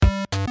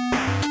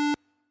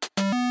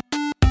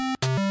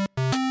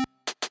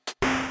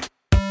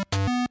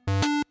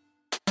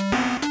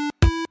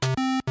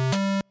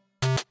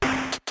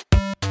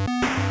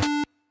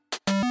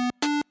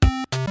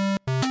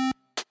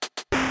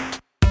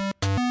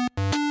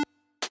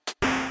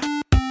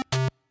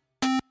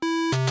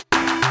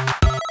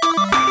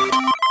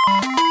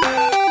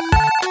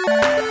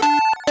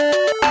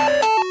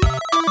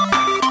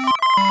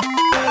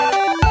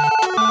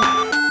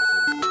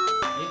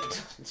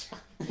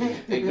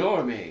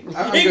Ignore me.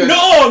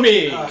 Ignore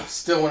me!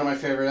 Still one of my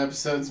favorite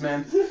episodes,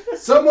 man.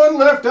 Someone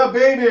left a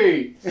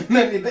baby! And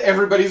then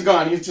everybody's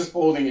gone. He's just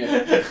holding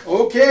it.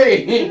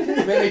 Okay.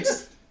 And then he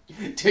just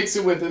takes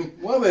it with him.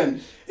 Well then,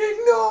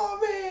 ignore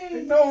me!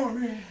 Ignore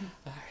me.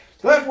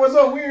 That was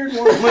a weird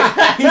one.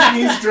 Like,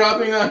 he's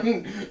dropping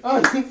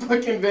on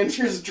fucking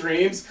Venture's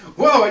dreams.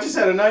 Whoa, I just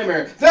had a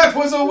nightmare. That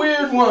was a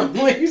weird one.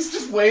 Like, he's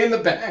just way in the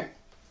back.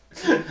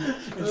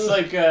 It's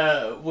like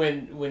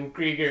when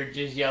Krieger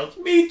just yells,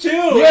 "Me too!"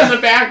 in the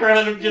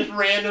background of just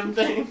random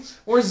things.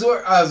 Or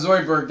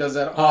Zoidberg does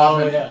that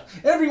often. Oh, yeah.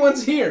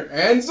 Everyone's here.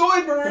 And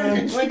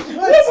Zoidberg! Like,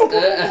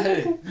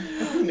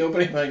 what?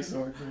 Nobody likes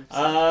Zoidberg.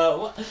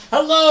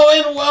 Hello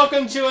and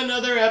welcome to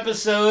another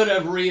episode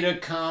of Read a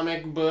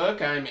Comic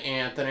Book. I'm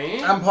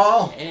Anthony. I'm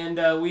Paul.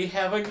 And we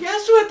have a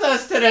guest with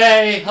us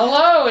today.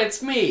 Hello,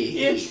 it's me.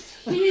 It's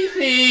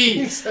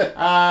Heathy.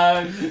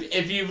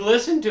 If you've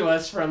listened to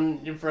us from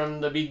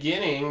the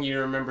beginning, you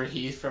remember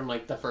Heath from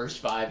like the first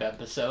 5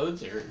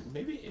 episodes, or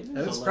maybe it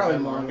was probably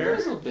longer. A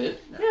little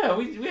bit. Yeah,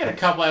 we had a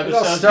couple It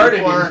episodes all started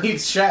before. in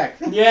Heath's shack.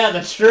 Yeah,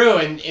 that's true.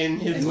 And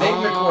his And Nate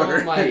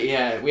McWhorter.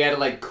 Yeah, we had to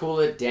like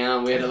cool it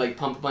down. We had to like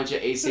pump a bunch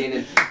of AC and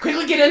then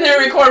quickly get in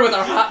there and record with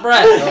our hot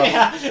breath.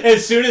 Yeah,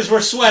 as soon as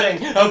we're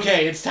sweating,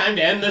 okay, it's time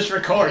to end this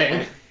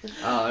recording.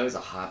 Oh, it was a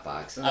hot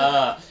box.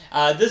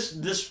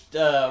 This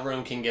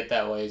room can get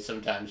that way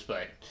sometimes,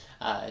 but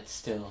it's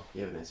still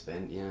You have a nice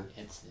vent, yeah.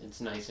 it's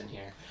nice in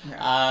here.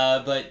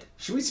 Yeah. But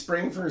Should we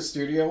spring for a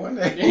studio one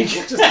day?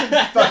 just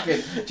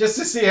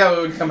to see how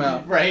it would come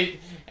out. right,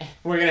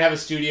 we're gonna have a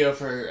studio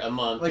for a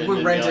month. Like and we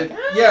then rent be it. like,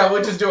 Yeah,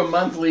 we'll just do a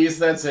month lease.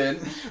 That's it.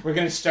 We're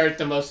gonna start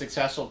the most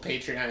successful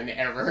Patreon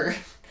ever.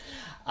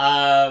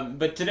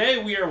 But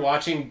today we are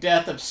watching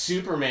Death of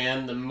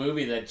Superman, the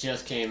movie that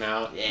just came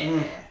out.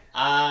 Yeah.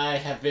 I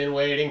have been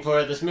waiting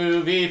for this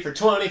movie for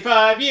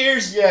 25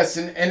 years. Yes,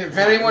 and if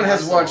anyone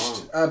has so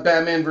watched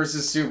Batman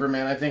vs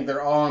Superman, I think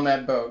they're all on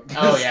that boat.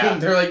 Oh, yeah.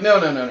 They're like, no.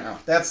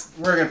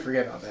 We're gonna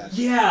forget about that.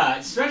 Yeah,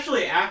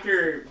 especially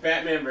after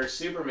Batman vs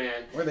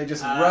Superman. Where they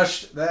just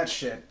rushed that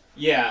shit.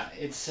 Yeah,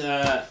 it's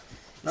Oh,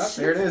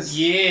 there it is.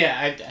 Yeah,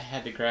 I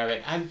had to grab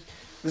it.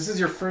 This is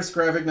your first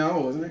graphic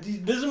novel, isn't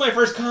it? This is my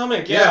first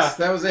comic. Yeah, Yes,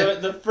 that was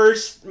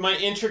it. My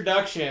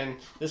introduction.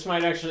 This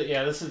might actually.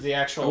 Yeah, this is the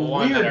actual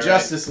one. Weird that I read.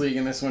 Justice League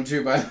in this one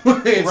too, by the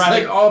way. It's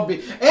Right. like all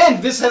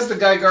and this has the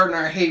Guy Gardner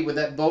I hate with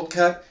that bolt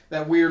cut,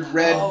 that weird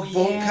red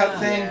bolt cut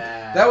thing.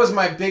 Yeah. That was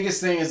my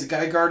biggest thing. Is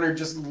Guy Gardner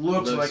just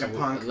looks like a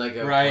punk. Like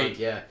a Right. punk,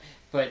 yeah.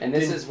 But And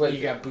this is what-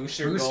 you got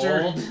Booster Booster.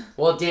 Gold.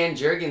 Well, Dan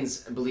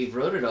Jurgens, I believe,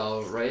 wrote it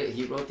all, right?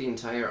 He wrote the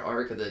entire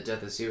arc of the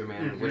Death of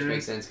Superman, which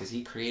makes sense because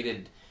he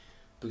created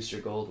Booster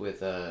Gold with,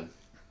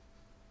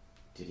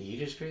 did he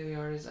just create the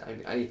artist?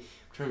 I'm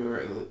trying to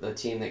remember the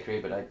team that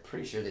created, but I'm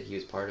pretty sure that he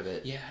was part of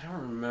it. Yeah, I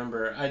don't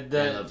remember. I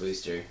love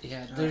Booster.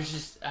 Yeah, there's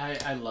just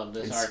I love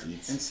this And art.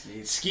 Skeets. And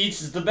Skeets.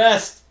 Skeets is the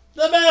best.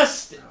 The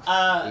best.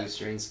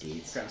 Booster and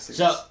Skeets. Gotta see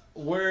So this.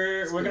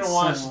 we're It's gonna been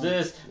watch so long.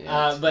 this,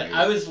 Yeah, it's but great.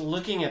 I was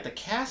looking at the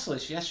cast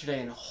list yesterday,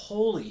 and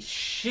holy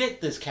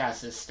shit, this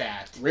cast is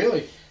stacked.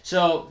 Really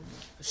So,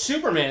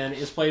 Superman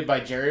is played by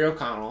Jerry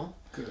O'Connell.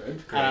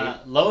 good.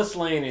 Lois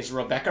Lane is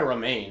Rebecca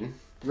Romaine.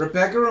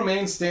 Rebecca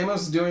Romaine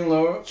Stamos doing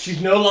low.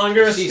 She's no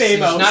longer a She's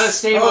Stamos. not a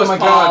Stamos, Oh my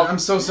Paul. god, I'm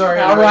so sorry.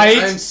 All everybody.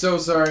 right. I'm so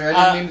sorry.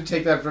 I didn't mean to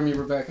take that from you,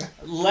 Rebecca.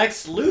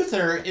 Lex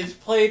Luthor is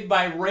played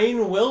by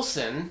Rainn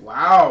Wilson.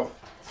 Wow.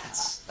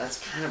 That's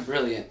kind of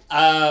brilliant.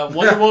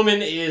 Wonder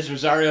Woman is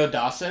Rosario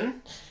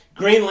Dawson.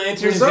 Green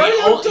Lantern Rosario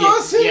is the only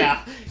Dawson?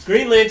 Yeah.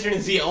 Green Lantern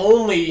is the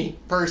only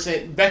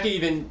person. Becca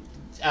even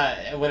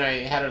when I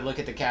had her look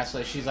at the cast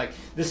list, she's like,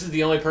 "This is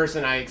the only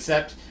person I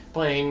accept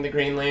playing the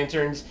Green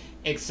Lanterns,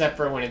 except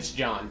for when it's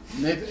John."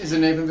 Is it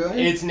Nathan Fillion?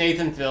 It's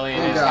Nathan Fillion.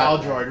 Oh, It's God. Hal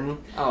Jordan.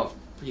 Oh,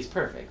 he's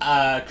perfect.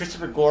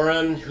 Christopher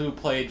Goran, who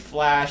played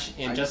Flash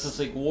in Nice. Justice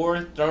League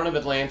War, Throne of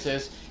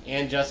Atlantis,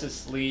 and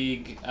Justice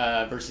League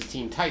versus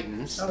Teen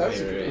Titans, Oh, that was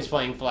Right, good. is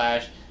playing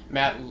Flash.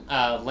 Matt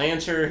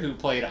Lancer, who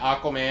played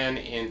Aquaman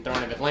in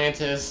Throne of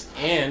Atlantis,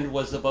 and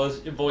was the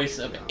voice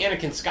of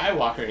Anakin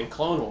Skywalker in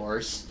Clone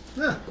Wars.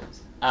 Huh.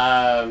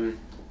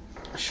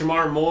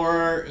 Shamar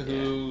Moore,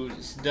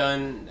 who's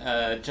done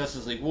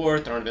Justice League War,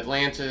 Throne of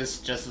Atlantis,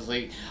 Justice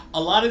League. A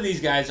lot of these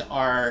guys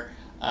are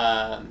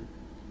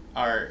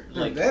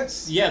like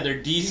vets? Yeah, they're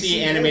DC,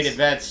 DC animated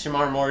vets.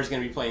 Shamar Moore is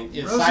going to be playing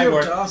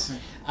Rosario Cyborg. Dawson.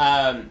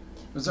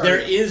 There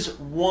is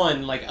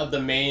one like of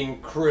the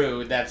main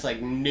crew that's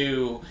like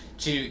new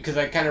to, because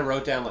I kind of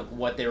wrote down like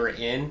what they were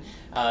in.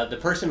 The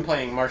person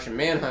playing Martian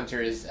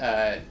Manhunter is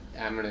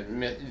I'm gonna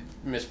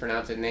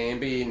mispronounce it,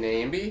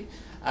 Nambi,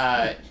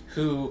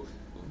 who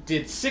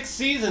did 6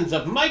 seasons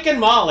of Mike and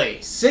Molly.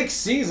 6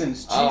 seasons.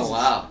 Jesus. Oh,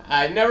 wow.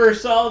 I never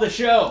saw the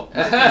show.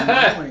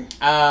 Molly.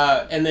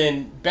 And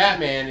then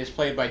Batman is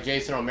played by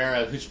Jason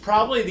O'Mara, who's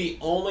probably the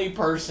only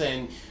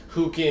person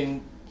who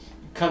can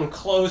come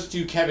close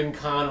to Kevin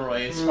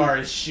Conroy as far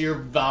as sheer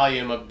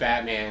volume of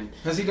Batman.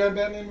 Has he done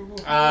Batman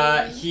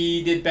before?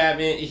 He did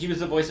Batman. He was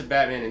the voice of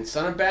Batman in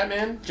Son of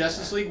Batman,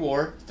 Justice League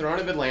War, Throne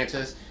of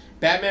Atlantis,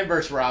 Batman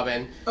vs.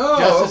 Robin, Oh,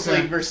 Justice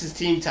okay. League versus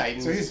Teen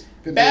Titans, So he's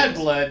been Bad doing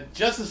this. Blood,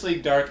 Justice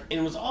League Dark,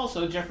 and was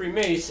also Jeffrey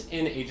Mace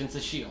in Agents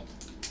of S.H.I.E.L.D.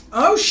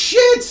 Oh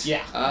shit!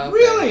 Yeah. Okay.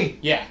 Really?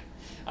 Yeah.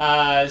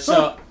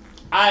 So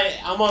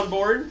I'm on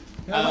board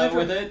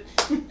with it.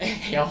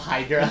 Hail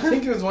Hydra. I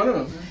think it was one of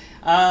them.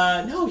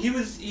 No, he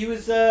was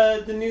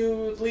the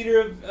new leader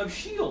of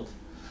S.H.I.E.L.D.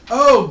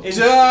 Oh, And-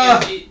 duh!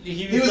 and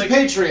He was like,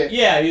 Patriot.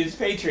 Yeah, he was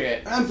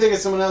Patriot. I'm thinking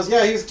someone else.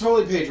 Yeah, he was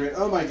totally Patriot.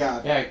 Oh my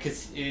god. Yeah,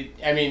 because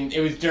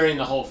it was during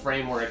the whole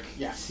Framework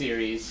Yeah.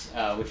 series,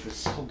 which was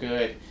so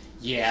good.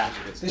 Yeah.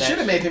 They should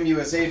have made him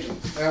U.S.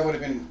 agent. That would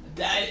have been...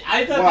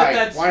 I thought Why?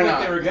 that's Why what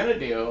not? they were gonna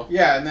do.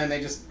 Yeah, and then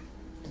they just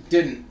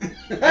didn't.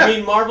 I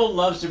mean, Marvel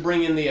loves to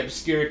bring in the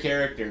obscure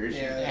characters,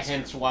 Yeah, that's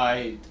hence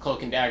why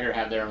Cloak and Dagger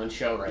have their own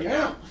show right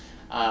Yeah.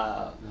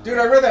 now. Dude,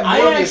 I read that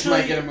I Morbius actually-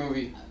 might get a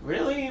movie.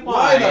 Really? Why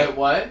Why? the- Wait,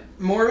 what?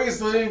 Morbius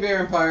the Living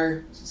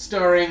Vampire,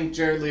 starring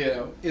Jared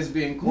Leto, is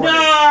being No! courted.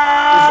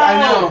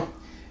 I know.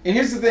 And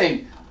here's the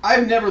thing.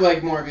 I've never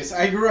liked Morbius.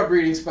 I grew up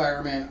reading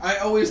Spider-Man. I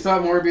always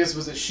thought Morbius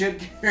was a shit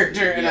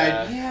character, and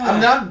Yeah. I'm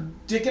not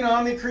dicking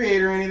on the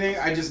creator or anything.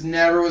 I just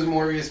never was a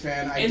Morbius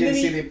fan. I And didn't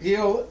then see the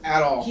appeal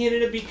at all. He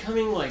ended up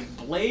becoming like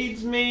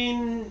Blade's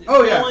main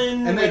Oh yeah,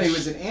 villain. and then he which-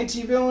 was an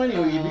anti-villain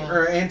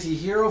or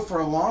anti-hero for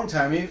a long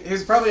time. He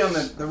was probably on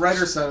the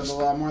writer side of the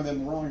law more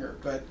than the wronger,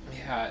 but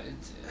Yeah,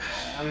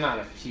 I'm not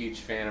a huge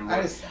fan of I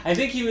Morbius. I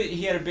think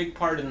he had a big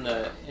part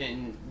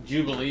in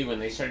Jubilee when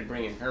they started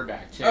bringing her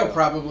back too. oh,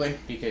 probably.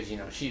 Because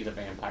she's a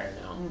vampire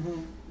now.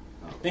 Mm-hmm.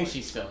 I think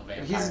she's still a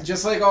vampire. He's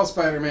just like all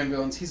Spider-Man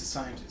villains. He's a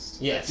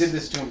scientist. Yes. Did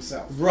this to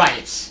himself.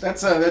 right.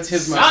 That's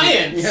his motive.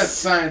 Science! Yes,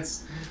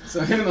 science.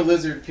 So him and the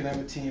Lizard can have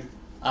a team.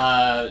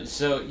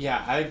 So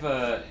yeah, I've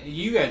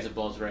you guys have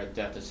both read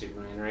Death of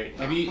Superman, right?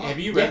 Have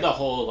you read Yeah. the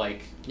whole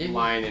like Yeah.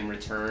 line and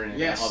return and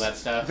Yes. all that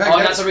stuff? In fact, Oh,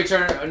 not that's- the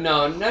return.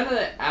 No, none of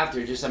that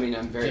after. Just, I mean,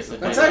 I'm very. Just the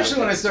That's Yeah.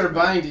 actually when I started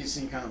buying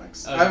DC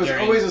comics. Oh, I was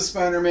during- always a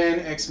Spider-Man,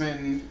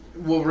 X-Men,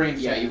 Wolverine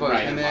Yeah, fan. you've always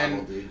Right. been And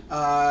Marvel,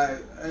 then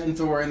dude. and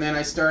Thor, and then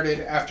I started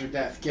After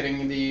Death,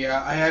 getting the.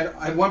 I had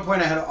at one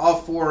point I had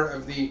all 4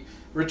 of the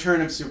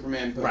Return of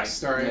Superman books, Right.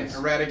 starring Nice.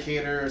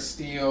 Eradicator,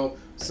 Steel,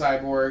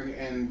 Cyborg,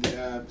 and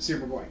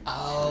Superboy.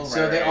 Oh,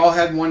 So they all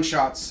had one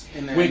shots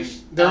in Which,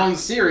 their own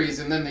series,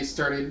 and then they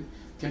started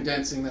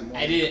condensing them.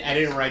 I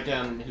didn't write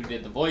down who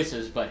did the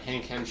voices, but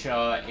Hank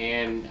Henshaw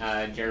and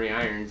Jeremy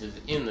Irons is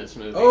in this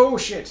movie. Oh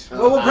shit!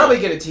 Well, we'll probably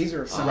get a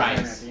teaser of something right.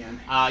 at the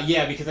end.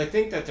 Yeah, because I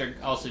think that they're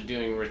also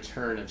doing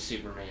Return of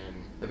Superman.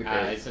 That'd be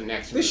great. It's the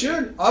next They movie.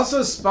 should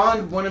also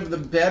spawned one of the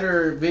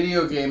better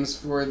video games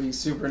for the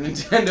Super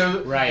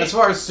Nintendo. Right. As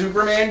far as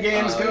Superman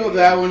games go, yeah.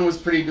 that one was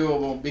pretty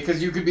doable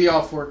because you could be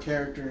all 4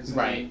 characters. and-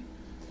 Right.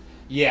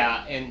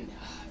 Yeah, and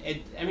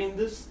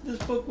this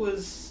book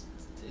was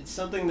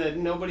something that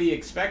nobody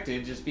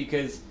expected, just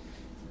because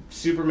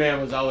Superman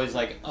was always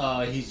like,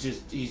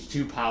 he's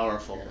too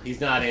powerful.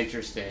 He's not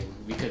interesting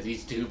because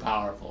he's too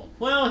powerful.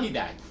 Well, he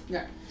died.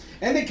 Yeah.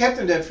 And they kept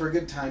him dead for a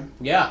good time.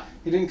 Yeah.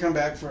 He didn't come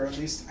back for at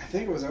least, I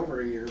think it was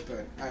over a year,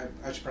 but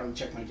I should probably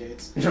check my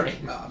dates. Right.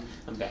 Um,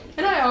 I'm banging.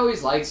 And I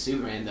always liked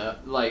Superman, though.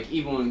 Like,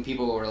 even when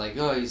people were like,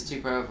 "Oh, he's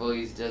too powerful.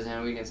 He doesn't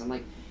have weakness," I'm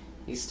like,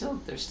 there's still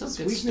his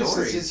good weakness is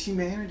stories. his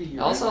humanity.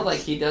 you're Also, right. like,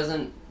 he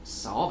doesn't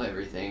solve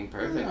everything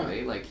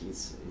perfectly. Like,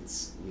 he's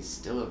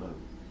still a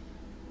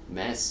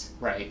mess.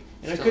 Right.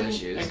 And Still I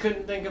issues.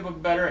 couldn't think of a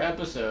better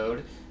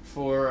episode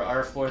for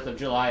our 4th of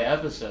July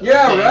episode.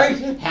 Yeah, than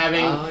right?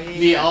 Having Oh, yeah.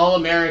 the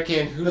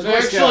All-American, who's The Boy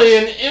actually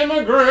an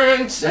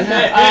immigrant,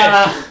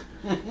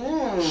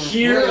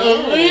 here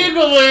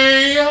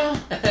illegally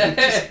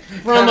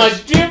from a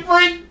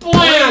different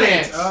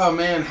planet. Oh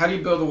man, how do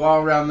you build a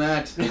wall around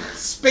that?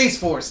 Space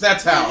Force,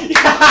 that's how.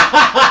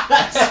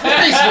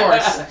 Space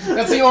Force!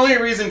 That's the only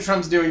reason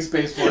Trump's doing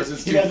Space Force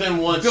is He to doesn't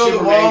want build a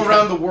Superman wall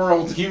around the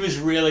world. He was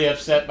really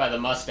upset by the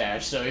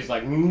mustache, so he's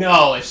like,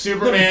 no, if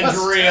Superman's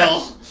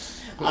real.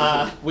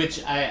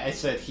 Which I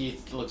said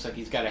Heath looks like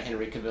he's got a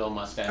Henry Cavill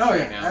mustache Oh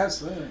right yeah, now.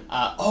 absolutely.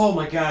 Oh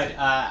my god,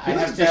 I He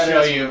have looks to badass show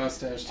with a you.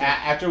 mustache, too.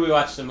 After we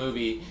watch the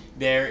movie,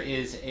 there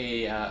is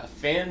a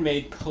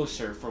fan-made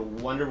poster for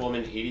Wonder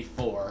Woman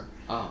 84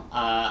 Oh,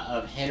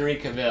 of Henry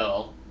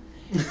Cavill.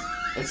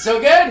 it's so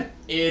good.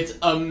 It's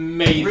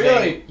amazing.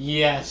 Really?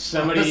 Yes,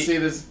 Let's see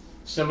this.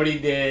 somebody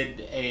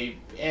did a.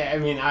 I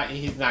mean,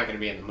 he's not going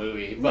to be in the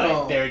movie, but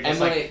No. they're just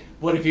Emily- like,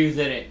 what if he was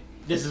in it?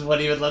 This is what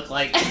he would look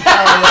like.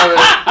 I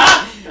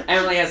love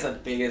Emily has the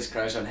biggest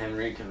crush on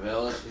Henry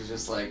Cavill. She's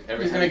just like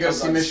every He's time gonna he go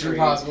comes see on Mission screen-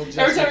 Impossible. just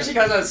Every time like- she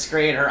comes on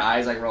screen, her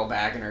eyes like roll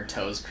back and her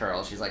toes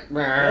curl. She's like,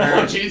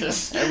 Oh,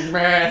 Jesus.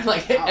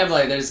 like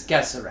Emily, there's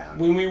guests around.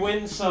 When we went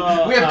and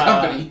saw... We have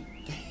company.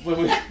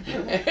 when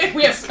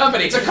we have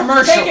company. It's a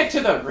commercial. Take it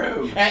to the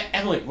room.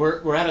 Emily,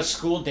 we're at a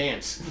school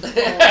dance.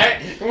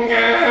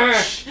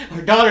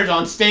 Our daughter's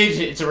on stage.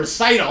 It's a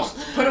recital.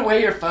 Put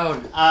away your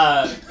phone.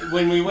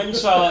 When we went and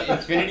saw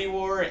Infinity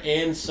War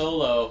and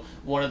Solo,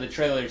 one of the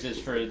trailers is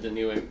for the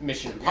new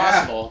Mission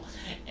Impossible,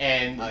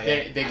 and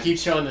they keep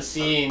showing the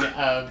scene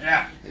of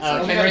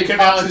Henry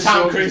Cavill and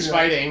Tom Cruise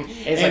fighting,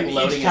 It's and like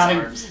loading each time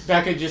his arms.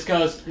 Becca just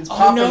goes, It's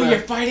 "Oh no, popping you're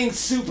up. fighting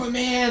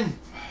Superman!"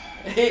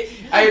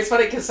 It's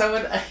funny because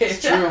someone.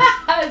 It's true.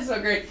 It's so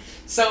great.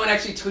 Someone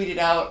actually tweeted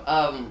out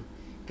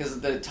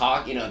because the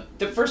talk.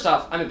 First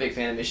off, I'm a big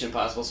fan of Mission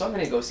Impossible, so I'm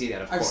going to go see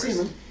that. Of course. I've seen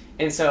them.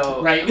 And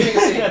so Right, I'm gonna go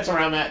see that's where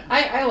I'm at.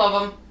 I love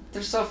them.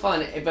 They're so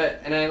fun,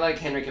 and I like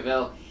Henry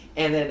Cavill.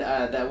 And then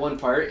that one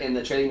part in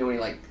the trailer, when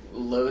he like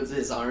loads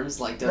his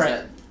arms, like does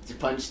that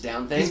punch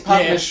down thing. He's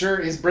popping his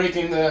shirt. He's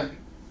breaking the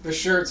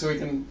shirt so he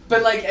can.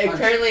 But like punch.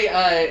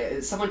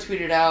 apparently, someone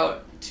tweeted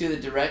out to the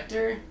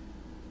director,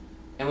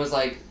 and was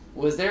like,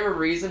 "Was there a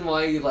reason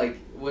why you like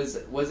was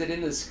it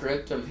in the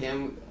script of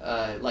him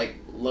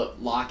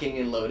locking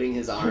and loading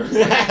his arms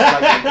like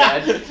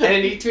that?" And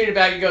then he tweeted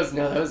back. He goes,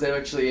 "No, that was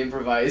actually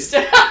improvised."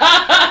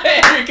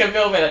 Henry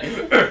Cavill went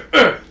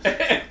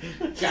like,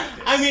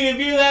 I mean, if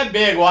you're that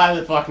big, why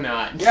the fuck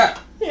not? Yeah.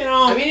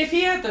 I mean, if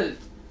he had the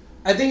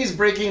I think he's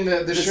breaking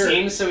the shirt.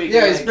 seam so he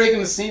Yeah, can, he's breaking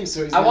the seam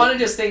so he's. I want to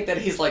just think that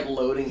he's like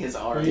loading his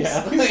arms.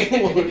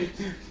 Yeah.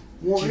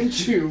 One,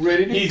 two,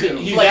 ready to go.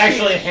 He's Like,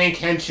 actually Hank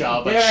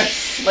Henshaw, but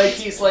Like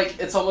he's like,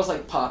 it's almost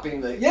like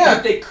popping the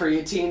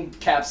creatine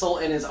capsule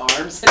in his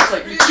arms. It's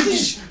like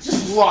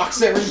just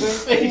locks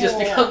everything. he just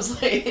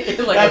becomes like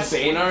That's- a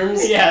Bane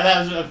arms. yeah, that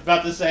was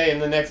about to say in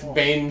the next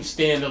Bane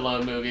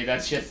standalone movie.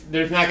 That's just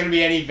there's not going to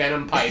be any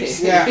venom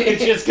pipes. Yeah.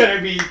 It's just going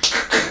to be,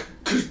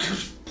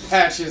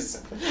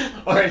 Patches.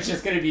 or it's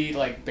just going to be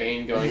like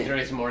Bane going through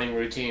his morning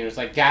routine. It's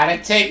like, gotta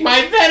take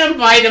my venom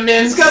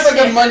vitamins. He's got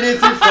like a Monday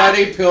through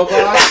Friday pill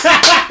box.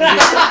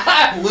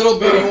 Little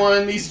bitty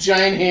one. These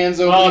giant hands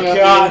opening up.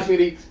 God. Little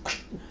bitty.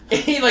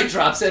 He like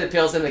drops in the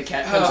pills and the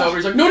cat comes Oh. over.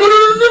 He's like, no.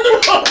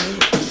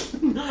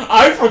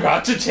 I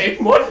forgot to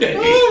take Monday.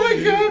 Oh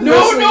my god. No,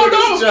 Wrestling no, with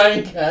no. this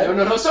giant cat.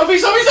 No, Sophie.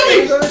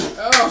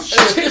 Oh And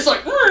shit. it's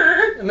like,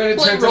 And then it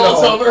like turns rolls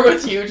into over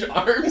with huge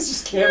arms.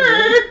 Just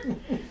can't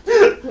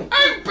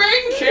I'm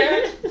Bane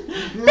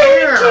Cat.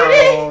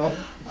 Meow.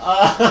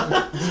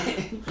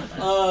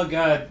 Oh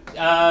god.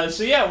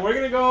 So yeah, we're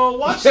gonna go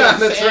watch Yeah,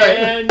 this. that's right.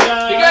 And, Be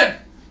good.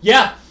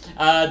 Yeah.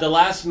 The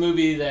last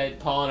movie that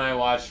Paul and I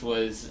watched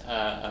was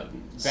Batman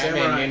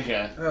Samurai.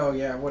 Ninja, Oh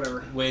yeah,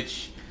 whatever.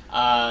 which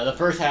the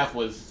first half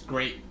was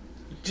great.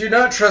 Do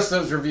not trust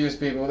those reviews,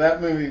 people. That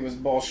movie was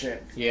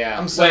bullshit. Yeah.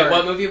 I'm sorry. Wait,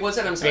 what movie was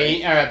it? I'm sorry.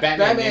 Batman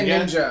Batman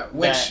Ninja. Ninja,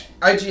 which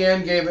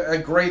IGN gave a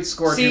great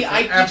score See, to for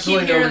I keep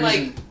absolutely hearing no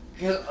reason.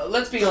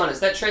 let's be honest,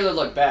 that trailer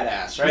looked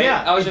badass, right?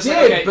 Yeah, I was it just did,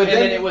 like, okay, but and then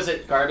then- it was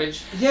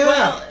garbage. Yeah.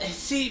 Well,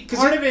 see,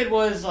 part of it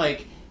was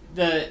like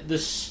the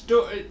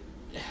story.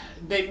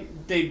 They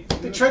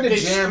tried to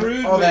jam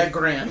screwed all that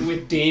grand.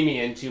 with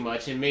Damien too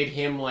much and made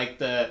him like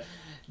the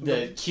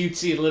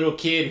cutesy little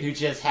kid who's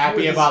just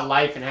happy With about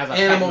life and has a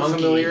Animal pet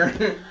monkey.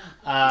 familiar.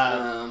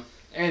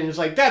 And it's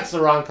like that's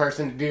the wrong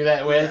person to do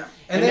that with. Yeah.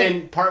 And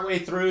then partway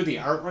through, the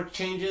artwork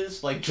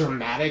changes like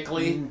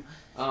dramatically,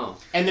 Oh.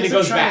 and then it They're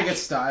goes trying back. to get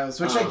styles,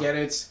 which Oh. I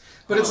get.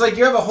 But it's like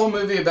you have a whole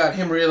movie about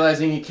him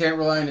realizing he can't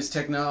rely on his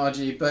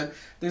technology, but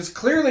there's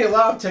clearly a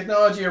lot of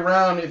technology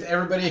around if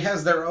everybody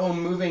has their own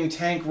moving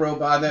tank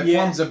robot that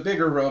forms a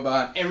bigger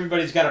robot.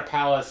 Everybody's got a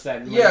palace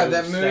that moves, Yeah,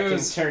 that that can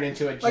moves. turn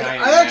into a Like,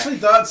 giant. I actually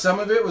thought some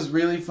of it was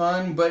really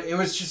fun, but it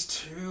was just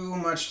too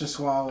much to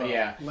swallow.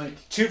 Yeah. Like,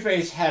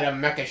 Two-Face had a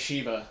Mecha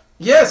Shiva.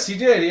 yes, he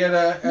did. He had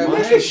a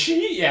Mecha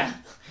Shiva, yeah.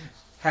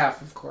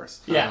 half, of course.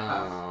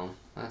 Yeah. Oh,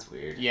 that's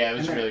weird. Yeah, it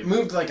was And really it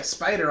moved like a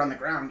spider on the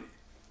ground.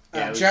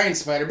 Yeah, it was- Giant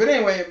spider. But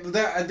anyway,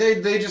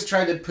 they just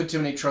tried to put too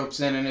many tropes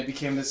in, and it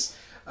became this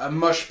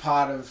mush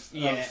pot of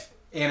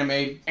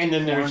anime. And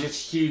then there were porn.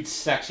 just huge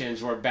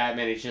sections where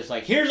Batman is just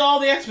like, here's all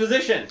the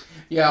exposition.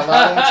 Yeah, a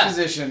lot of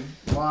exposition.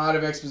 A lot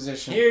of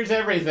exposition. Here's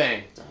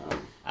everything.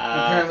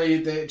 Apparently,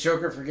 the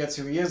Joker forgets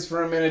who he is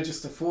for a minute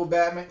just to fool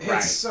Batman. It's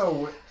Right.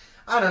 so...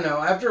 I don't know.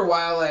 After a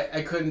while,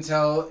 I couldn't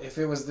tell if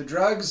it was the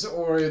drugs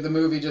or the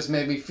movie just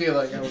made me feel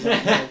like I was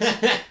on drugs.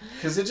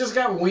 Because it just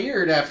got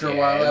weird after a Yeah,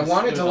 while. I it was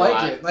wanted to a like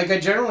lot. it. Like, I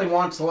generally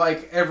want to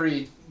like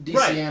every DC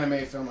Right.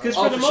 anime film. Because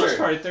Oh, for the for most sure.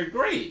 part, they're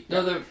great.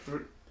 No,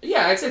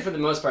 yeah, I'd say for the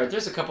most part,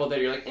 there's a couple that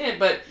you're like,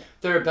 but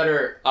there are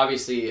better,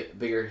 obviously,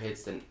 bigger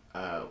hits than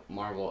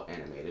Marvel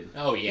animated.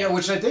 Oh, Yeah, yeah.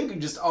 which I think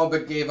just all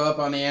but gave up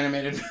on the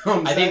animated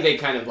films. I think they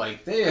kind of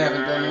like... They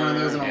haven't done one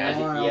of those in a I think-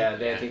 while.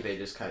 I think they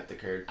just cut the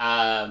curd.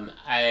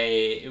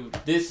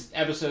 This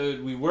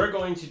episode, we were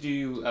going to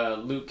do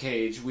Luke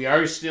Cage. We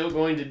are still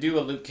going to do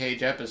a Luke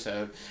Cage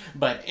episode.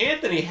 But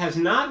Anthony has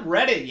not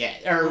read it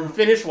yet, or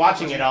finished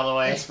watching it all the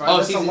way. That's fine. Oh,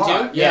 That's season a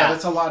lot. two? Yeah, Yeah.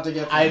 that's a lot to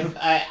get through.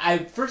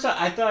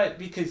 I thought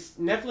because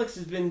Netflix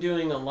has been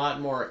doing a lot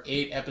more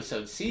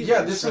 8-episode seasons.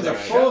 Yeah, this for was a their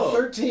full show.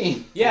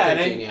 13. Yeah,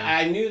 13, and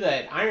I knew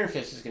that Iron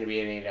Fist is going to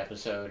be an 8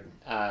 episode,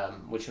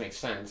 which makes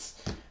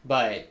sense.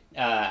 But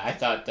I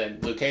thought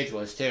that Luke Cage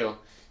was too.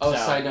 Oh,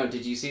 side note,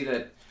 did you see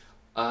that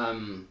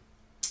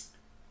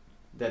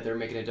that they're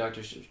making a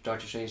Doctor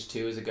Strange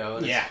 2 as a go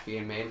and it's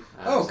being made?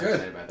 Oh, I'm good.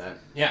 excited about that.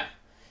 Yeah.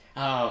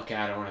 Oh,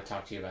 God, I want to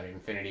talk to you about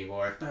Infinity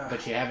War,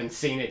 but you haven't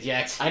seen it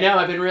yet. I know,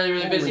 I've been really,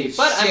 really busy.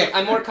 But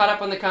I'm more caught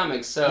up on the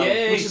comics, so...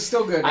 Yay. Which is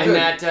still good.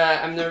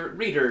 I'm the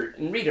reader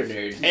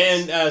nerd.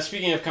 And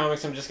speaking of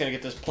comics, I'm just going to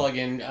get this plug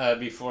in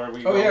before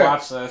we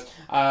watch this.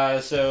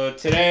 So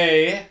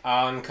today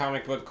on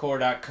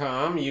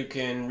comicbookcore.com, you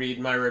can read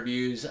my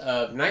reviews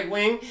of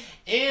Nightwing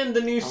and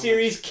the new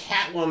series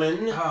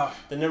Catwoman.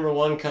 The number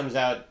 1 comes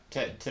out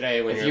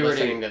today when you're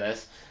listening to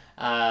this.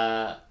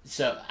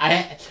 So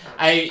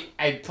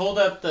I pulled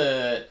up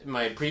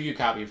my preview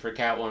copy for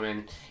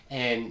Catwoman,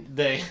 and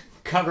the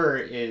cover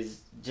is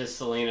just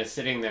Selena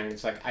sitting there, and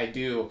it's like, I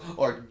do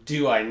or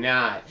do I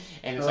not?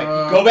 And it's like,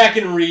 go back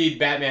and read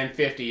Batman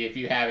 50 if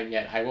you haven't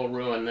yet. I will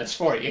ruin this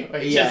for you.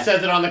 It just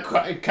says it on the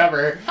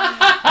cover.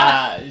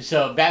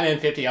 So Batman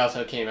 50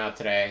 also came out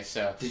today.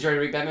 So did you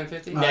already read Batman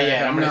 50? No,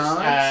 yeah. I'm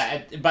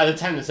gonna. By the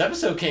time this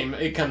episode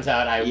comes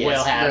out, I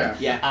will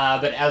have. Yeah.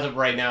 But as of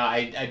right now,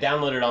 I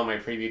downloaded all my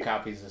preview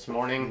copies this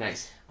morning.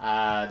 Nice.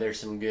 There's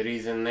some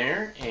goodies in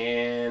there,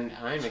 and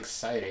I'm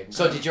excited.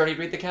 So did you already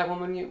read the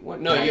Catwoman?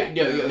 No, I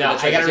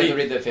gotta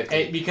read the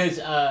 50 because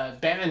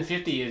Batman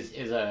 50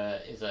 is a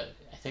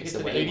I think it's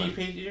an 80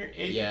 pager.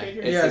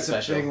 It's a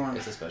special. Big one.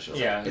 It's a special.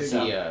 Yeah, it's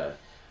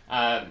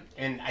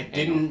and I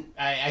didn't.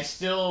 I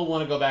still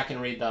want to go back and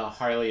read the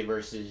Harley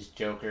versus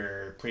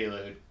Joker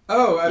prelude.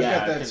 Oh, I've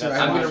got that too.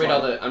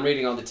 I'm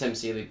reading all the Tim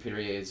Seeley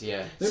periods.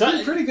 Yeah, they've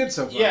been pretty good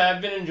so far. Yeah,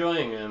 I've been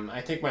enjoying them.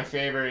 I think my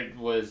favorite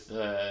was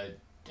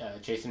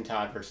Jason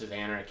Todd versus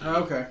Anarchy.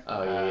 Oh, okay.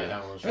 Oh yeah.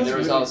 That one was and there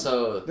was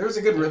also a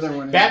good Riddler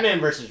one. Batman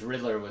versus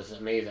Riddler was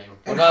amazing.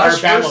 And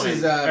Hush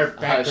versus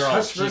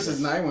Hush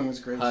versus Nightwing was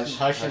great.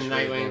 Hush and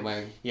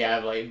Nightwing. Yeah,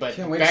 but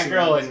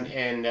Batgirl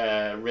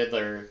and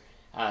Riddler,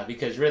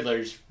 because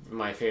Riddler's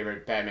my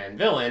favorite Batman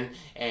villain,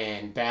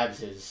 and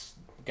Babs has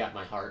got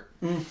my heart.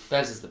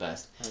 Babs is the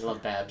best. I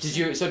love Babs. What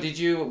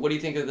do you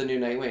think of the new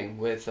Nightwing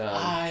with?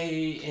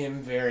 I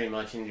am very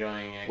much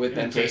enjoying it with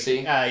Ben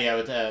Percy. Yeah,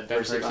 with Ben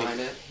Percy behind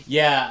it.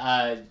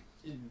 Yeah,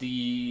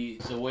 the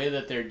way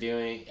that they're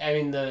doing. I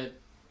mean,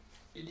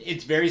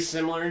 it's very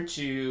similar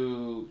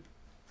to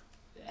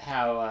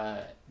how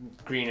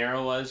Green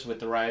Arrow was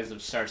with the rise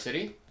of Star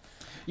City.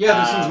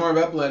 Yeah, this one's more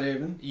about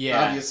Bloodhaven.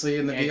 Yeah, obviously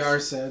in the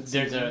VR sets.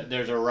 There's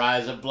a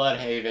rise of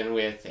Bloodhaven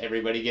with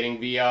everybody getting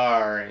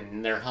VR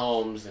and their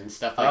homes and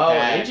stuff like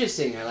that. Oh,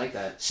 interesting! I like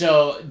that.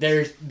 So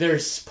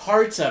there's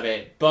parts of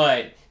it,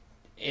 but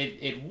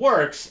it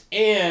works,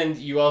 and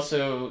you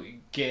also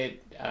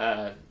get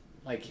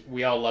like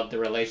we all love the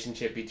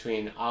relationship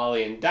between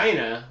Ollie and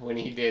Dinah when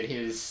he did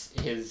his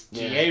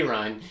GA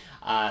run.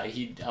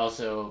 He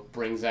also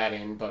brings that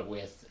in, but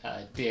with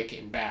Dick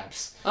and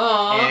Babs.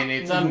 Aww. And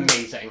it's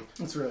amazing.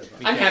 It's really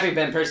fun. I'm happy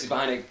Ben Percy's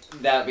behind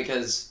that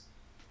because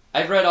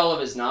I've read all of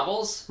his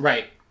novels.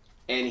 Right.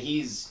 And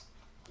he's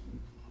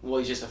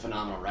just a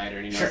phenomenal writer,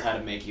 and he knows how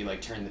to make you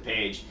like turn the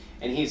page.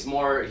 And he's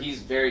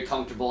very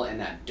comfortable in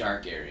that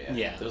dark area.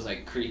 Yeah. Those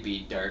like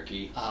creepy,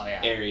 darky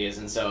areas,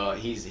 and so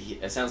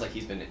it sounds like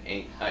he's been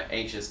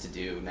anxious to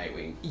do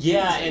Nightwing.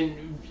 Yeah,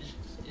 and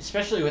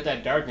especially with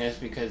that darkness,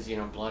 because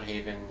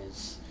Bloodhaven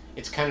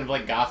it's kind of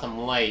like Gotham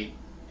Light.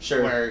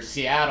 Sure. Where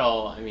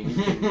Seattle, I mean,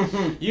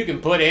 you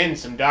can put in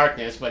some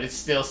darkness, but it's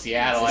still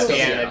Seattle at the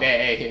end of the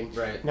day,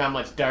 and not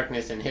much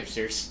darkness and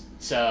hipsters.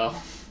 So,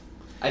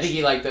 I think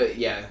he liked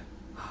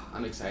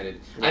I'm excited.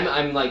 Yeah.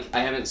 I'm like I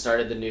haven't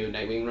started the new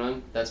Nightwing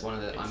run. That's one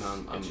of the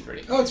I'm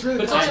pretty. Oh, it's really.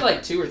 But it's only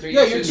like 2 or 3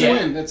 issues. Yeah, you're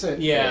 2 in. That's it.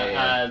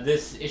 Yeah.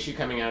 This issue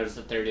coming out is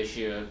the 3rd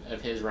issue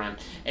of his run,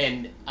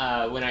 and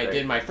when I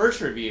did my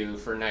first review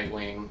for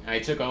Nightwing, I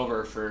took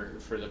over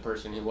for the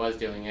person who was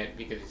doing it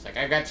because he's like,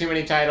 I've got too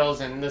many titles,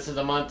 and this is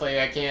a monthly.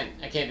 I can't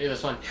do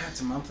this one. Yeah,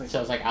 it's a monthly. So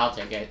I was like, I'll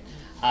take it.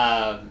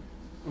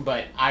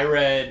 But I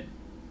read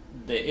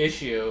the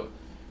issue.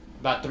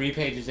 About 3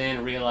 pages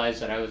in,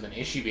 realized that I was an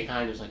issue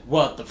behind. I was like,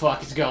 what the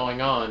fuck is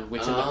going on?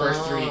 Which in the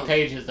first 3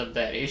 pages of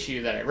that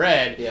issue that I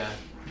read,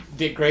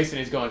 Dick Grayson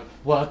is going,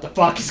 what the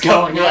fuck is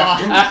going on?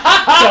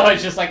 So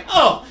it's just like,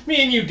 oh,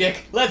 me and you,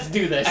 Dick, let's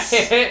do this.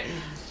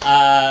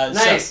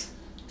 Nice.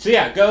 So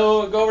yeah,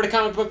 go over to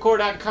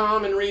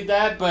comicbookcore.com and read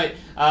that, but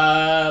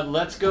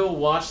let's go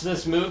watch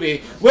this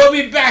movie. We'll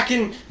be back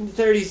in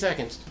 30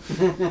 seconds. Was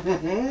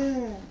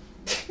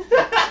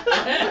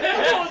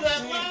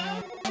that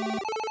loud?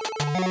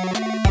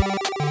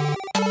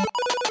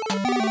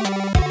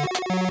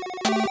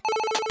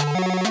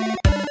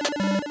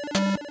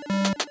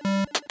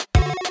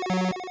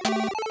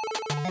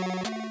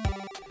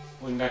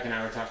 When Becca and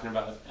I were talking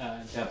about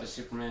Death of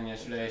Superman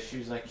yesterday, she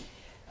was like,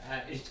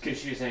 because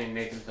she was saying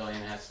Nathan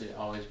Fillion has to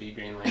always be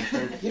Green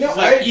Lantern.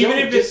 Even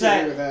if it's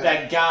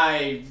that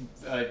guy,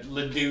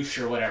 LaDouche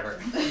or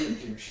whatever.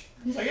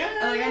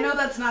 I know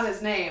that's not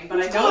his name, but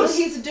I know that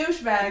he's a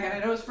douchebag, and I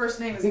know his first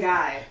name is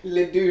Guy.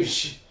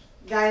 LaDouche.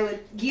 Guy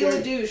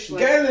Ledouche,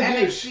 like Guy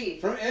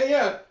NXT. Ledouche. From,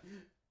 yeah.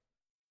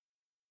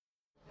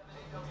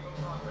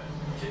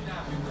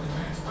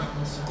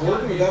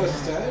 Gordon without a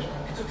stash?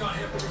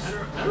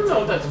 I don't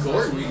know if that's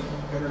Gordon.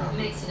 Better not.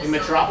 In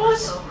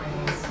Metropolis?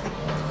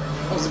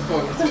 How's it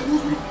focused?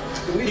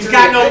 He's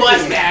got no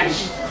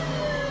mustache.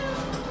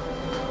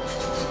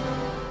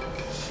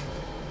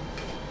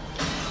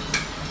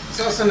 It's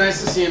also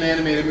nice to see an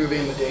animated movie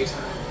in the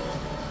daytime.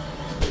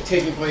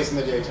 Taking place in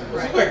the daytime.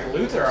 Right. Like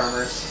Luther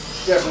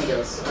armors. Definitely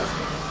does.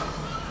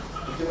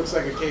 He looks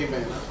like a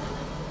caveman.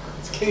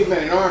 It's a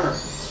caveman in armor.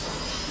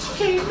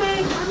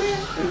 Caveman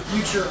armor. In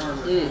future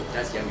armor.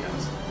 That's yummy.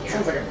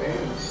 Sounds like a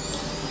band.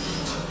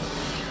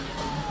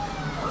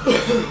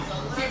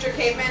 Future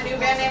caveman, new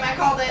band name, I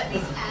called it.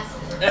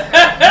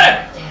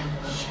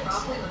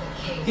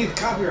 He's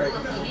copyright.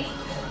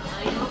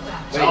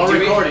 It's all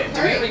recorded.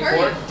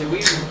 Do we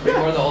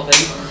record the whole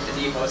thing?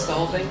 Do you post the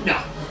whole thing?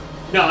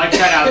 No, I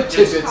cut out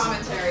Tidbits.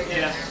 Commentary.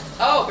 Yeah.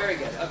 Oh, very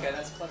good. Okay,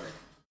 that's clever.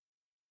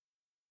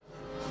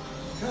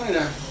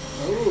 Kinda.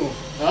 Ooh.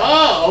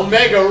 Oh,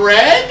 Omega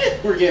Red?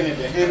 We're getting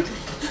into hint.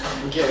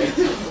 I'm kidding.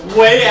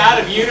 Way out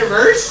of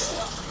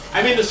universe?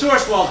 I mean, the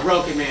source wall's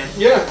broken, man.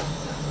 Yeah.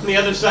 And the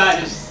other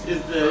side is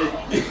the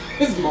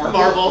It's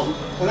Marvel.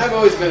 And I've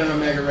always been an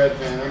Omega Red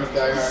fan. I'm a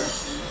diehard.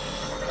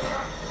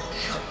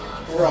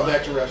 We're all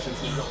back to Russians.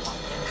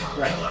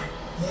 Right.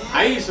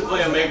 I used to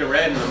play Omega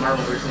Red in the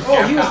Marvel vs.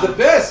 Capcom. Oh, he was the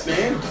best,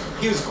 man.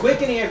 He was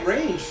quick and he had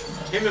range.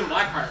 Him and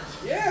Blackheart.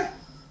 Yeah.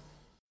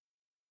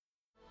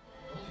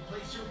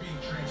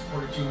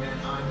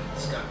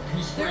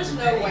 There's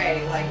no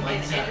way, like,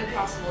 in any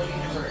possible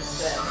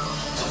universe that,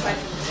 aside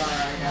from Zara,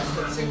 I guess,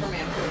 that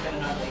Superman could have been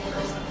an ugly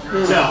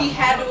person. No. He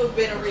had to have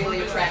been a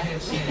really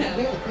attractive man.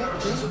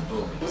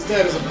 His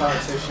dad is a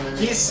politician.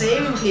 He's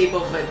saving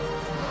people, but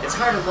it's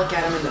hard to look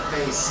at him in the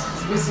face.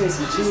 He's missing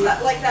some Just teeth.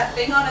 that, like that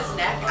thing on his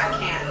neck, I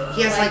can't.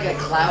 He has like a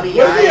cloudy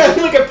What if he eye. had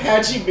like a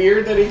patchy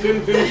beard that he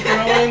couldn't finish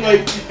growing?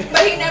 Like,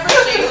 But he never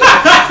shaved.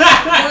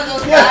 One of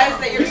those guys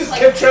that you're he just just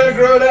like. kept trying to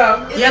grow it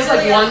out. He has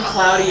like one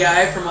cloudy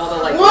eye from all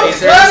the like One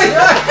lasers. cloudy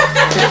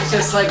eye! It's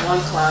just like one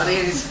cloudy,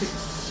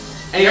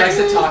 and he likes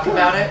to talk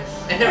about it.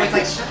 And everyone's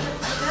like, shut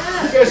the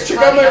fuck up. You guys check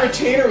out my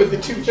retainer with the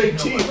two fake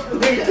teeth.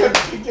 He kept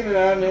peeking it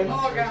out, man.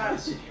 Oh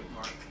gosh.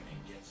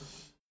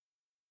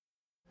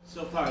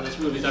 So far, this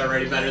movie's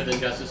already better than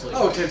Justice League.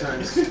 Oh, 10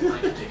 times. I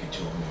can take it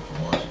to him if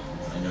you want.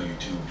 I know you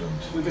two don't.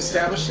 We've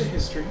established a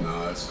history.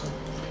 No, that's cool.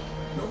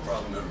 No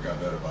problem ever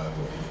got better by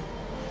avoiding it.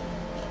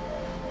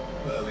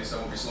 Well, at least I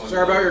won't be slowing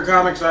Sorry about your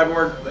comic,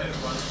 Cyborg. Later,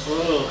 buddy.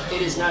 Oh,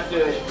 It is not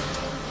good.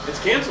 it's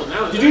canceled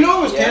now. Did you know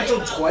it was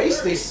canceled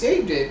twice? They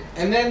saved it,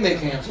 and then they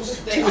canceled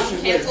it. They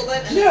uncanceled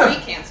it and Yeah. then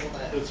re-canceled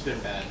it. It's been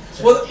bad.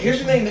 Well, here's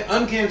the thing. They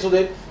uncanceled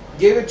it,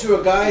 gave it to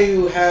a guy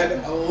who had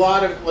a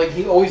lot of, like,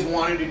 he always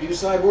wanted to do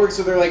Cyborg,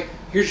 so they're like,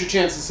 here's your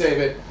chance to save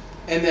it.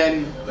 And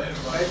then, Later,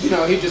 buddy. you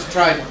know, he just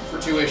tried for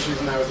 2 issues,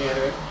 and that was the end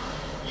of it.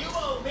 You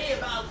owe me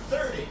about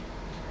 30.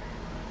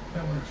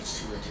 I wonder if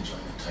it's too late to join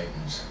the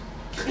Titans.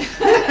 Is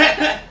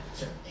that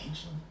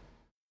ancient?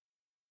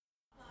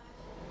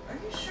 Are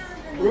you sure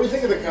What do we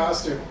think of the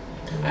costume?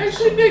 I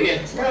actually dig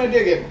it. Kind of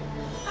dig it.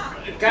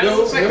 It kind of No-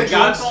 looks like no the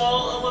jokes.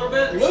 Godfall a little A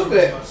bit. little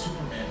bit. About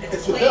Superman.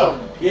 It's the clean.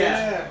 belt.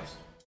 Yeah.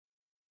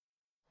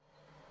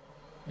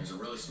 There's a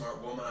really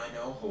smart woman I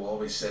know who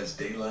always says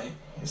daylight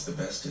is the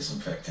best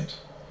disinfectant.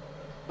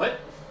 What?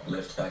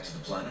 Lift back to the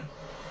planet.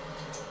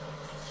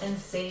 And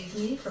save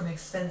me from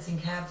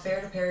expensing cab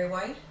fare to Perry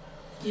White?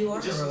 You are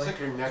It just looks heroic. like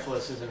her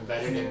necklace is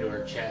embedded into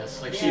her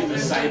chest. Like Yeah, she's the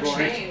there's no cyborg.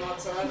 chain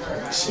whatsoever. I don't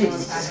know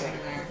what's happening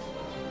there.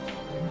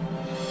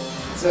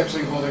 It's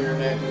actually holding her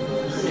neck.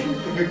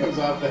 If it comes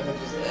off, that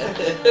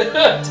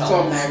it's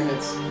all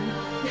magnets.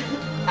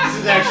 This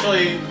is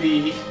actually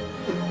the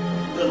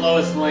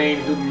Lois Lane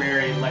who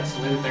married Lex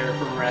Luthor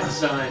from Red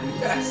Sun.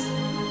 Yes.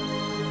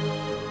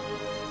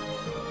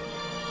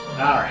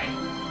 Alright.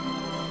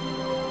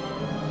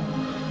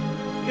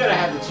 You gotta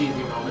have the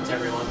cheesy moments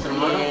every once in a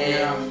while.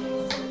 Yeah.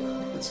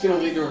 It's gonna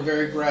lead to a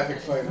very graphic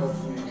fight,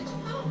 hopefully.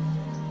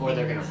 Or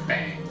they're gonna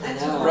bang. I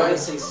know. Right. I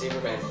say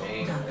Superman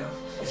bang.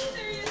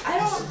 I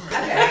don't.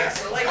 Okay,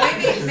 like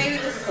maybe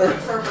this is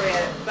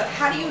inappropriate, but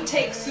how do you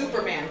take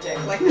Superman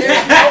dick? Like,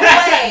 there's no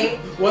way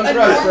One a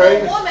thrust, normal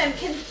right? woman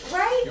can,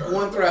 right?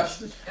 One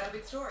thrust. Got a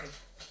big story.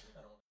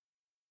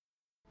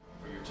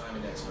 For your time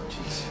and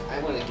expertise. I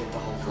want to get the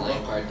whole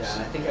flying part down.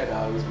 I think I'd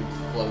always be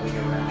floating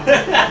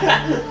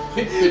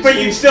around. But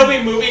you'd still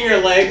be moving your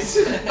legs.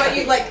 But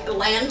you like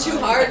land too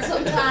hard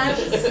sometimes.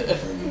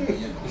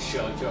 You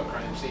show up to a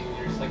crime scene and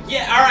you're just like,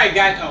 yeah, alright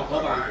guys. Oh,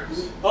 hold on.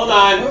 Hold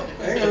on. Oh,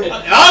 hang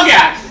on. Oh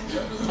god!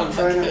 I'm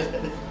trying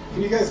to.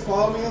 Can you guys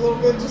follow me a little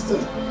bit? Just to.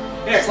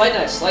 Here, Slight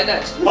nudge, slight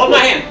nudge. hold my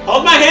hand.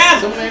 Hold my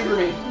hand! Someone aim for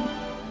me.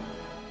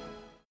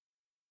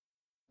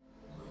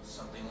 Lose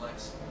something,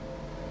 Lex?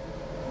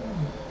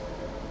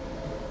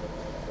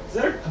 Is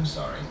there I'm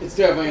sorry. It's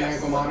definitely an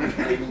ankle monitor.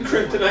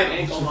 kryptonite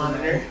ankle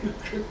monitor?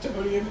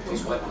 Kryptonian.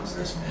 These weapons,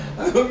 this man,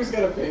 I hope he's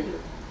got a pager.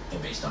 they're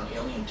based on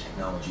alien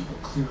technology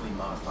but clearly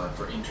modified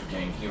for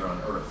intergang here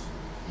on Earth.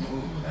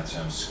 Ooh, that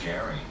sounds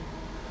scary.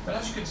 But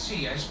as you can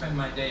see, I spend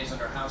my days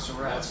under house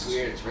arrest. That's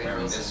weird. It's Ray Wearing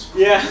Wilson. this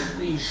Yeah.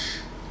 leash.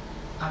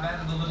 I've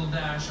added a little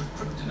dash of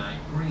kryptonite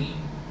green.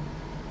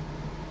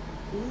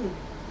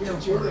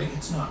 Don't worry,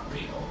 it's not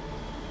real.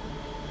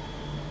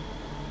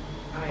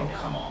 I Oh, know.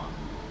 come on.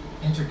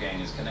 Intergang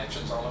has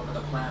connections all over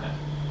the planet.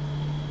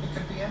 It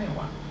could be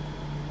anyone.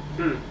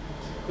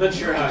 Not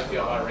sure how I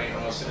feel about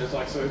Rainn Wilson as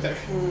Lex Luthor.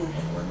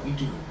 And when we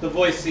do, The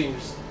voice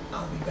seems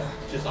I'll be back.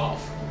 just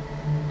off.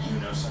 You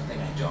know something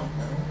I don't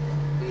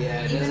know?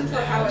 Yeah, it Even doesn't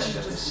for how match.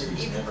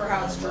 even for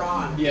how it's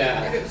drawn.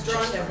 Yeah. If it was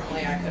drawn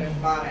differently, I could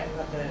have bought it,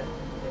 but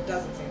it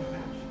doesn't seem to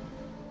match.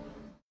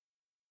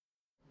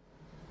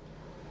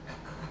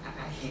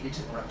 I hated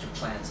to interrupt your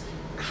plans.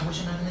 How was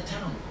you not in the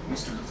town,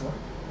 Mr. Luthor?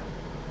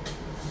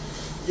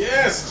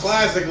 Yes,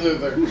 classic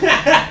Luther.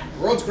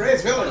 World's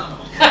greatest villain.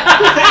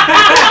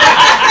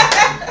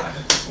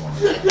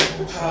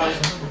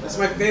 That's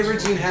my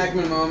favorite Gene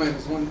Hackman moment.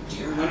 Is when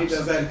he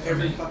does that in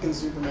every fucking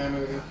Superman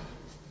movie.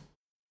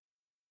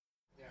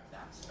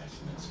 That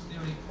specimen's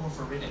theory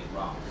porphyritic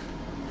rock.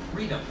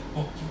 Read a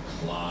book, you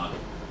clod.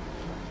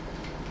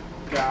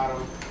 Got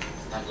him.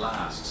 At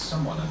last,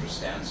 someone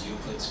understands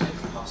Euclid's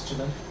fifth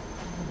postulate.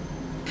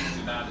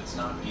 Too bad it's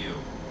not you.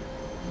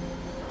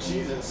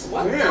 Jesus.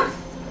 What Yeah. the?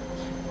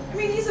 I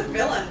mean, he's a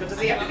villain, but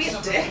does he have to be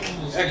a dick?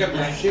 Heck up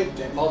my shit,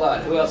 Dick. Hold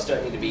on, who else do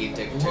I need to be a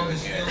dick The to world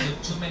is here? filled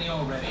with too many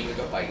already. I'm gonna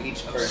go by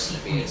each person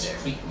to be a dick.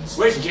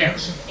 Where's Jim?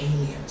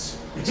 Aliens.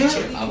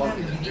 I want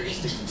to be the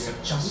biggest dick Agents to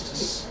of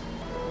justice.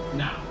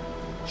 Now,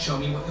 show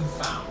me what you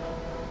found.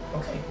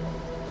 Okay.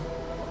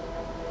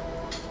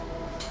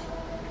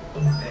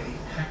 They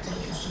hacked into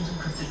Houston's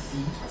encrypted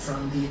feed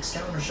from the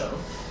Excalibur shuttle,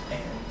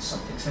 and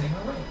something's heading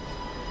our way.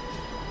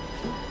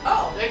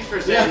 Oh. Thanks for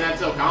saying that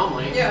so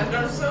calmly. Yeah,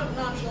 no, so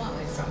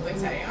nonchalantly,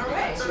 something's heading our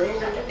way.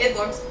 It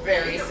looks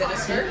very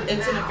sinister.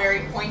 It's in a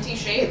very pointy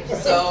shape,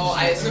 so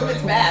I assume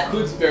it's bad.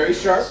 It's very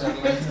sharp.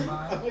 Satellite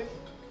nearby.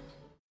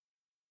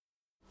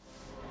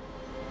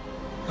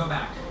 Go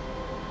back.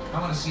 I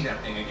want to see that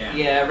thing again.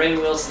 Yeah, Rainn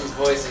Wilson's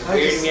voice is I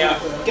just weirding me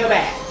out. like that. Go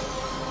back.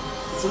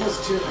 It's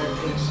almost too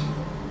high pitched.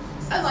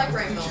 I like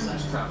Rainn Wilson.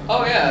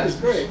 Oh yeah. It's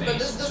great. But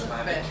this doesn't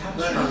fit.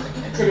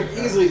 Could have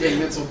easily been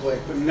Mitchell Blake,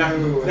 but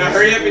no. Now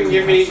hurry up and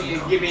give me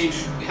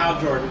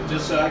Hal Jordan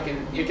just so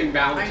it can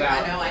balance I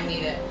out. know, I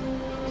need it.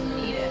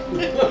 Need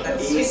it.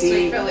 That's sweet,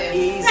 sweet Philly.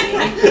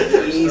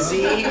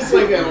 easy. It's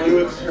like Emily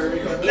with her.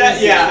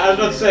 Yeah, I was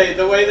about to say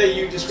the way that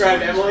you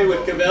described Emily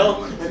with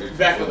Cavill, and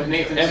Becca with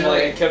Nathan.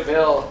 Emily and Fillion.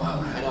 Cavill.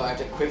 I know I have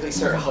to quickly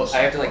start. I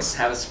have to like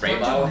have a spray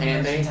bottle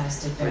handy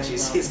when she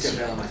sees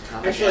Cavill. I'm like,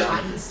 calm Actually,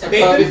 down.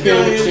 Nathan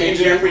Fillion and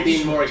Jeffrey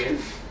Dean Morgan.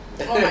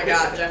 Oh my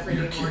god, Jeffrey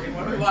Dean Morgan.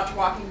 When we watch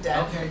Walking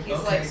Dead, Okay, he's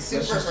okay. like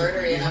super Let's just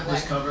murdery, and have I'm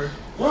this like, covered.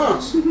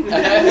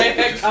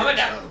 Calm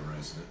down.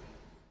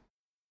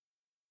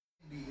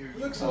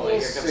 Looks a Oh, little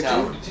here comes sick.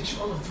 Hal. It takes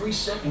you all of 3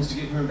 seconds to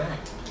get here and back.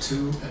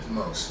 2 at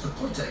most, but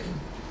point taken.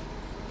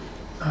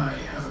 I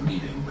have a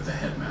meeting with the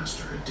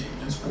headmaster at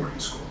Damien's boarding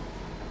school.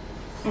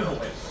 No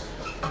way.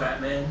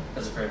 Batman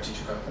as a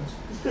parent-teacher conference?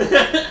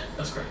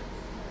 That's great.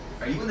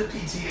 Are you in the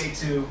PTA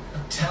too?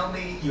 Tell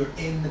me you're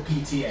in the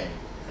PTA.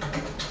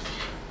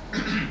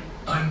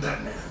 I'm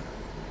Batman.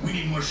 We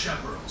need more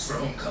chaperones for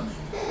homecoming.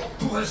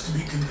 Who has to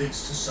be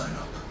convinced to sign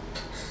up?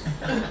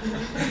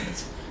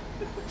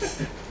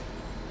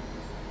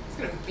 he's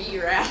gonna beat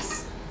your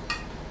ass.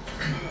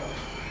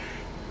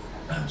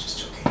 I'm just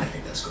joking. I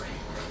think that's great.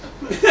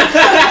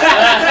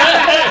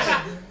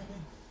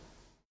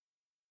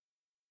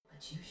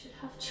 But you should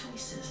have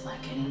choices like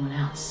anyone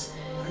else.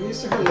 I'm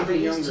used to her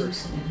looking younger. You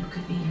so that you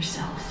could be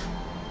yourself.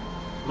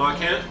 Ma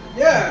Kent?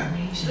 Yeah.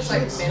 Just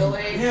like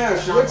middle-aged. Yeah,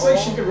 she looks like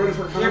she could run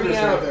for Hear me Congress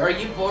out. right Are there.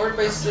 you bored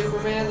by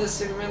Superman? This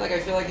Superman, like I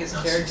feel like his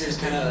character is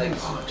kind of like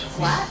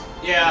Flat?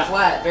 Yeah.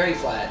 flat, very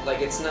flat.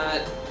 Like it's not. I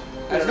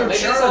There's don't know. no Maybe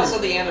it's charm. also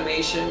the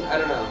animation. I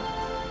don't know.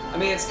 I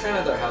mean, it's kind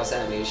of their house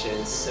animation.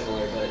 It's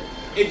similar, but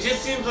It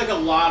just seems like a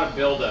lot of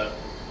buildup.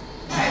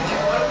 I mean,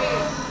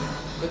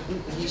 what do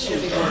we... but he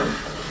should be more.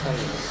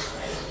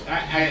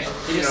 I don't know.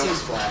 He You just know,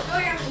 seems flat. Oh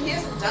yeah, he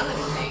hasn't done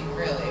anything,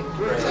 really.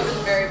 Right. Except at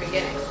the very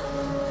beginning.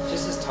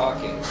 Just his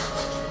talking.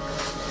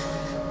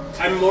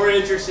 I'm more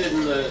interested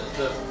in the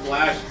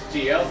Flash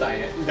GL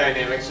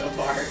dynamic so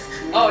far.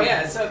 Oh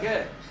yeah, it's so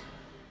good.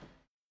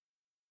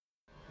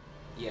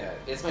 Yeah,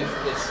 it's my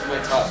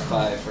top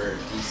 5 for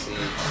DC.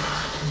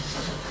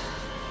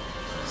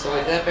 So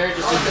like that bear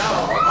just took the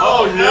dog.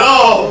 Oh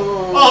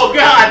no! Oh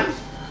god!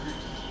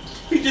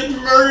 He just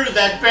murdered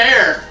that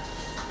bear!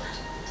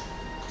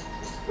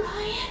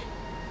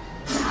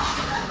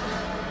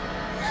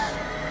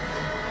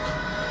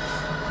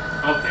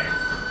 Okay.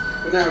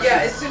 But now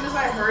Yeah, she's- as soon as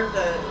I heard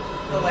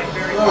the like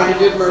very Oh, he violent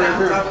did murder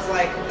sounds, her. I was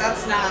like,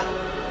 that's not.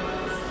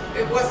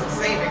 It wasn't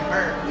saving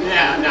her.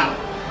 Yeah, no.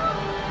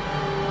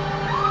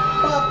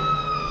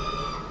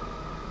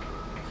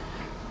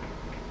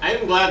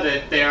 I'm glad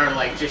that they are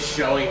like just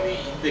showing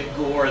the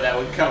gore that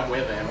would come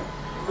with him.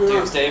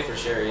 Doomsday for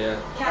sure, yeah.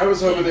 I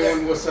was hoping they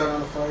wouldn't wuss out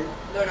on a fight.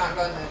 They're not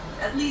going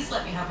At least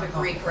let me have the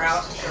my Greek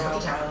route to show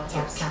up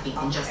violence. Kathy,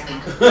 then just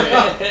think.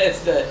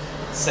 It's the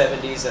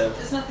 70s There's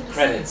of nothing to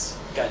credits.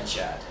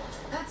 Gunshot.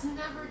 That's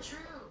never true.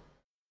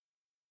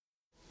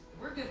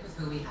 We're good with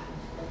who we have.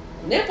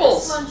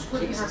 Nipples! This lunch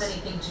wouldn't Jesus. have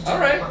anything to do All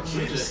right. with what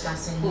we were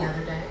discussing the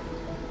other day.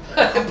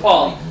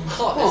 Paul.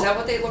 Oh, is that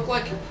what they look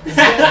like? Is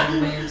that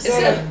a way of Is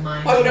that- saying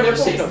my I've never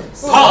seen them.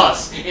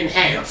 Pause.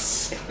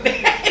 Enhance.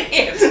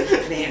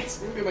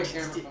 Enhance. Let me get my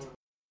camera phone.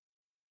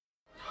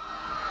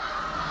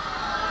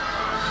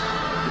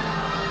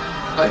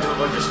 I don't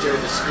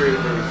understand the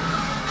screaming.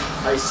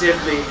 I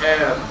simply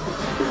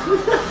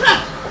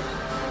am.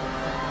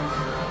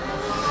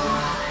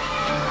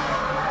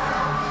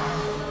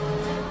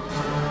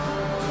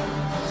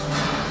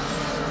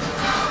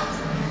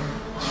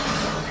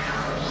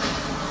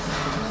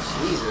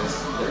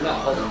 Jesus, they're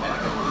not holding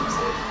back on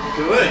Doomsday.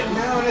 Good.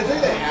 No, and I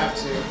think they have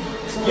to.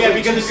 It's almost Yeah,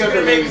 like because two it's gonna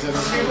separate make movies in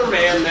a-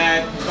 Superman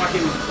that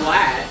fucking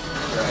flat.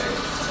 Right.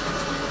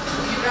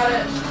 You gotta,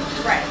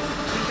 right.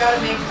 You gotta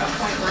make a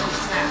point where he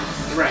snaps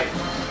Right.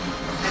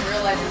 and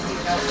realizes he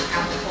doesn't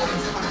have to pull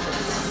his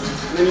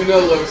punches. And then you know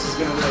Lois is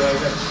gonna realize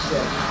that she's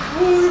dead.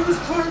 Oh, it was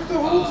Clark the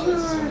whole Oh, this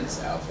is when time.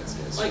 his outfit's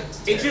gonna Like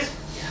switch to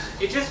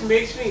it just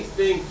makes me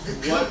think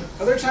what.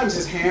 Other times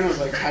his hand was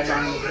like tied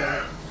behind his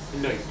back.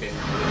 No, you didn't.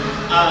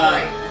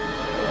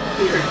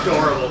 You're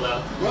adorable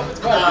though. Well, it's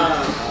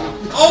fine.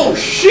 Oh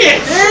shit!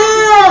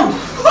 Damn!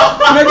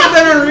 Can I get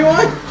that on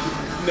rewind?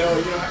 No,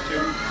 you don't have to.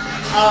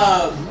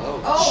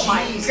 Oh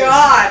my Jesus.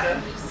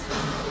 god!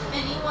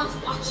 Anyone's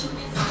watching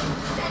this.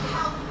 Send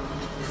help.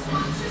 This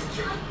monster's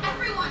killing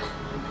everyone.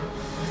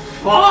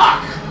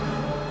 Fuck!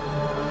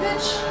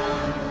 Bitch,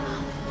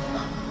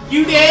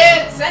 You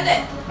did! send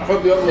it! I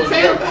hope you upload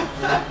Sam.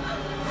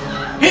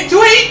 it. Hit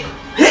tweet!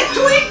 Hit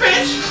tweet,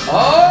 bitch!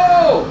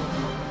 Oh!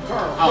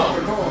 Carl, Oh.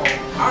 fucking Carl.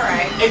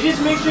 Alright. It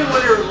just makes me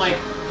wonder, like,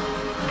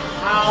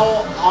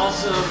 how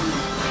awesome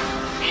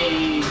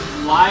a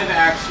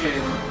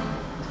live-action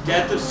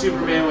Death of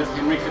Superman with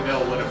Henry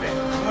Cavill would have been,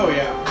 Oh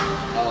yeah.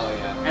 Oh,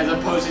 yeah. as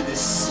opposed to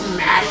just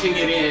smashing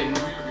it in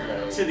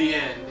to the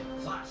end.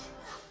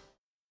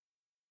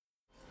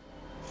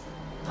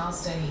 I'll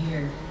stay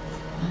here.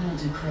 I don't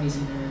do crazy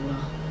very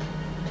well.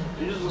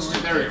 It just looks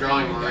like they were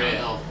drawing Maria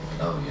Hill.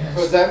 Oh, yes.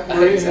 Was that I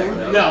Maria think so.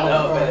 Hill? No.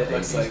 No, but it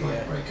Things looks like, might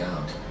yeah. break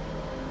out.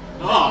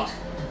 Oh.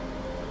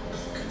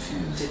 To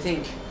Confused.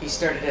 think he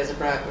started as a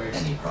bratwurst.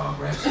 Any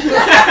progress?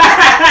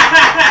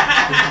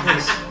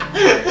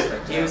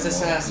 He was a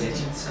sausage.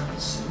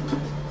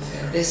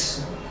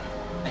 This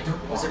I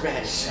don't was a want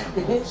radish.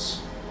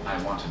 samples.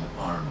 I want an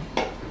army.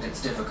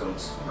 It's difficult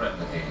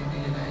replicating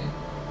DNA.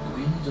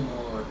 We need a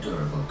more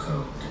durable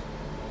code.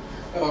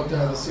 Oh, Now,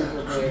 the super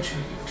that great. creature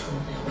you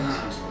told me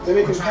about. Then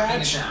he We're can tracking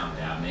patch. it down,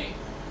 Dabney.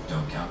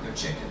 Don't count your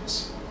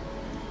chickens.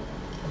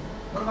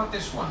 What about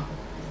this one?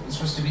 It's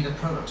supposed to be the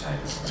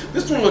prototype.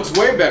 This one looks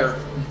way better.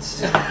 It's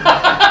still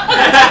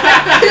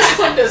This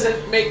one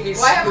doesn't make me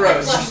Why haven't I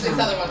gross. flushed these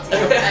other ones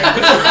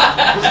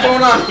What's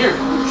going on here?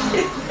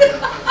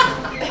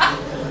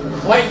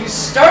 Why you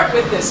start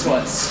with this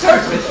one?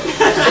 Start with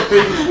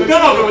it.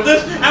 Come over with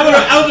this. I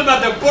was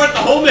about to abort the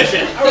whole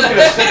mission. I was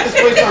gonna set this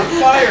place on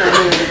fire a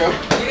minute ago.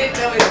 You didn't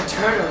tell me to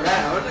turn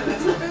around.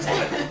 That's the best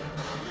one.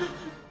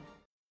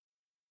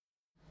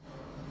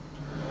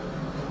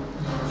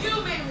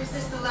 You may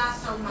resist the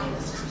lasso,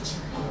 mindless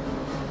creature.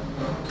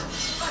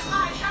 But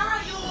my Hera,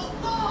 you will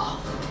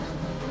fall!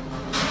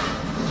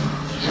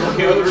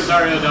 Okay with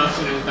Rosario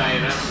Dawson as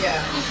Diana.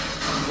 Yeah.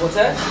 What's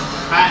that?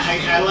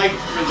 I like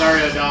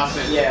Rosario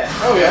Dawson Yeah.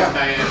 Oh as yeah.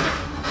 Diana.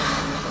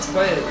 It's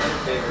probably my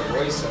favorite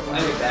voice so far.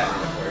 I think that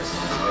one, of course.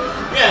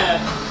 Yeah.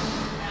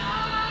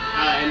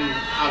 And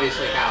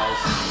obviously Hal's.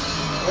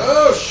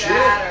 Oh shit.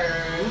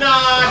 Shatter.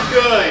 Not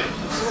good.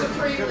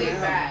 Supremely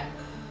bad.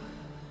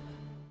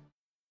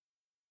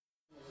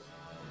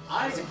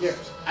 It's a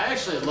gift. I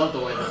actually love the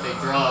way that they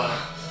draw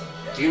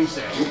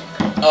Doomsday.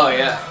 Oh,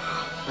 yeah.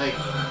 Like,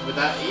 with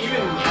that,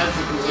 even as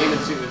the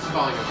containment suit is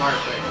falling apart,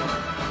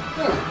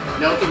 but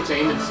no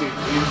containment suit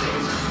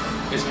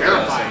Doomsday is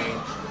terrifying.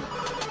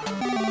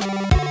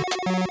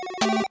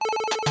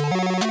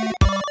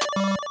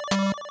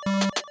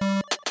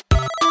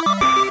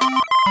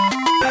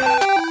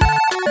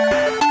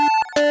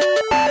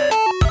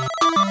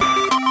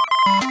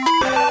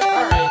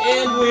 Alright,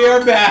 and we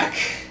are back.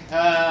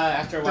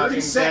 After watching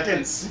 30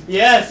 seconds.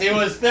 Yes, it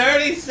was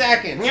 30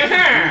 seconds. I've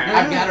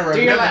got to remember.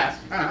 Do your laugh.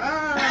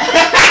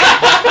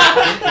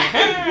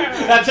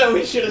 That's how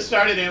we should have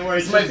started it, where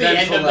it's My just the end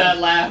vengeful of that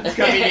laugh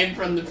coming in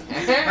from the.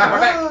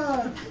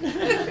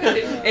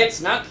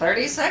 It's not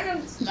 30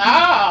 seconds.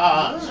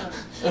 Ah!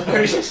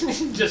 Or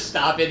just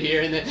stop it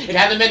here, and then it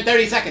hasn't been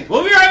 30 seconds.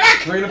 We'll be right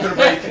back. We're gonna put a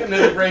break,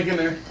 another break in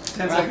there.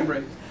 10-second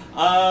break.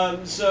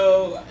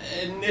 So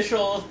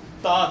initial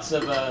thoughts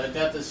of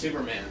Death of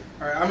Superman.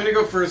 Alright, I'm gonna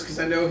go first because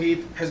I know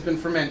Heath has been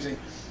fermenting.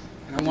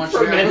 And I want you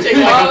to Fermenting?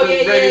 have Oh,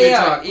 yeah, ready yeah, to yeah.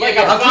 talk. Like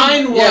a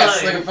fine wine.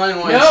 Yes, like a fine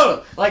wine.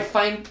 No, like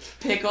fine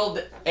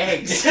pickled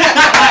eggs.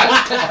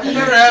 I've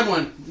never had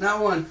one.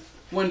 Not one.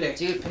 One day.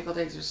 Dude, pickled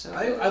eggs are so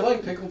I good.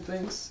 like pickled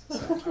things.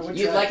 So I would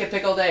You'd try. like a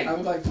pickled egg. I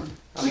would like one.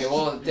 Okay,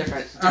 well,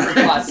 different Alright,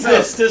 plots.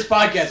 This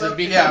podcast has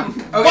become Yeah.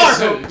 Okay, bar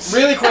so foods.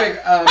 really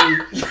quick,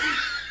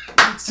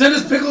 send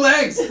us pickled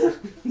eggs.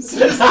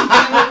 Send us some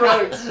pickled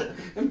products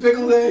and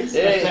pickled eggs.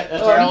 Yeah.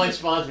 That's our only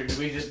sponsor. Did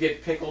we just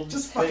get pickled?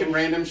 Just fucking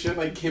random shit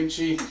like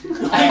kimchi.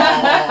 Oh.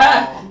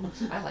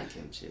 I like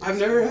kimchi. I've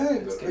never had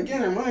it, It's but good.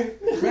 again, I might.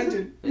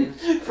 Fermented.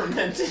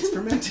 Fermented. It's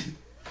fermented.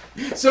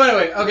 So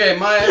anyway, okay,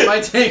 my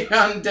take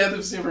on Death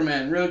of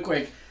Superman, real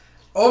quick.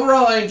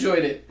 Overall, I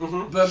enjoyed it,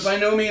 but by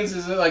no means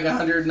is it like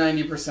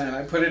 190%.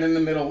 I put it in the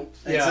middle.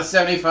 It's a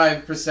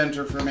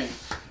 75%er for me.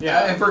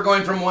 Yeah. If we're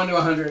going from 1 to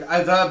 100.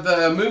 I thought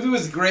the movie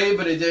was great,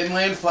 but it did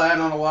land flat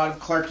on a lot of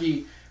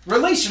Clarky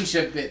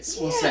relationship bits,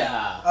 we'll say.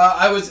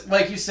 I was,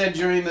 like you said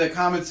during the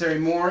commentary,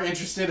 more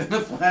interested in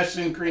the Flash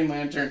and Green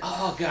Lantern.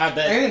 Oh, God.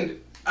 That...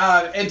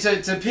 And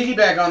to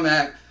piggyback on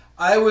that,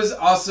 I was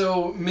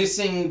also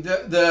missing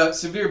the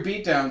severe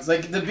beatdowns.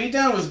 Like, the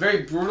beatdown was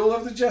very brutal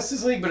of the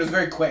Justice League, but it was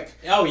very quick.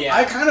 Oh, yeah.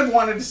 I kind of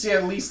wanted to see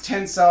at least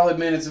 10 solid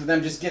minutes of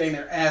them just getting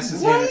their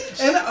asses handed.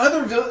 And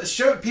other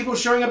people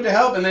showing up to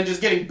help and then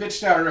just getting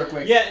bitched out real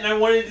quick. Yeah, and I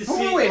wanted to Hold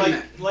see, on, wait a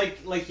minute.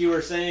 like you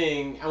were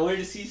saying, I wanted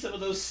to see some of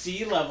those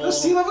sea level.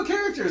 Those sea-level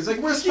characters. Like,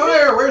 where's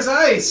fire? Where's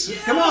ice?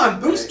 Come on,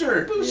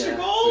 Booster. Booster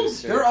Gold.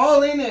 Booster. They're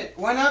all in it.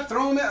 Why not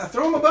throw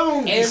them a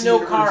bone? And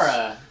no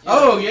Kara.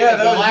 Oh, yeah,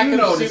 the that lack you of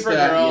noticed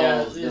that. Supergirl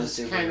Yeah, no is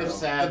kind of Supergirl.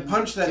 sad. The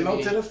punch that to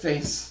melted me. a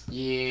face.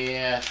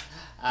 Yeah.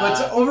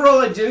 But overall,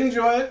 I did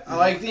enjoy it. I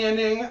like the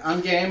ending.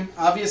 I'm game.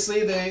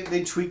 Obviously,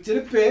 they tweaked it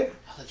a bit.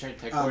 Oh, they tried to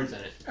pick words in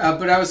it.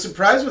 But I was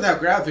surprised with how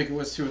graphic it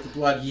was, too, with the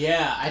blood.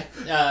 Yeah,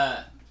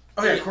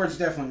 Oh, yeah, Cord's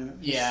definitely in it.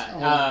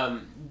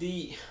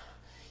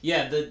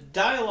 yeah. The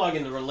dialogue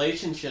and the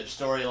relationship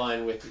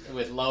storyline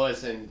with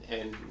Lois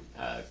and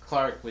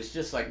Clark was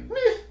just like meh.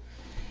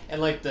 And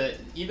like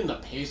even the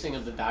pacing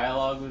of the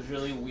dialogue was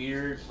really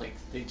weird. Like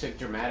they took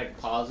dramatic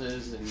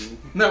pauses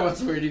and No, what's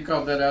weird? You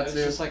called that out, it's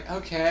too. just like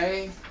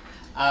okay.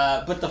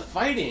 But the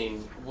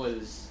fighting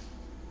was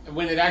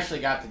when it actually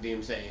got to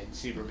Doomsday and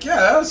Superman. Yeah,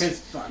 that was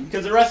fun.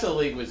 Because the rest of the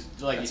league was,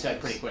 like you said,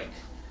 pretty quick.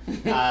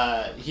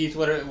 Heath,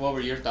 what were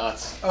your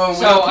thoughts? Oh,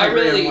 So I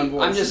really,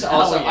 I'm just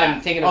also, yeah.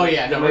 I'm thinking of Oh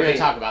yeah, the no, we're movie. gonna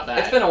talk about that.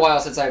 It's been a while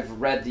since I've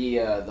read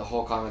the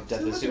whole comic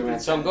Death of Superman,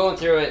 so I'm going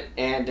through it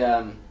and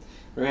I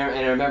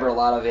remember a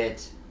lot of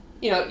it.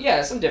 You know,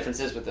 yeah, some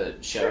differences with the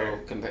show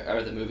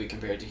or the movie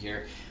compared to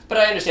here, but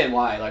I understand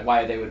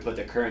why they would put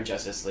the current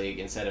Justice League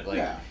instead of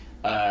like,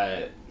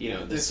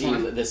 the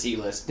C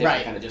list,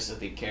 different kind of Justice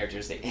League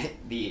characters.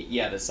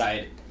 The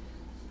side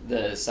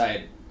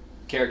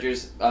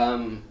characters,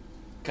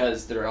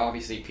 because they're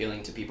obviously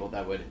appealing to people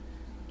that would,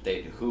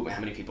 how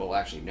many people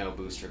actually know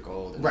Booster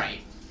Gold,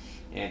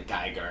 and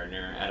Guy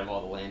Gardner out of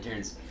all the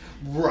Lanterns.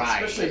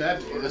 Right. Especially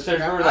that.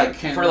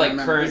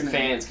 For current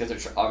fans,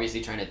 because they're obviously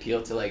trying to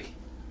appeal to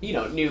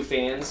new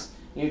fans,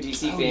 new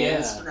DC fans.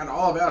 Yeah. I forgot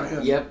all about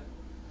him. Yep.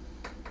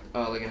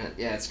 Oh, look at it.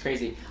 Yeah, it's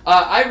crazy.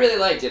 I really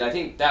liked it. I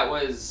think that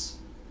was.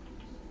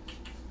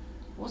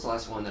 What was the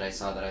last one that I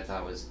saw that I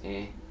thought was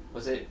eh?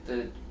 Was it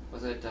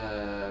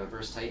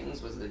versus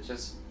Titans? Was it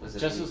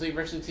Justice League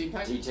versus Teen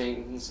Titans?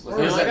 Titans? Or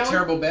was that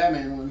terrible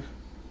Batman one?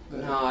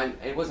 No,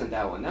 it wasn't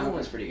that one. That one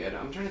was pretty good.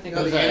 I'm trying to think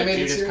of the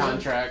animated Judas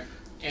Contract.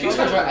 Judas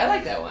Contract. I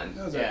like that one.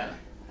 Yeah.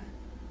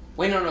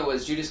 Wait, no, it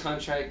was Judas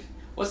Contract.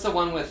 What's the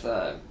one with?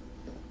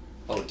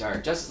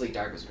 Dark. Justice League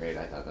Dark was great.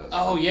 I thought that was.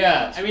 Oh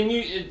yeah. I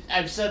mean,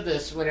 I've said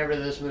this whenever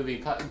this movie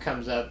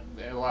comes up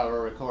while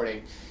we're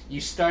recording. You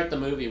start the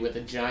movie with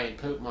a giant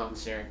poop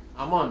monster.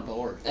 I'm on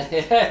board.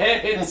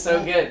 It's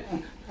so good.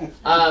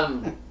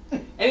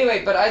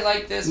 Anyway, but I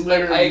like this.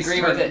 Literally, I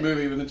agree with it.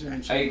 Movie with a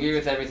giant. I agree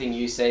with everything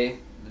you say.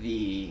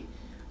 The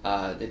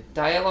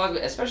dialogue,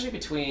 especially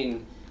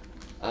between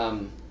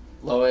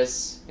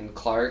Lois and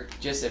Clark,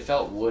 it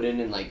felt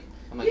wooden and like.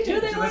 I'm like,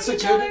 do they like each other? That's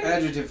a good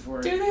adjective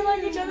for it. Do they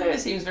like each other? It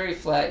seems very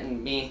flat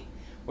and me.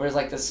 Whereas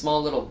like the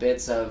small little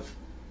bits of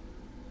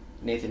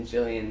Nathan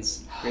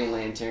Fillion's Green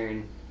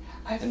Lantern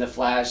and the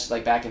Flash,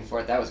 like back and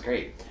forth, that was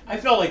great. I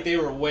felt like they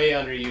were way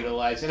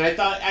underutilized, and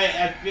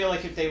I feel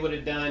like if they would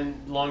have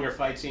done longer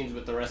fight scenes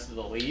with the rest of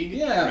the league,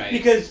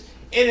 because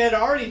it had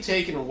already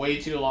taken way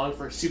too long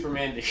for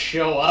Superman to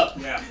show up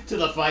to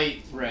the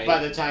fight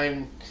by the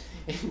time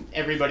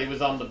everybody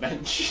was on the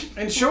bench.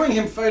 And showing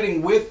him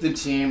fighting with the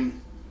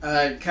team.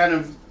 Kind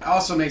of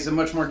also makes it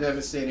much more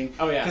devastating.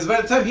 Oh yeah. Because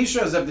by the time he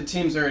shows up, the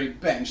team's already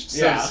benched,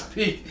 so to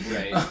speak.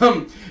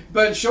 Right.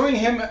 But showing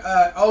him,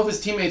 all of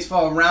his teammates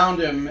fall around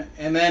him,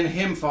 and then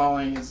him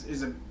falling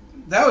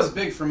that was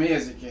big for me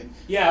as a kid.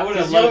 Yeah, I would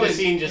have loved to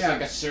seen just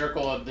like a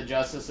circle of the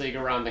Justice League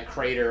around the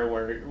crater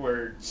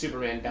where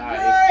Superman dies.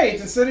 Right.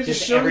 Instead of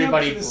just showing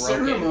everybody up for the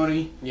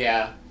ceremony.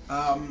 Yeah.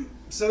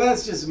 So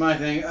that's just my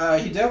thing.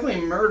 He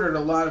definitely murdered a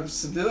lot of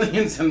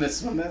civilians in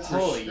this one. That's for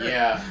sure.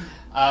 Yeah.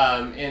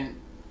 And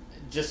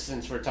just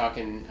since we're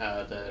talking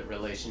the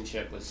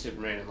relationship with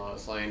Superman and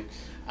Lois Lane,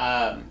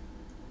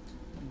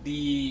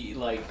 the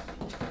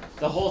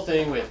whole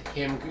thing with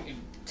him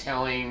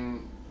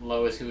telling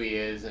Lois who he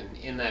is and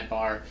in that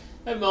bar,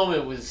 that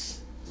moment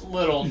was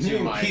little too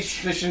much. Pete's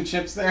fish and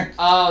chips there.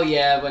 Oh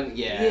yeah,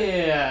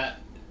 Yeah.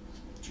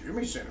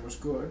 Jimmy said it was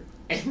good.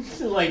 And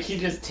like he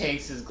just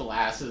takes his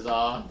glasses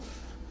off.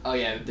 Oh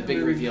yeah, the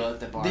big reveal at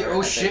the bar. The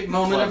oh shit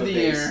moment of the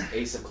year.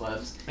 Ace of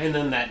clubs. And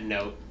then that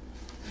note.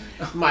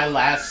 My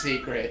last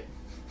secret.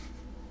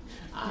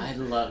 I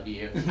love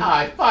you.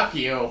 Fuck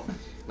you.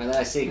 My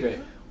last secret.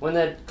 When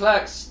the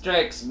clock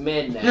strikes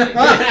midnight,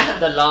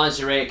 the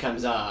lingerie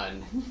comes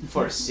on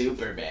for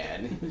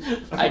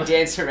Superman. I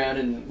dance around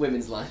in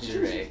women's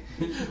lingerie.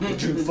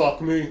 Would you fuck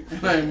me?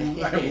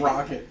 I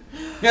rock it.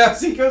 Yeah,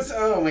 he goes,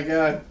 oh my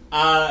god.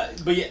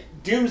 But yeah,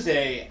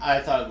 Doomsday I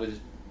thought was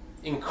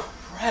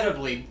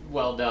incredibly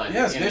well done.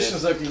 Yes,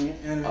 vicious looking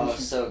animation. Oh,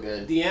 so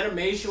good. The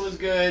animation was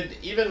good.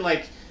 Even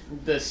like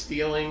the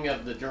stealing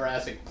of the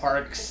Jurassic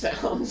Park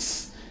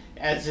sounds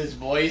as his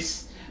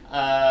voice.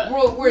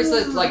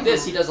 Whereas like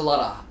this, he does a lot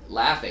of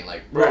laughing,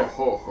 like right.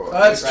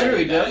 That's true.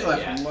 He does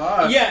laugh a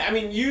lot. Yeah, I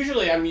mean,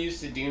 usually I'm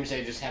used to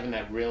Doomsday just having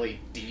that really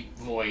deep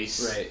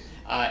voice.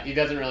 Right. He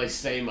doesn't really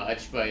say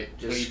much, but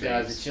what he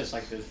does, it's just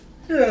like this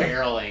Yeah.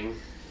 barreling.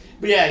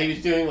 But yeah, he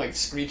was doing like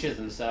screeches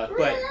and stuff.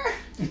 But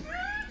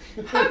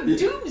I'm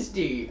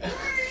Doomsday.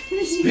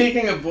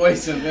 Speaking of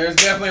voices, there's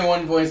definitely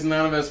one voice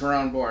none of us were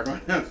on board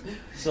with.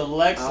 So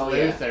Lex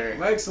Luthor.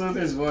 Lex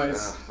Luthor's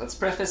voice. Let's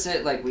preface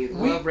it like we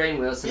love Rainn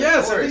Wilson.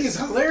 Yes, I think he's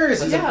hilarious.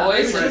 But Yeah, the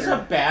voice it was just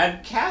a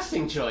bad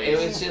casting choice. It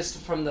was just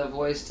from the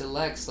voice to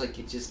Lex, like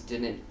it just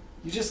didn't.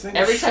 You just think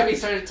every time he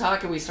started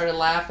talking, we started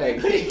laughing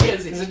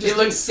because he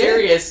looked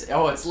serious.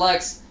 Oh, it's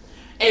Lex.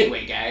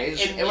 Anyway, guys.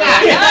 And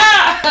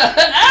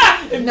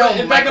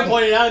No, Becca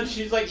pointed out,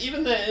 she's like,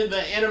 even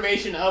the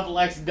animation of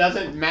Lex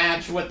doesn't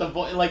match what the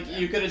voice. Like,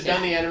 you could have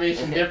done the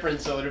animation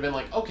different, so it would have been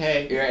like,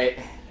 okay. You're right.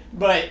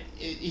 But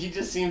he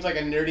just seems like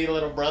a nerdy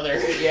little brother.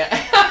 Yeah.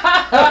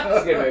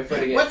 That's a good way of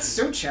putting it. What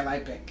suit shall I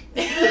pick?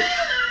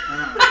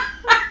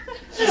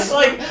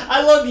 Like,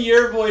 I love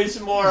your voice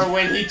more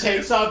when he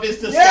takes off his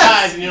disguise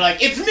Yes! and you're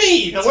like, it's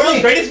me, the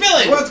world's greatest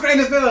villain! The world's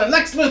greatest villain,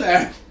 Lex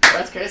Luthor!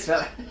 That's greatest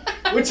villain.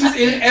 Which is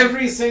in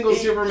every single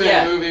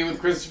Superman movie with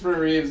Christopher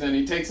Reeves, and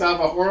he takes off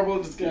a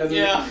horrible disguise.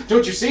 Yeah.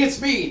 Don't you see,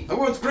 it's me, the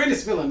world's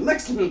greatest villain,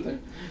 Lex Luthor.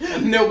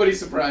 And nobody's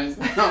surprised.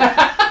 No.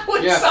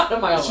 We saw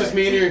him it's just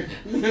me and you.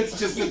 It's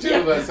just the two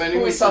of us. I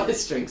knew we saw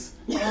his strings.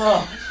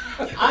 I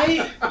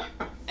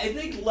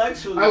think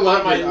Lex was I one loved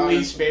of my it, honestly.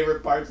 least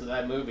favorite parts of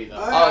that movie, though.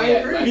 I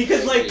agree.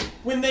 Because, like,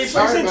 when they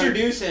Sorry, first buddy.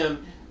 introduce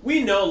him,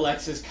 we know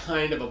Lex is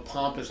kind of a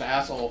pompous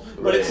asshole,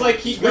 but Right. it's like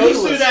he It's goes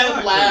ruthless, through that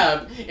fuck,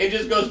 lab and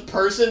just goes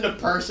person to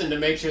person to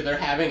make sure they're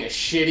having a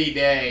shitty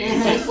day.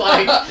 It's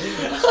like,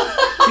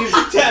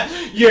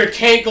 your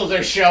cankles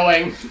are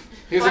showing.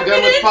 Here's a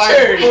gun with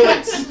 5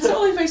 bullets. It's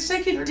only my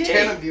second There are day.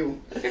 10 of you.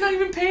 You're not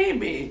even paying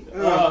me.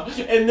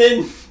 And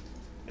then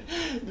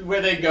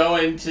where they go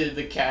into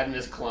the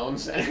Cadmus Clone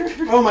Center.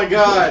 Oh my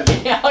god.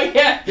 Oh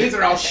yeah. These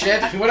are all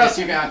shit. What else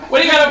you got?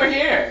 What do you got over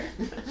here?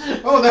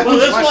 Oh, that Well,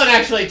 one's this much- one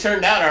actually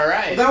turned out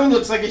alright. That one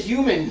looks like a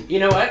human. You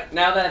know what?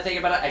 Now that I think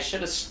about it, I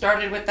should have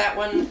started with that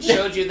one,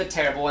 showed you the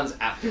terrible ones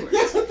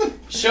afterwards.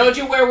 Showed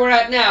you where we're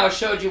at now,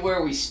 showed you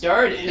where we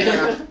started.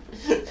 Yeah.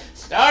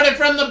 Started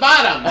from the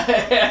bottom.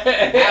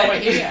 Now we're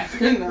here.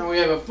 Now we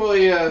have a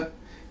fully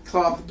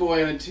cloth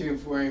boy in a tube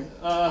for him.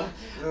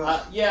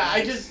 Yeah,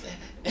 I just...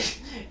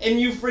 And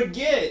you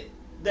forget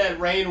that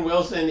Rainn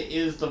Wilson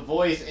is the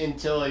voice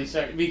until he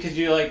starts... Because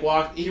you, like,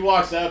 he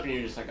walks up and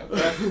you're just like,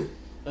 okay,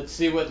 let's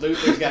see what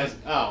Luthor's got his...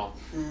 Oh,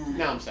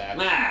 now I'm sad.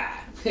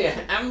 Yeah,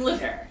 I'm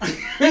Luthor.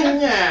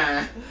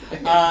 Yeah.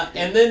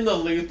 And then the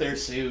Luthor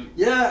suit.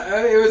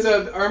 Yeah, it was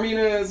a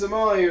Armina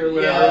Zamali or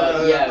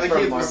whatever. Yeah, like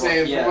from Heath was Marvel,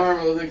 saying, yeah. from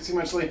Marvel, like too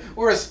much like,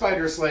 or a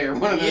Spider Slayer,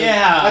 one of them.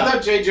 Yeah. I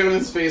thought Jay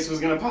Jonah's face was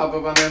gonna pop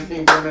up on that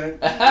thing for a minute.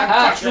 I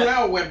got you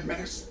now, Web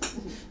Menace.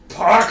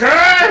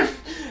 Parker!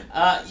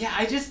 Yeah,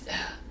 I just...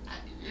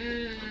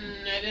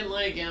 I didn't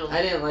like him.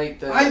 I didn't like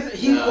the...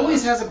 He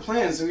always has a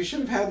plan, so he should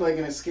have had like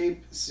an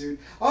escape suit.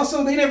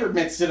 Also, they never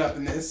mixed it up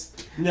in this.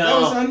 No.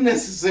 That was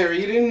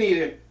unnecessary. You didn't need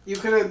it. You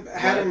could have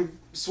had him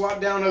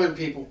swat down other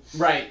people.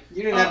 Right.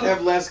 You didn't have to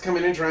have Les come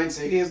in and try and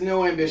say he has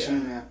no ambition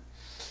in that.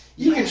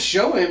 You can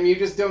show him, you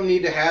just don't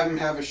need to have him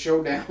have a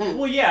showdown.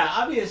 Well, yeah,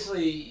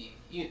 obviously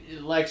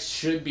Lex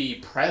should be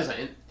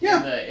present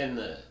in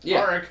the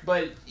arc,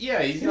 but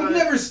yeah, he's He not... would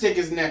never stick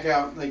his neck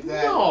out like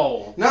that.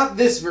 No. Not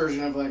this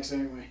version of Lex,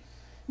 anyway.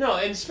 No,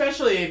 and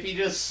especially if you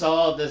just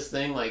saw this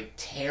thing, like,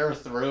 tear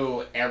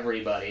through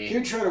everybody.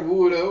 He'd try to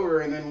woo it over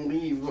and then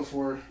leave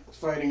before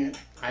fighting it.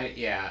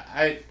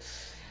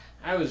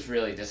 I was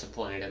really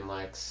disappointed in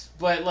Lex.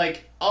 But,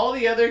 like, all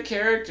the other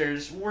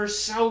characters were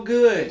so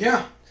good.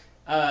 Yeah.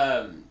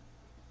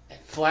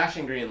 Flash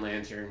and Green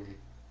Lantern.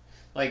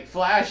 Like,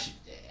 Flash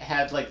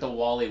had, like, the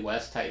Wally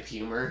West type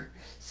humor.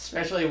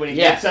 Especially when he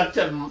gets up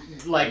to,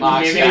 like,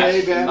 Mock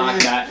mimic...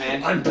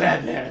 Batman. I'm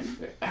Batman.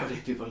 How many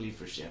people leave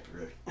for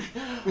Chaperone?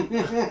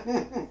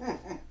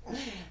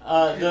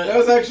 That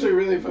was actually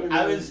really funny.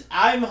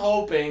 I'm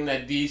hoping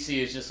that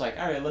DC is just like,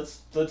 all right,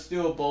 let's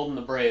do a Bold and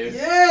the Brave.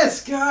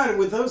 Yes, God,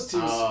 with those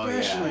two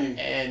especially.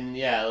 Yeah. And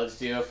let's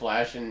do a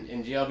Flash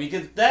in jail,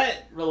 because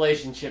that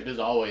relationship is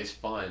always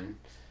fun.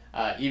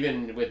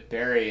 Even with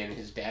Barry and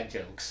his dad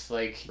jokes,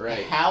 like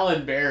Hal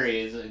and Barry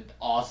is an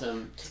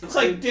awesome. It's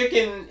like Dick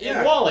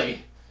and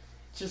Wally.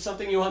 It's just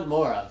something you want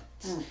more of.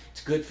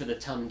 It's good for the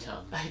tum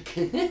tum.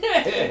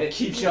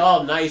 Keeps you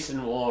all nice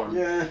and warm.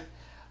 Yeah.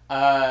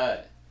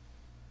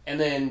 And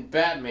then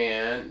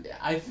Batman,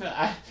 I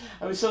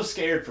was so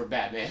scared for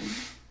Batman.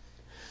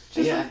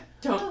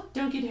 Don't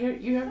get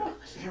hurt. You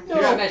hurt. No.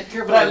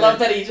 But I love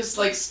that he just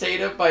like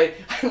stayed up by.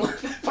 I love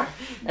that part.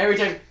 Every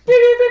time, beep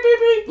beep beep beep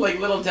beep, like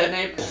little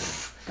detonate,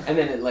 and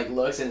then it like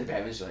looks, and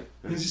Batman's just like.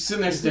 He's just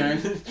sitting there staring.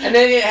 And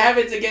then it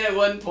happens again at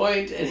one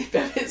point, and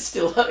Batman's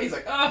still up. He's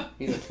like, oh,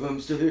 he's like, well,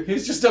 I'm still here.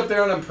 He's just up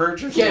there on a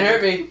perch. Can't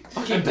hurt me.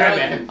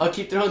 I'll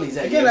keep throwing these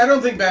at you. Again, I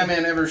don't think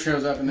Batman ever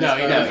shows up in this. No,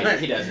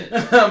 he doesn't.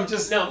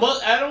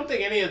 I don't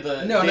think any of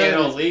the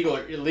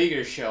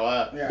leaguers show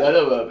up. Yeah. None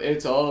of them.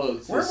 It's all.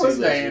 Where was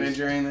Diana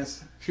during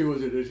this? She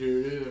wasn't here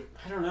either.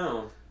 I don't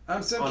know.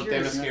 I'm so on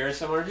curious. On Themyscira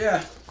somewhere?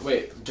 Yeah.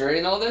 Wait,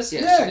 during all this?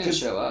 Yeah, she didn't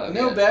show up.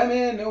 No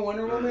Batman, no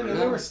Wonder Woman, and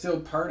they were still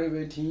part of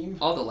a team.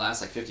 All the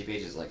last 50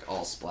 pages,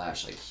 all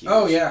splash, huge.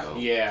 Oh yeah. Boom,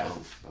 yeah.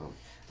 Boom, boom.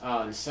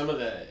 And some of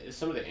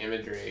the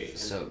imagery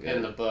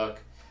in the book.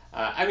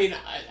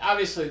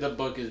 Obviously the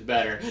book is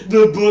better.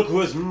 The book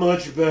was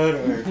much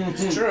better.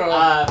 It's true.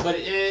 But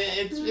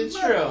it's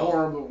true.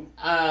 Horrible.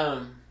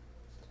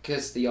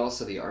 Because the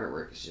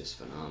artwork is just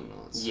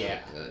phenomenal. It's so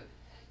good.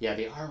 Yeah,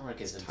 the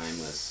artwork is timeless,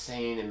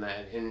 insane in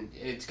that, and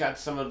it's got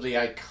some of the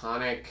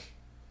iconic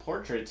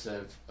portraits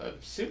of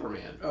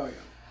Superman. Oh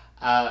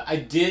yeah. I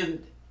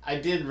did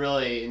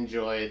really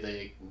enjoy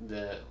the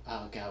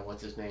oh god,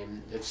 what's his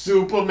name? It's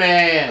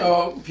Superman.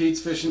 Oh,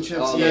 Pete's Fish and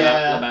Chips. Oh,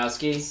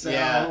 Lebowski.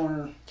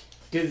 Yeah.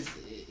 Because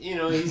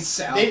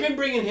they've been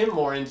bringing him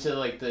more into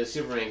the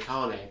Superman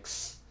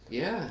comics.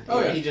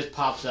 Yeah. He just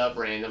pops up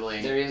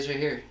randomly. There he is, right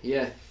here.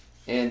 Yeah,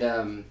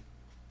 and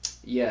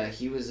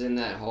he was in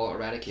that whole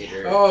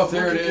Eradicator. Oh,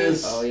 there it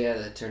is. Oh yeah,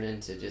 that turned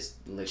into just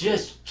liquid.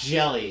 Just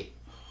jelly,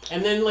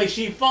 and then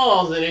she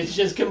falls and it's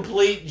just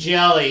complete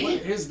jelly. What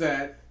is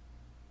that?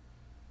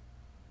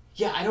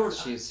 Yeah, I don't.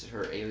 She's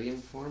her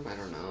alien form. I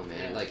don't know,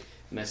 man.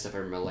 Messed up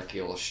her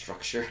molecular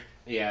structure.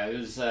 Yeah, it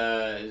was.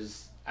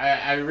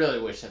 I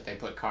really wish that they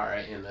put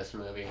Kara in this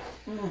movie.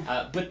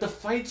 But the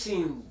fight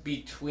scene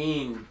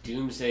between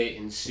Doomsday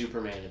and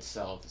Superman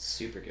itself is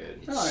super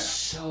good. It's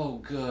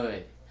so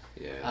good.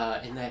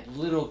 Yeah. And that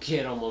little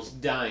kid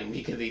almost dying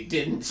because he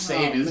didn't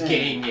save his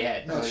game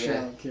yet. That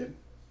little kid.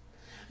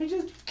 I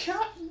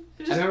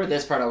remember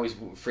this part always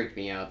freaked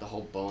me out. The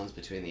whole bones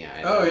between the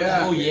eyes. Oh yeah.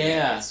 Oh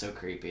yeah. It's so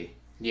creepy.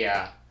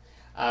 Yeah.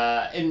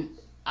 And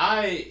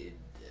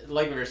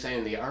like we were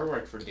saying, the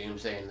artwork for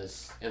Doomsday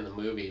in the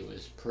movie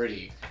was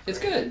pretty. It's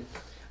good.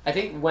 I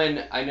think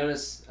when I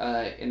noticed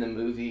in the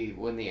movie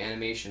when the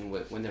animation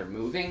when they're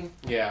moving,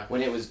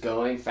 when it was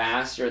going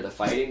faster, the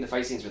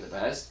fight scenes were the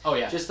best. Oh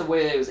yeah. Just the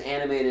way that it was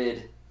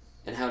animated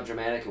and how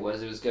dramatic it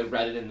was good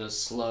rather than those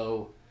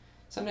slow.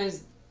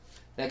 Sometimes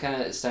that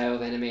kind of style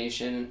of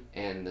animation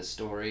and the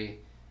story,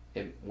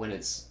 when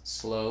it's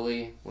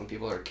slowly, when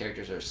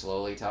characters are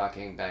slowly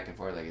talking back and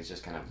forth, it's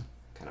just kind of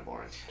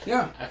boring.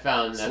 Yeah. I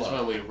found that's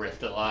when we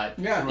riffed a lot.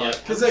 Yeah.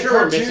 Because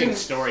we're missing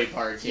story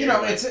parts here.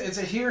 It's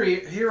a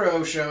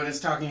hero show and it's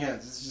talking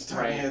heads. It's just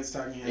talking heads.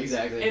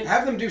 Exactly. And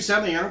have them do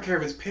something. I don't care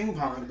if it's ping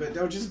pong, but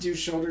don't just do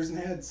shoulders and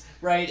heads.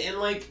 Right, and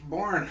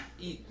boring.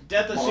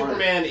 Death of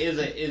Superman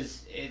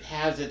it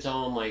has its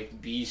own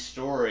B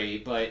story,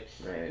 but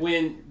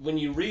when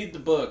you read the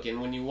book and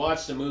when you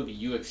watch the movie,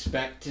 you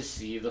expect to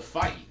see the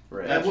fight.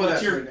 Right. That's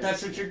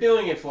what you're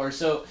doing it for.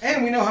 So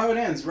and we know how it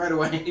ends right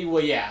away.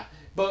 Well, yeah.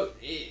 But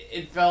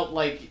it felt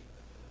like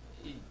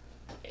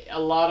a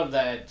lot of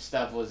that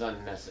stuff was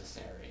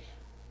unnecessary.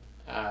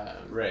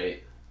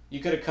 Right.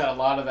 You could have cut a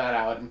lot of that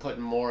out and put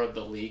more of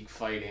the League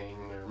fighting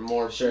or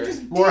more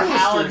more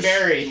Hal and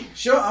Barry.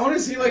 I want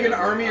to see an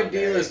army of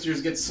D-listers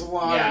get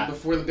slaughtered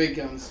before the big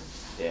guns.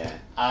 Yeah.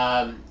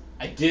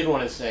 I did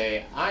want to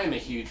say I am a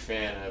huge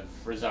fan of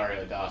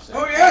Rosario Dawson.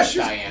 Oh yeah,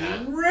 she's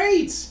Diana.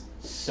 great.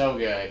 So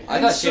good. I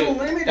thought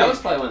that was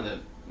probably one of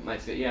my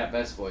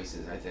best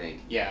voices. I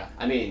think. Yeah.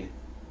 I mean.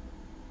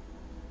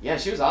 Yeah,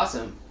 she was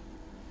awesome.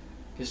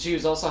 Because she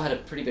also had a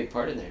pretty big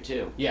part in there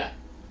too. Yeah.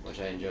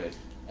 Which I enjoyed.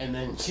 And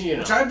then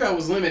which I felt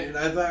was limited.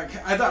 I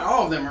thought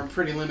all of them were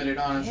pretty limited,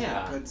 honestly.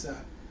 Yeah. But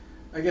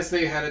I guess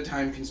they had a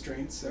time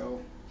constraint,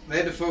 so they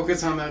had to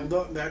focus on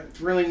that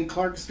thrilling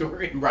Clark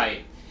story.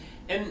 Right.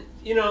 And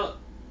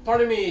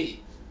part of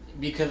me,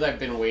 because I've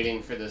been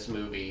waiting for this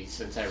movie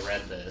since I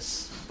read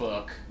this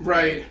book.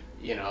 Right.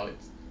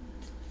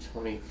 It's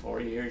 24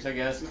 years, I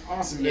guess. It's an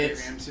awesome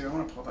diagram too. I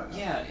want to pull that up.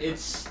 Yeah,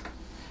 it's.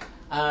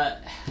 I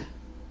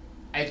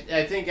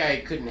think I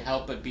couldn't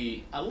help but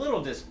be a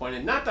little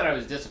disappointed. Not that I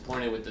was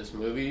disappointed with this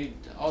movie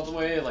all the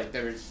way.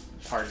 There was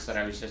parts that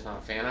I was just not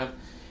a fan of,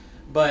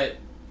 but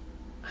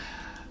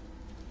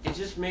it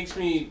just makes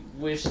me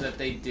wish that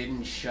they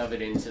didn't shove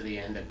it into the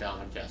end of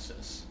Dawn of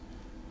Justice.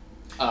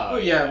 Oh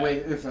yeah,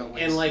 wait, if it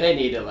was. And like they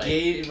need to like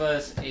gave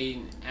us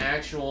an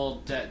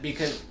actual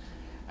because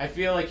I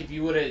feel like if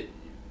you would have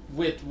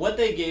with what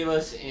they gave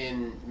us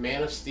in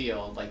Man of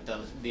Steel, like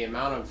the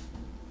amount of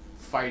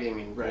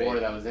fighting and gore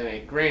that was in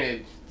it.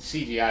 Granted,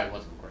 CGI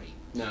wasn't great.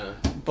 No.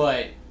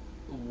 But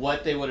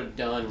what they would have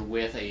done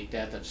with a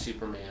Death of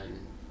Superman,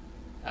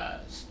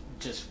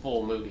 just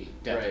full movie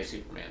Death of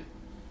Superman.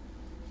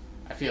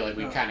 I feel like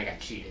we kind of got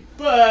cheated.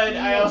 But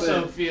I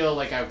also feel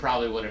like I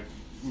probably would have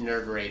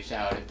nerd raged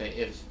out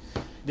if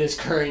this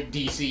current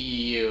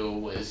DCEU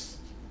was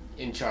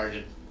in charge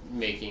of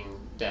making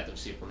Death of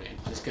Superman,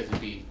 just because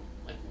it'd be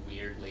like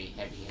weirdly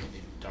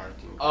heavy-handed, dark,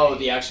 and oh,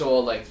 the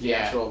actual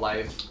actual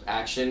live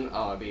action.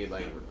 Oh, it'd be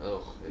like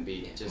it'd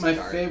be just my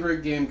dark.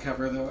 favorite game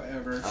cover though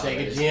ever.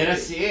 Sega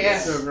Genesis,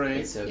 It's so great.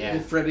 It's so good.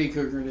 And Freddy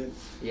Cougar did.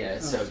 Yeah,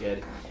 it's so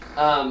good.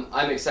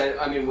 I'm excited.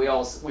 I mean, we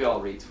all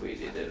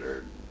retweeted it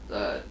or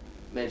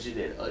mentioned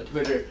it on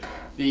Twitter.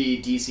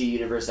 The DC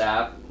Universe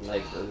app,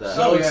 like the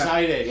so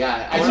excited.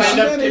 Yeah, I signed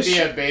up to be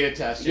a beta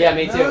tester. Yeah,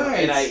 me too.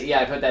 Nice. And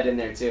I put that in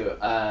there too.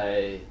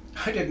 I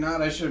did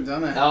not. I should have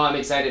done that. Oh, I'm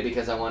excited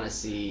because I want to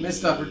see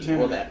missed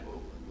opportunity.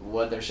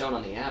 What they're showing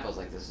on the app. I was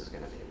like, this is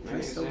gonna be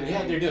amazing.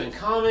 Yeah, they're doing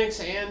comics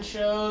and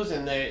shows,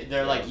 and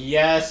they're like,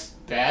 yes,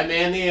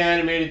 Batman the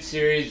Animated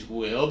Series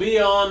will be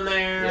on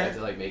there. Yeah,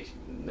 to like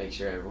make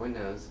sure everyone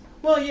knows.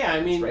 Well, yeah, I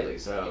mean, rightly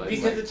so.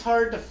 because it's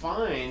hard to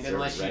find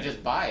unless you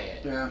just buy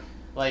it. Yeah.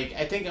 Like,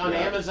 I think on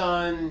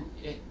Amazon,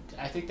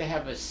 I think they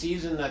have a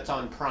season that's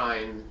on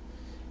Prime,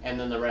 and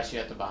then the rest you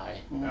have to buy.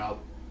 Well,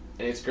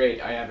 and it's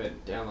great. I have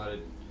it downloaded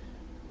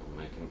on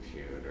my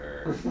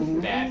computer.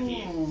 Bad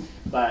Heath.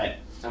 But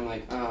I'm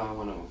like, oh, I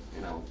want to,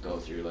 go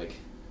through like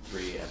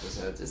 3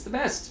 episodes. It's the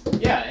best.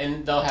 Yeah,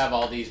 and they'll have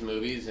all these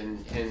movies,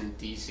 and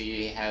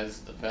DC has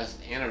the best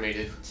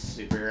animated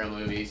superhero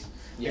movies.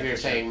 Yeah, if you're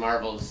saying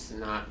Marvel's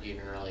not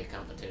even really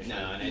competition.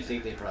 No, and I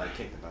think they probably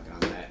kicked the bucket on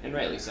that, and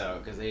rightly so,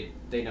 because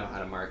they know how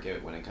to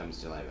market when it comes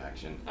to live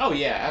action. Oh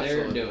yeah,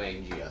 absolutely. They're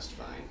doing just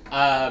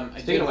fine.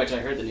 Speaking of which, I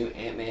heard the new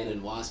Ant-Man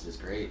and Wasp is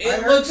great.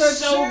 It looks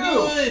so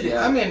good.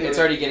 Yeah, I mean, it's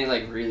already getting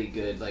like really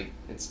good. Like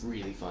it's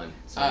really fun.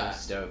 So I'm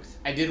stoked.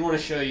 I did want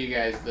to show you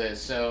guys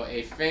this. So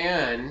a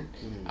fan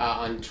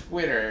on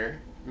Twitter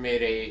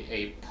made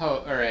a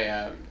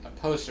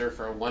poster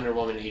for Wonder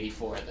Woman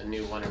 84, the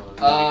new Wonder Woman movie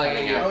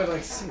coming out. I would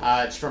like to see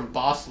it's from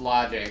Boss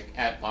Logic,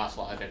 at Boss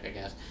Logic, I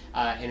guess.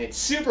 And it's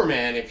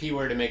Superman if he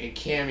were to make a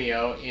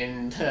cameo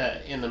in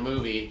the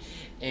movie.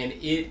 And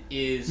it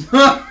is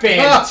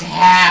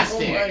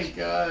fantastic. Oh my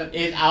god.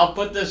 I'll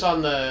put this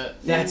on the...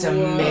 That's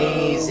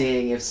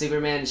amazing. If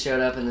Superman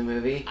showed up in the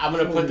movie. I'm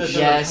going to put this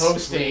on the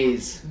posting.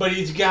 Please. But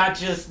he's got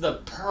just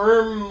the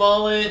perm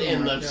mullet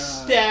and the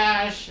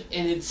stash,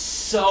 and it's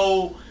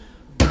so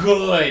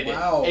good.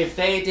 Wow. If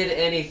they did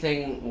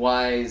anything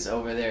wise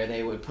over there,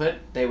 they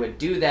would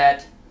do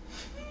that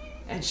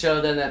and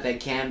show them that they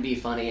can be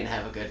funny and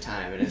have a good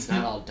time, and it's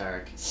not all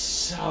dark.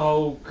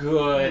 So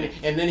good.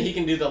 And then he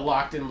can do the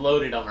locked and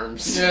loaded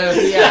arms.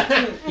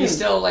 Yeah. He's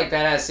still like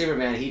badass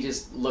Superman. He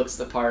just looks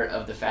the part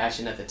of the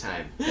fashion at the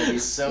time.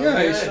 He's so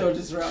good. he's so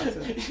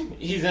disruptive.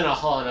 He's in a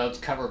Hall & Oates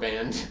cover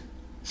band.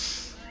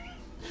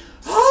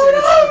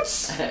 Hall &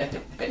 Oates!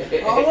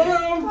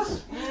 Hall &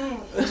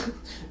 Oates!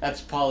 That's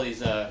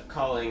Polly's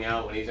calling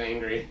out when he's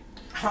angry.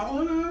 Hall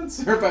 &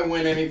 Oates? Or if I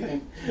win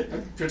anything, I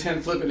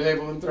pretend flip a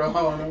table and throw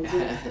Hall & Oates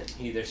in.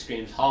 He either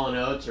screams Hall &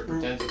 Oates or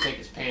pretends to take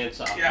his pants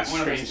off and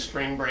screams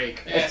Spring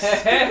Break. Yes.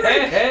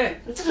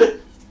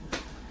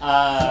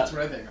 That's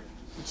right there.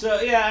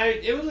 So yeah,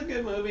 it was a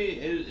good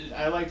movie.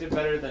 I liked it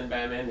better than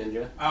Batman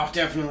Ninja. Oh,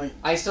 definitely.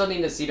 I still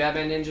need to see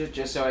Batman Ninja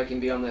just so I can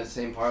be on the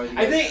same par with you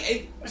guys. I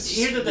think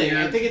here's the thing.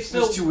 Yeah, I think it's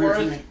still too weird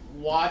for worth me.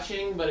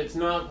 watching, but it's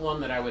not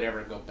one that I would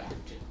ever go back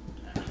to.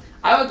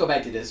 I would go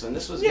back to this one.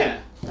 This was good.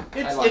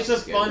 It's a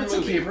fun It's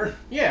movie. a keeper.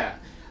 Yeah.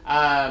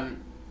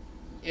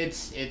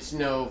 It's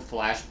no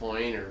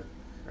Flashpoint or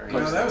No,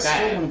 anything that was like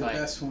still one of the but-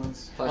 best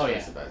ones.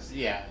 Flashpoint's the best.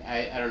 Yeah,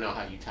 I don't know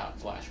how you top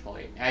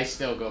Flashpoint. I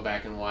still go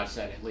back and watch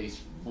that at least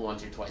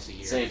once or twice a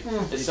year. Same.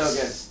 It's so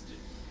good.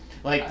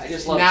 Like I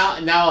just love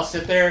now I'll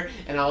sit there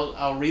and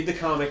I'll read the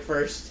comic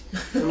first.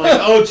 I'm like,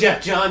 oh,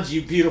 Jeff Johns,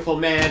 you beautiful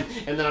man,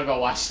 and then I'll go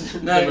watch the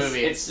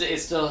movie.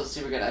 It's still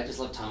super good. I just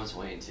love Thomas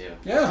Wayne too.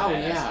 Yeah. Oh,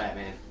 Badass yeah.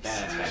 Batman.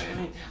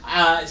 Badass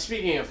Batman.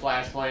 Speaking of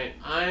Flashpoint,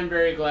 I'm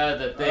very glad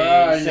that they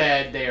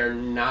said they are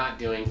not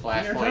doing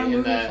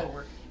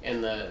Flashpoint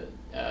in the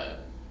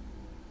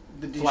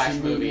DC Flash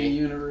movie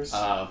universe.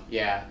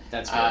 Yeah,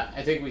 that's good.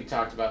 I think we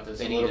talked about this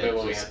They a need little to bit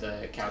when we just-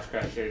 had the Couch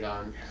Crushers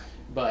on,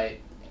 but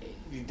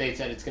they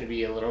said it's going to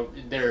be a little.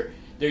 They're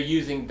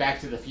using Back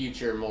to the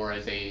Future more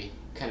as a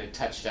kind of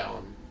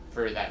touchstone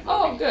for that movie.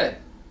 Oh, good.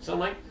 So I'm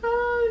like,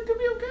 it could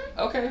be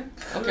okay.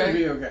 Okay.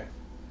 Be okay.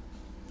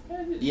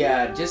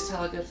 Yeah, just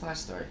tell a good Flash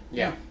story.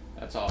 Yeah,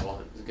 that's all I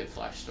want. Is a good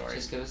Flash story.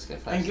 Just give us a good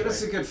Flash And story. give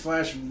us a good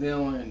Flash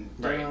villain.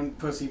 Right. Don't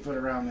pussyfoot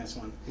around this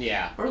one.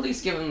 Yeah. Or at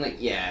least give him, like,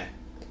 yeah.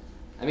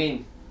 I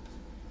mean,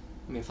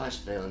 I mean, Flash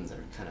villains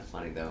are kind of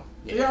funny though.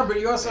 Yeah, but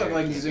you also have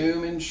Very like creepy.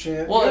 Zoom and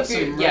shit. Well, You if have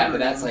you, some yeah, murder but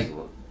that's ones. like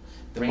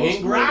the Bring most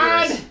in Grodd!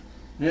 murderous.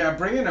 Yeah,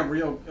 bring in a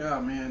real.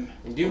 Oh man.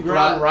 And do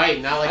Grodd- Grodd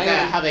right, not like I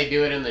that am- how they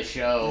do it in the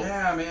show.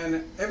 Yeah,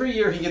 man. Every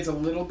year he gets a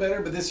little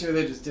better, but this year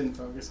they just didn't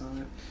focus on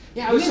it.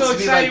 Yeah, I He was needs so to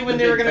be, excited like, when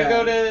the they were big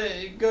gonna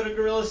bad. go to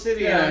Gorilla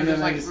City. Yeah, and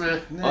and I then was I like,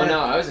 just- meh. Oh no,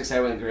 I was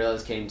excited when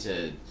Gorillas came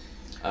to.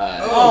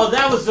 Oh,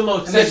 that was the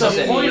most And then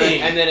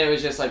disappointing. And then it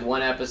was just like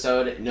one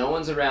episode. No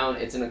one's around.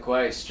 It's in a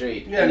quiet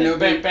street. Yeah, and then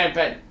nobody- bang,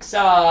 bang, bang,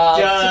 stop.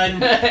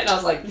 Done. And I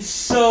was like,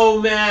 So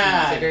like,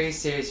 mad. are you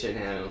serious right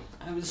now?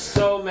 I was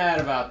so mad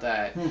about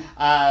that.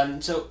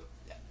 So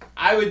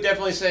I would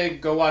definitely say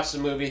go watch the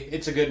movie.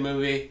 It's a good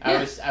movie.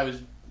 Yeah.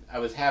 I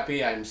was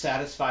happy. I'm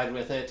satisfied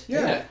with it.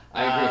 Yeah.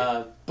 I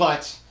agree.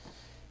 But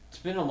it's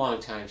been a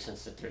long time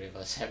since the three of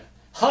us have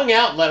hung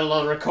out, let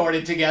alone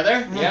recorded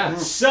together. Yeah.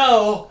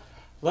 So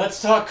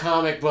let's talk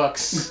comic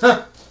books.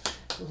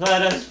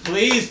 Let us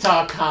please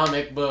talk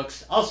comic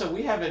books. Also,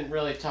 we haven't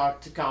really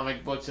talked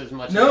comic books as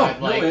much No, as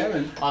I'd no, like we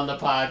haven't. on the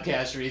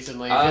podcast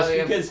recently, Oh, just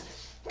yeah. because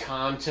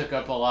Con took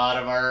up a lot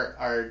of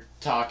our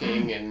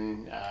talking,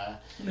 and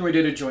Then we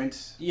did a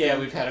joint. yeah,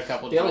 we've had a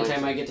couple. The only joints.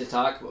 time I get to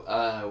talk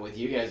with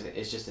you guys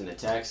is just in the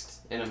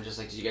text, and I'm just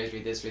like, did you guys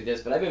read this, read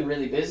this? But I've been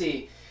really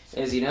busy,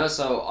 as you know,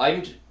 so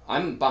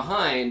I'm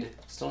behind.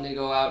 Still need to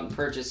go out and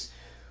purchase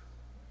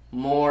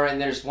more, and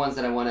there's ones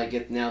that I want to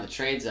get now the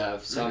trades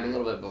of, so I'm a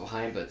little bit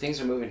behind, but things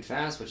are moving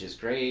fast, which is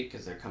great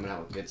because they're coming out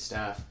with good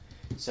stuff.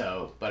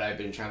 So, but I've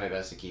been trying my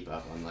best to keep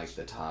up on like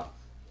the top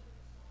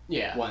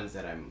yeah. ones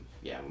that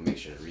we'll make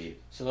sure to read.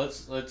 So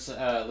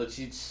let's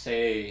each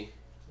say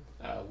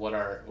what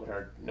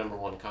our number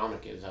one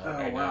comic is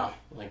right wow.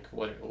 now. Like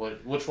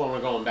which one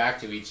we're going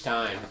back to each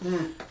time.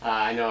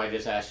 I know I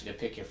just asked you to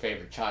pick your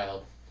favorite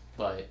child,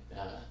 but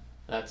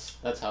that's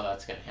how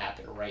that's gonna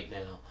happen right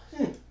now.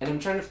 And I'm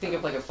trying to think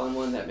of like a fun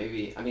one that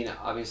maybe, I mean,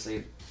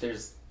 obviously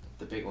there's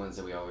the big ones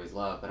that we always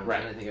love, but I'm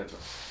Right. trying to think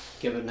of,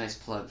 give a nice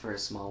plug for a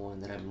small one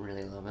that I'm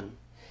really loving.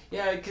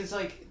 Yeah, because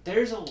like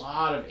there's a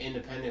lot of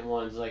independent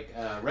ones. Like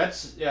Red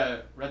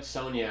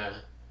Sonja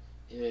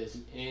is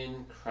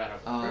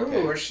incredible. Oh, Ooh,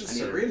 okay. I should need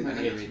start to- reading I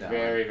that. need to It's read that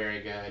very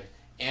very good.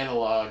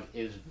 Analog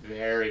is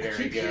very I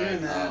very keep good.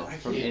 hearing that. Oh, I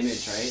from keep- Image,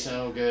 It's right?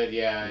 so good,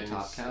 yeah. And And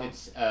Top Cow?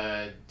 it's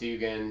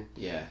Dugan,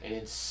 Yeah. and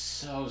it's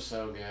so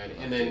good.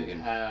 Oh, And then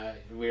Dugan.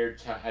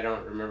 I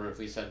don't remember if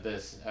we said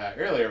this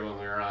earlier when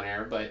we were on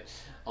air, but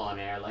on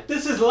air like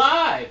this is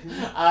live.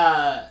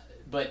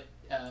 But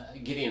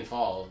Gideon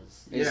Falls.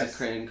 It's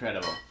Yes.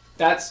 incredible.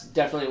 That's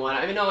definitely one.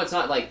 I mean, no, it's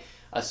not like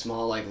a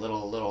small, like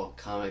little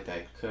comic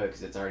that could,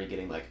 because it's already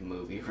getting like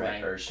movie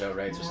Right. or show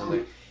rights or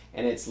something.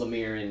 And it's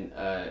Lemire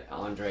and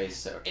Andre. And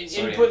Sorry,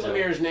 you put Anto-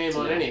 Lemire's name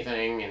on Yeah.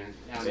 anything, and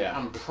Yeah.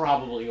 I'm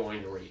probably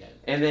going to read it.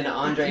 And then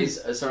Andres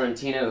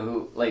Sorrentino,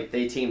 who like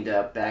they teamed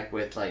up back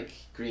with like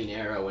Green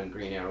Arrow when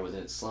Green Arrow was in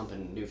its slump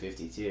in New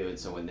 52, and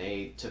so when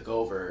they took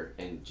over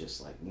and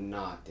just like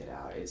knocked it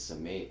out, it's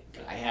amazing.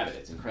 I have it;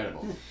 it's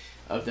incredible.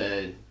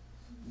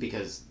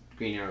 Because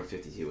Green Arrow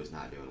 52 was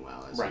not doing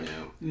well, as Right.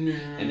 you know.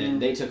 And then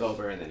they took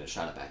over, and then it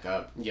shot it back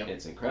up. Yep.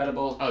 It's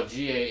incredible. Oh,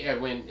 GA, yeah,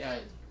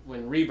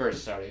 when Rebirth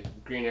started,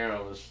 Green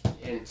Arrow was,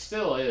 and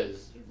still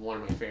is,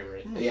 one of my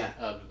favorite Yeah.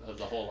 of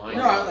the whole line.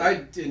 No,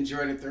 I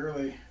enjoyed it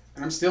thoroughly.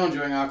 And I'm still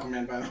enjoying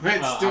Aquaman, by the way.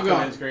 It's still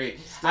Aquaman's going. great.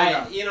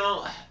 going. You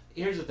know,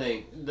 here's the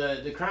thing.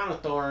 The Crown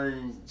of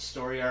Thorn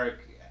story arc,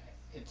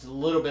 it's a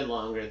little bit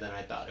longer than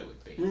I thought it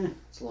would be.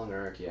 It's a long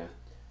arc, yeah.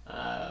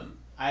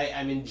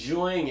 I'm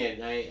enjoying it,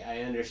 and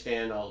I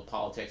understand all the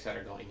politics that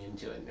are going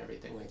into it and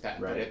everything like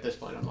that. Right. But at this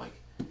point, I'm like,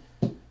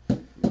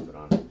 Move it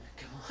on. come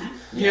on.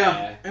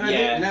 Yeah. And I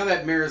Yeah. think now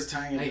that Mira's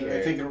tying I into hear it, I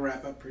it. think it'll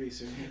wrap up pretty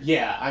soon.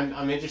 Yeah,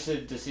 I'm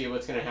interested to see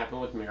what's going to happen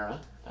with Mira,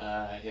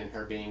 in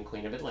her being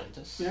Queen of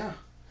Atlantis. Yeah.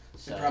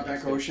 So They brought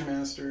that's back good. Ocean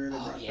Master. They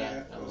Oh brought yeah,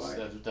 back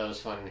that was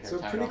fun in her So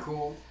title. pretty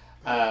cool.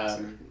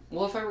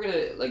 Well, if I were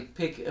gonna like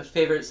pick a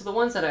favorite, so the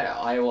ones that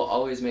I will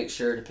always make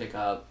sure to pick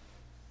up,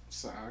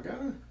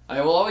 Saga?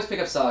 I will always pick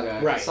up Saga.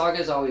 Right.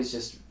 Saga's always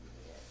just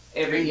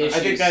every I issue I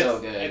think is that's.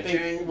 so good. I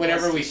think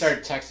whenever we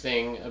start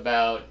texting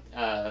about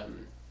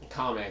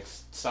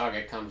comics,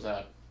 Saga comes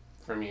up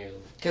from you.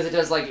 Because it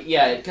does like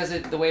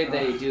the way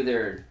they do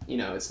their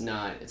it's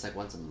not it's like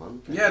once a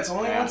month. Yeah, it's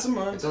only Yeah. once a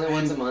month. It's only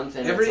once a month,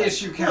 and Every it's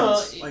issue Well,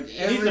 counts. Like he's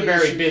every a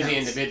very issue busy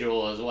counts.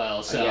 individual as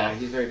well. So yeah,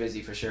 he's very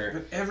busy for sure.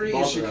 But every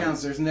Both issue of them.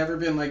 counts. There's never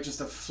been like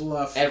just a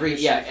fluff. Every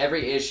issue.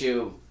 every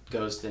issue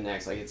goes to the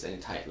next. Like it's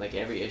tight. Like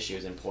every issue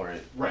is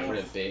important Right. for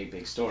the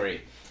big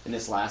story. In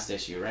this last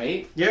issue,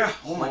 right? Yeah.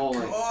 Oh my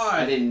Holy-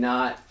 god. I did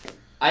not.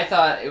 I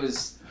thought it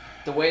was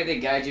the way they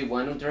guide you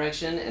one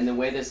direction, and the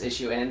way this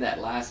issue ended, that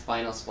last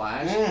final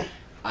splash.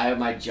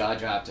 My jaw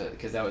dropped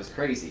because that was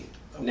crazy.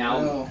 Now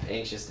well. I'm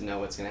anxious to know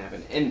what's gonna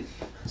happen. And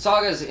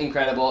Saga's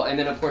incredible, and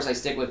then of course I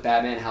stick with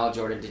Batman, Hal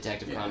Jordan,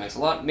 Detective Comics a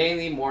lot,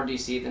 mainly more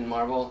DC than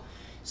Marvel.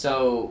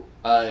 So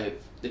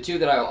the two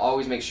that I'll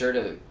always make sure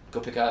to go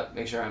pick up,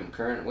 make sure I'm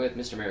current with,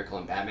 Mr. Miracle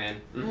and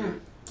Batman. Mm-hmm.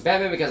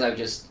 Batman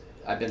because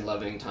I've been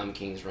loving Tom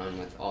King's run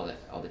with all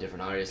the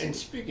different artists. And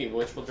speaking of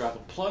which, we'll drop a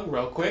plug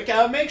real quick.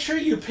 Make sure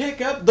you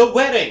pick up The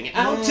Wedding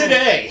out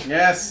today.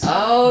 Yes.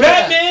 Oh,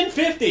 Batman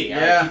 50.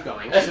 Yeah. All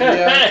right, keep going.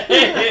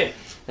 Yeah.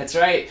 that's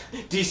right.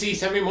 DC,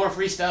 send me more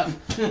free stuff.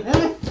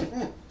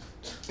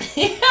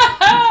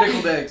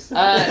 Pickled eggs.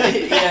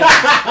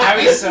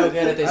 I was so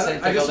good at this.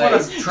 I just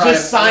want to try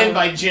Just signed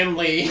by Jim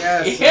Lee.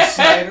 Yes. Yeah,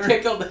 Snyder.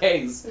 pickled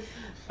eggs.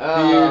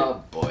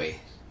 Oh boy.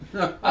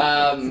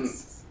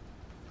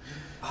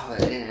 Oh, I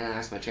didn't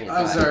ask my train of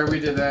I'm thought. sorry, we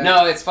did that.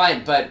 No, it's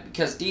fine, but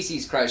because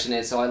DC's crushing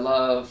it, so I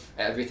love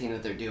everything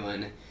that they're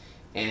doing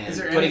and Is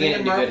there putting it anything in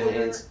into good Marvel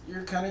hands.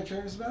 you're kind of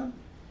curious about?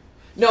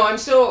 No, I'm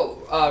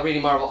still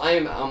reading Marvel. I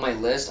am on my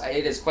list.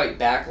 It is quite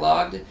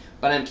backlogged,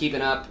 but I'm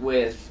keeping up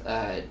with.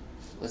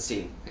 Let's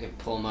see, I can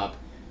pull them up.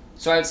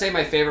 So I would say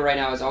my favorite right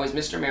now is always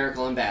Mr.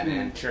 Miracle and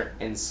Batman. Sure.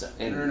 And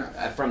Fair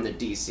enough. from the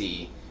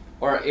DC,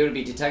 or it would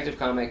be Detective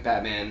Comic,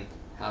 Batman,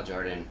 Hal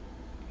Jordan,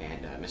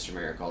 and Mr.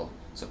 Miracle.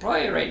 So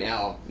probably right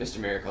now, Mr.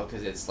 Miracle,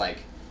 because it's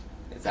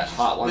that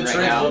hot one The right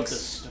trade now. The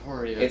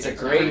story. It's a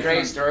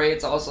great story.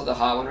 It's also the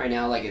hot one right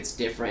now. Like, it's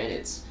different.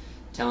 It's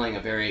telling a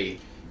very,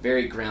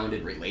 very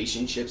grounded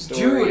relationship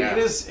story. Dude, Yeah. it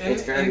is.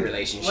 It's very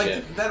relationship.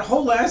 Like that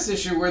whole last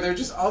issue where they're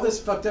just all this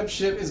fucked up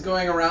shit is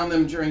going around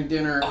them during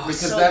dinner because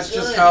so that's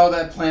just good. how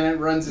that planet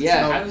runs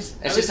Yeah.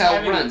 itself. It's just how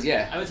it runs,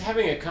 yeah. I was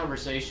having a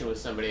conversation with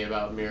somebody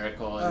about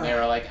Miracle, and Oh. they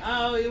were like,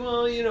 "Oh,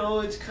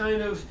 well, it's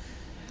kind of,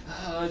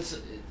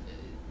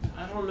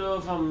 I don't know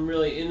if I'm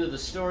really into the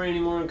story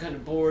anymore. I'm kind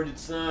of bored.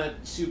 It's not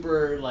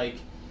super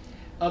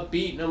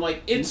upbeat." And I'm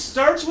like, "It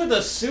starts with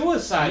a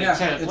suicide Yeah,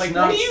 attempt. it's Like,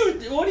 not-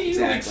 what do you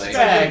Exactly.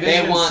 expect?" They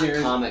Vision want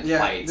series. comic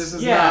fights. This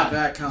is Yeah. not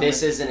that comic.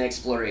 This is an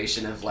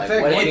exploration of I what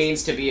think it it's-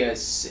 means to be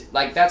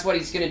that's what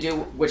he's gonna do,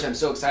 which I'm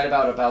so excited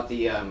about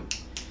the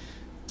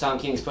Tom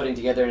King's putting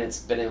together, and it's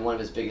been in one of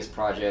his biggest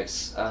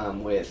projects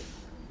with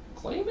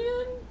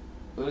Clayman,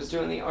 who's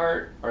doing the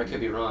art, or I could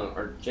be wrong,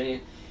 or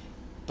Jenny,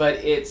 but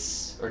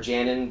it's or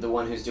Janin, the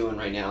one who's doing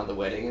right now the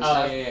wedding and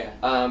stuff.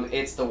 yeah.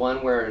 It's the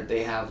one where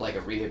they have like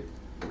a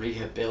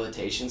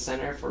rehabilitation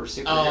center for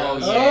superheroes. Oh,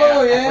 yeah.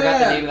 Oh, yeah. I forgot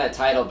the name of that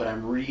title, but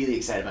I'm really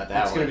excited about that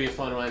That's one. gonna be a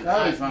fun one.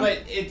 That'll be fun. But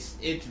it's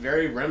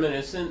very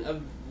reminiscent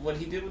of what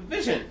he did with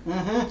Vision.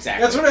 Mm-hmm.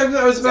 Exactly. That's what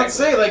I was about to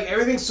say. Exactly. Like,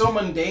 everything's so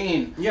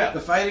mundane. Yeah. The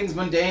fighting's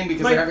mundane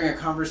because Like- they're having a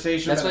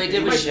conversation. That's about what he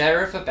did with things.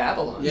 Sheriff of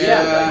Babylon.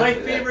 Yeah. My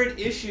favorite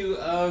issue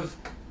of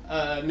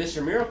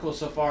Mr. Miracle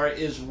so far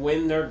is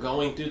when they're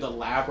going through the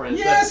labyrinth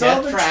Yes, of all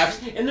death the- traps,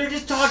 and they're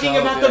just talking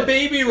So about good. the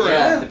baby room.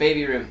 Yeah, the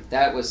baby room.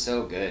 That was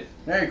so good.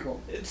 Very cool.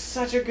 It's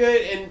such a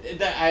good,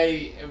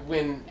 and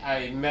when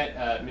I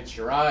met Mitch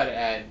Gerard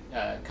at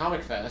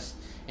Comic Fest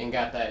and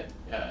got that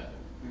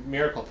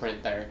Miracle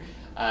print there,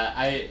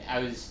 I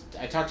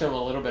talked to him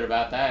a little bit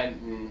about that,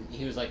 and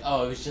he was like,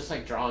 "Oh, it was just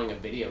like drawing a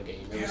video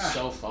game. It was Yeah.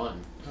 so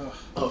fun."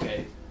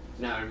 Okay,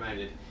 now I'm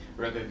reminded.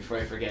 Real quick before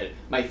I forget it.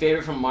 My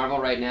favorite from Marvel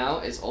right now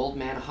is Old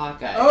Man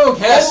Hawkeye. Oh,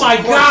 yes, oh my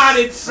of course. God,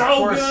 it's Of so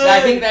course. good. I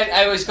think that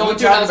I was going We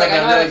through and I was talked like,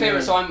 I about know I have a that favorite,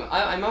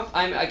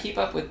 again. so I keep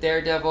up with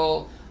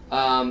Daredevil,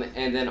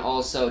 and then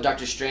also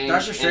Doctor Strange.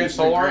 Doctor Strange and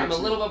Thor. great I'm a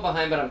too. little bit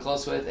behind, but I'm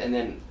close with, and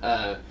then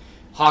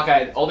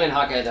Hawkeye, Old Man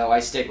Hawkeye though I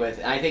stick with,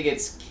 and I think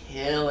it's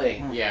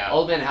killing. Yeah.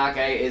 Old Man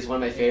Hawkeye is one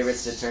of my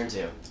favorites to turn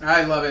to.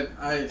 I love it.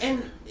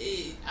 And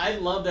I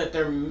love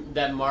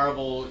that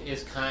Marvel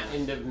is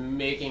kind of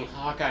making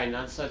Hawkeye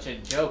not such a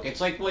joke. It's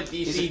like what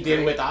He's DC a did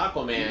great- with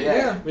Aquaman,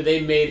 Yeah. where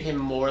they made him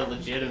more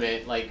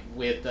legitimate, like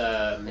with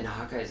And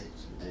Hawkeye's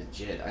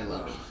legit. I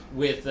love him.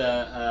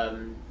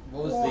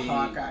 what was Oh, the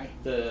Hawkeye.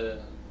 the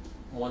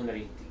one that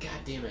he? God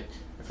damn it,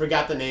 I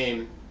forgot the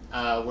name.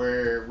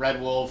 Where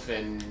Red Wolf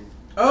and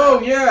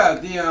Oh yeah,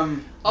 the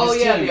Oh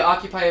his yeah, team. the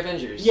Occupy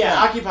Avengers.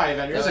 Occupy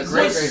Avengers. That was a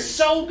great was series.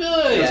 so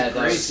good. Yeah, it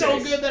that was was so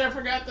great. good that I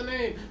forgot the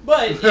name,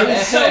 but it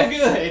was so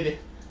good.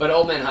 But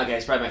Old Man Hawkeye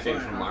is probably my favorite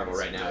Old from Man Marvel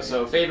Hawkeye's right now. great.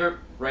 So favorite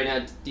right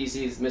now,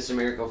 DC's Mr.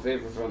 Miracle.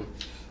 Favorite from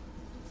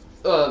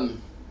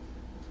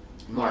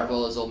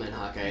Marvel is Old Man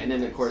Hawkeye, and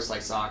then of course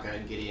like Saga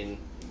and Gideon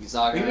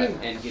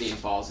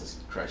Falls is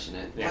crushing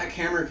it. Yeah. Black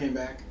Hammer came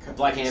back. a couple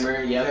Black weeks Hammer,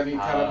 ago. yep. Have you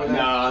caught up with No,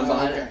 that? I'm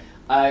behind okay.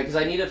 because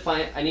I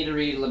need to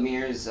read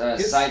Lemire's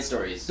His- side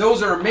stories.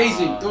 Those are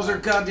amazing. Those are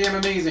goddamn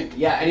amazing.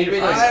 Yeah, I need to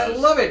read I those.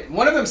 love it.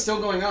 One of them's still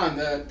going on.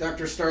 The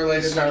Dr. Starlight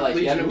and Starlight,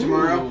 Legion yep. of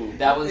Tomorrow. Ooh.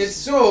 That was It's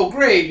so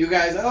great, you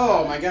guys.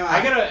 Oh my god.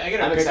 I gotta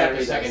I'm pick excited up to the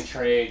read second those.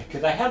 trade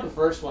because I had the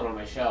first one on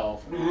my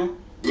shelf. Mhm.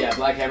 Yeah,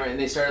 Black Hammer, and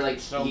they started like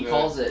So he good.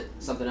 calls it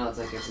something else,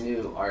 like it's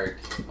new arc.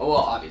 Oh well,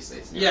 obviously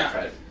it's new Yeah.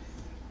 arc.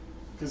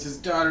 Because his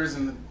daughters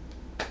and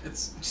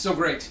it's so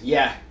great.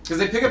 Yeah, Because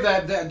they pick up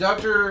that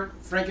Dr.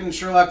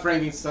 Sherlock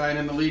Frankenstein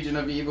and the Legion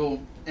of Evil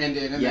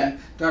ended, and Yeah. then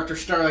Dr.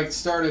 Starlight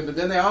started, but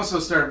then they also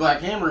started Black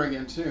Hammer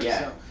again too. Yeah.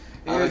 So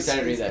I'm excited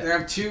to read that. They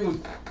have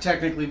two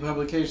technically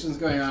publications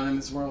going on in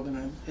this world,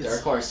 and it's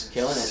Dark Horse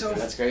killing it. so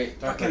That's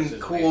great. Dark Horse fucking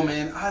is cool,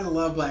 amazing. man. I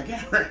love Black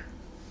Hammer.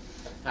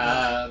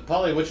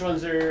 Paulie, which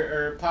ones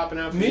are popping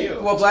out for Me? you?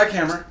 Well, Black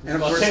Hammer, and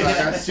of Well, course I got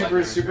Black super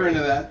Hammer's super great.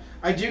 into that.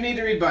 I do need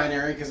to read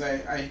Binary because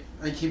I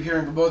keep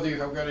hearing from both of you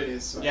how good it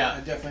is. So Yeah. I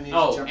definitely need to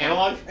Oh, jump on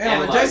Analog? it.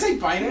 Analog. Did I say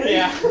Binary?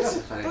 Yeah. What the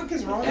fuck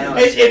is wrong with Analog.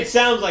 me? It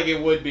sounds like it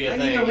would be a I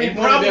thing. need to read It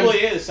one of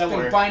probably them- is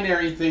somewhere. The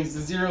binary things,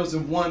 the zeros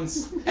and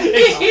ones.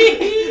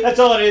 That's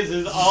all it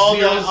is all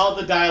Zeros.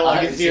 the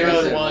dialogue is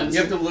zeros and ones.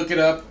 You have to look it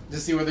up to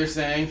see what they're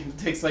saying. It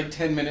takes like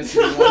 10 minutes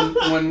in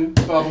one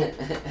bubble.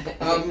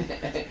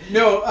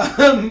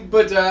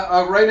 But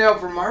right now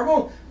for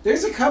Marvel,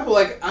 there's a couple,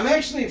 like, I'm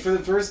actually for the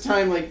first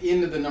time like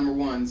into the number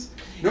ones.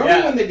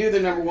 Normally when they do the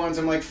number ones,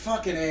 I'm like,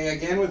 fucking A,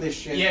 again with this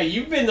shit. Yeah,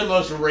 you've been the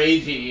most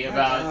ragey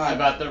God.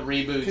 about the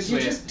reboots Because you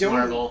with just don't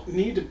Marvel.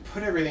 need to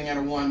put everything out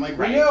of one. Like,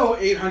 Right. we know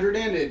 800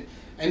 ended,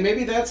 and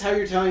maybe that's how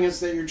you're telling us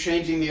that you're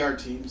changing the art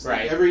teams. Like,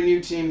 Right. every new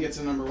team gets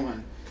a number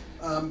one.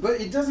 But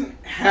it doesn't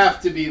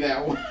have to be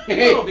that way.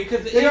 No,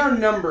 because they are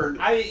numbered.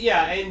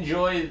 I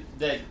enjoy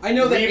that. I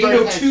know that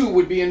Rebirth 802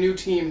 would be a new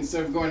team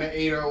instead of going to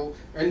 80, or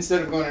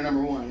instead of going to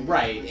number one.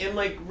 Right, and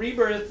like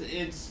Rebirth,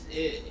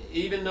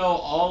 even though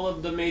all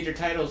of the major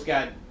titles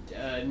got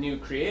new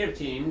creative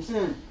teams,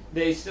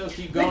 they still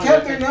keep going. They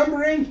kept with their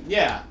numbering.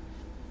 Yeah.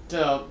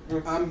 So.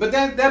 But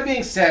that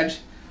being said,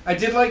 I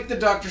did like the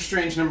Doctor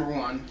Strange number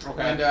one.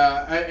 Okay.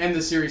 And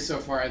the series so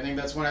far. I think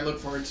that's one I look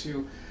forward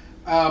to.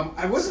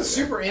 I wasn't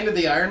super into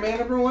the Iron Man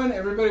number one.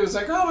 Everybody was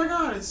like, "Oh my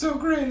god, it's so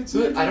great!" It's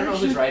I don't know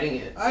who's writing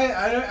it.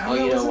 I you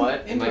know wasn't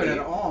what? into it at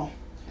all.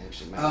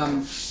 Actually,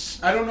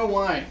 I don't know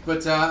why,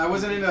 but I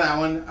wasn't into that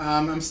one.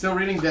 I'm still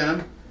reading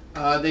Venom.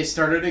 They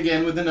started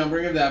again with the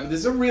numbering of that, but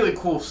this is a really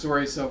cool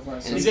story so far.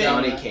 So and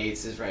Donny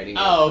Cates is writing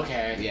it. Oh,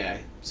 okay. Yeah,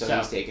 so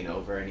he's taken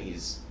over and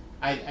he's...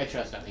 I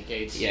trust Donny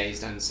Cates. Yeah,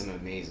 he's done some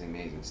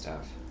amazing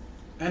stuff.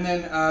 And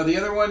then the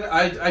other one,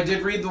 I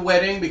did read The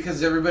Wedding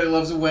because everybody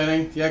loves a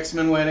wedding, the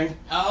X-Men wedding.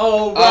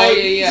 Oh, right.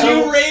 Yeah.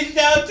 You raged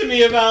out to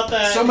me about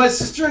that. So my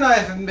sister and I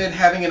have been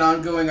having an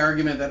ongoing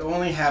argument that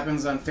only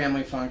happens on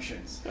family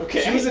functions.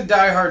 Okay. She was a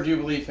diehard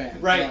Jubilee fan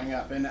Right. growing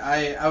up, and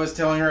I was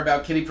telling her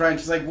about Kitty Pryde, and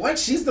she's like, "What?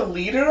 She's the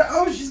leader?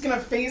 Oh, she's gonna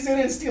phase in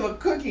and steal a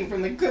cookie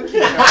from the cookie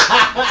jar."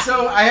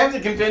 So I have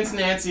to convince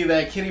Nancy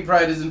that Kitty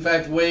Pryde is in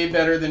fact way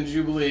better than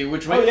Jubilee,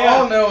 which we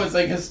all know is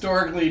like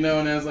historically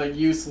known as like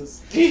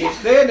useless. They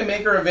had to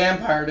make her a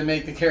vampire to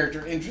make the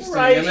character interesting.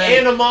 Right,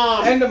 and a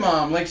mom. And a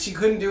mom. Like, she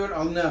couldn't do it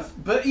enough.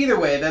 But either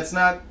way, that's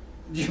not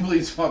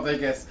Jubilee's fault, I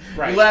guess.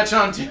 Right. You latch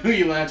on to who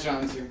you latch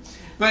on to.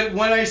 But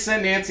when I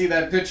sent Nancy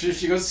that picture,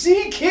 she goes,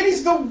 "See,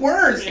 Kitty's the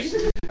worst!"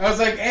 I was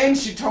like, and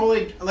she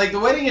totally... Like, the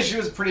wedding issue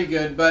was pretty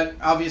good, but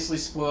obviously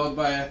spoiled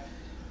by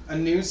a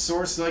news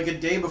source like a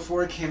day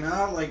before it came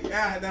out. Like,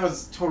 that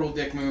was a total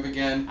dick move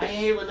again. I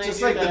hate when they Just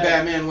do like that. the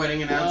Batman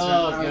wedding announcement.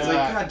 Oh, I was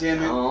like, God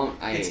damn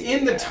it. It's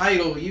in the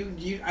title.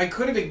 I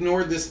could have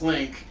ignored this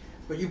link,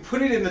 but you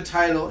put it in the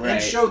title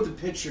and showed the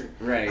picture.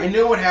 Right. I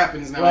know what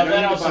happens now. Well, I that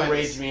don't need to also buy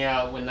raged this. me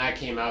out when that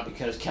came out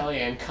because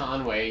Kellyanne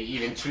Conway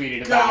even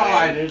tweeted about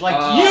God. it. And it's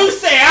like, you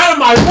stay out of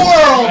my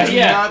world! Do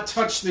not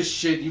touch this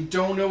shit. You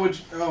don't know what...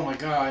 Oh my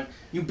god.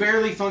 You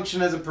barely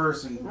function as a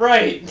person.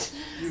 Right.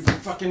 You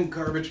fucking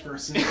garbage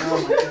person.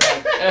 Oh my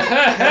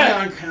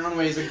god. Kellyanne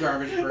Conway is a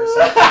garbage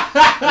person.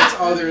 That's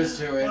all there is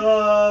to it.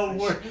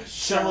 Oh,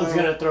 someone's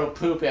gonna throw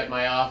poop at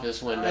my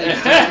office one day.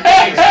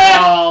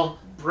 I'll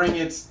bring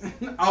it.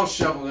 I'll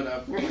shovel it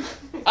up.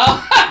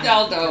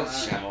 I'll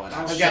shovel it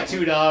up. I've got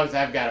 2 dogs.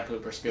 I've got a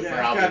pooper scooper.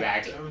 Yeah, I'll I've be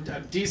back.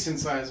 got a decent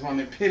sized one.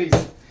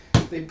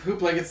 They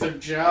poop like it's their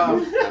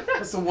job.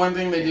 That's the one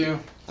thing they do.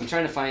 I'm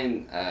trying to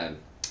find...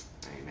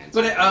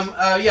 But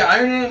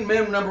Iron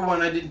Man number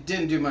one, I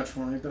didn't do much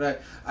for me,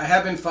 but I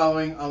have been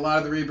following a lot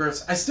of the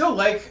rebirths. I still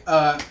like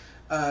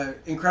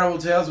Incredible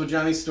Tales with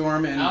Johnny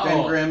Storm and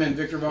Ben Grimm and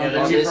Victor Von the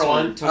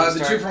 2-for-1. The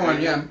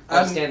 2-for-1,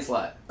 yeah. Stan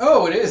Slott.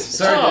 Oh, it is.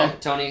 Sorry,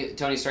 Dan.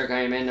 Tony Stark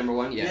Iron Man number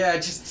one. Yeah. Yeah,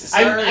 just.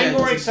 I'm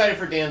more excited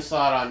for Dan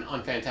Slott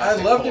on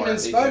Fantastic I loved Four. him in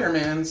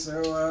Spider-Man,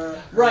 so.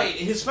 Right,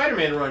 his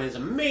Spider-Man run is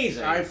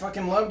amazing. I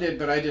fucking loved it,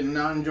 but I did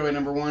not enjoy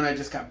number one. I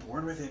just got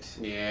bored with it.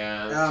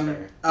 Yeah, that's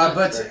fair.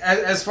 But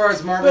as far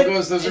as Marvel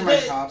goes, those are my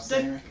tops.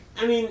 Anyway.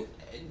 I mean,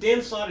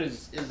 Dan Slott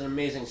is an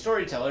amazing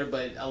storyteller,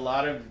 but a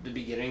lot of the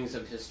beginnings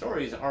of his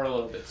stories are a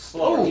little bit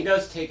slower. Oh. He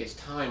does take his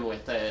time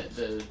with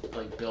the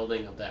like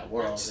building of that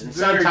world, That's and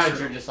very sometimes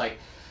true. you're just like,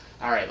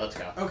 all right, let's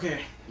go.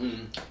 Okay.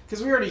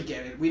 Because we already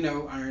get it. We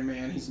know Iron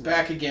Man. He's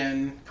back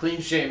again, clean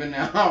shaven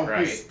now.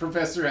 Right. He's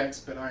Professor X,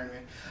 but Iron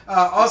Man.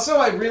 Also,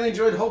 I really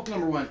enjoyed Hulk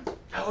number one.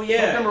 Oh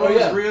yeah, Hulk number one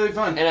was really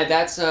fun. And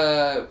that's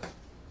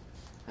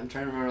I'm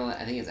trying to remember.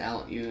 I think it's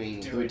Alan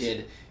Ewing who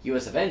did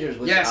U.S. Avengers,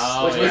 which,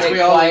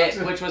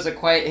 which was a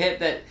quiet hit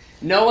that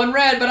no one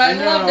read, but I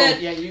loved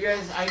it. Yeah, you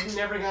guys, I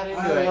never got into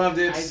it. I loved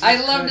it.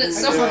 I loved it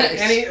so much.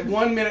 Any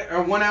 1 minute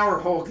or 1 hour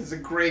Hulk is a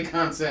great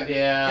concept.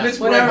 Yeah, and it's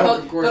whatever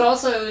Hulk, of course. But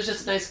also, it was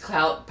just a nice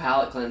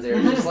palate cleanser.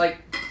 It was just like,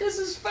 this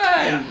is fun.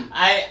 Yeah.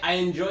 I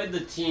enjoyed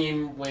the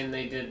team when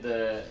they did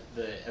the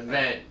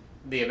event.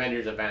 The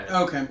Avengers event.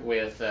 Okay.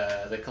 With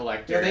the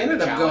Collector. Yeah, they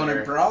ended and up going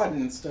abroad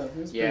and stuff. It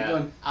was pretty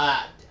fun.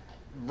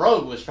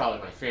 Rogue was probably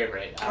my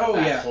favorite out of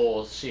that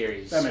whole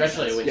series, That makes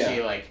especially sense. when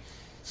she like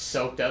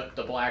soaked up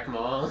the Black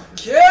Maw.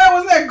 Yeah,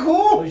 wasn't that It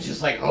cool? was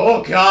just like,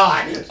 oh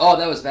god. Oh,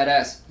 that was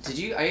badass.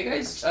 Are you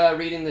guys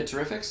reading the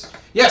Terrifics?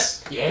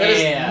 Yes. Yeah. That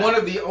is one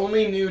of the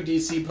only new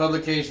DC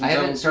publications. I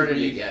haven't will started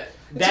read. it yet.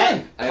 That I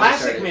haven't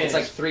Classic started. Man It's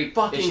like is 3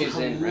 fucking issues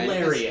in, right?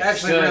 hilarious. It's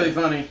actually Good. really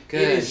funny.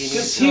 Good. It is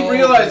Because so he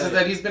realizes good.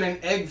 that he's been an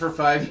egg for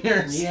 5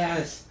 years.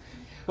 Yes.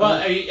 Well,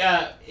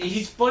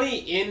 he's funny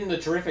in the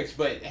Terrifics,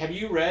 but have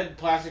you read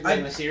Plastic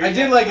Man the series? I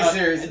did like the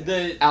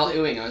series. Al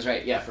Ewing, I was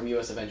right. Yeah, from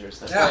U.S. Avengers.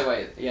 That's Yeah.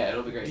 probably why. Yeah,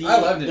 it'll be great. I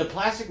loved it. The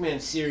Plastic Man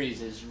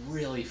series is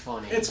really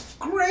funny. It's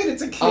great.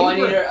 It's a caper. Oh,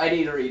 I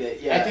need to read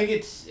it. Yeah. I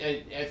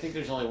think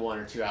there's only 1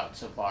 or 2 out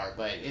so far,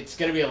 but it's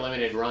gonna be a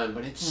limited run.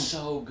 But it's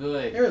so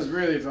good. It was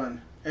really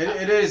fun.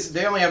 It is.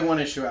 They only have 1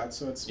 issue out,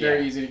 so it's very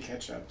Yeah. easy to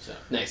catch up. So.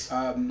 Nice.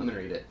 I'm gonna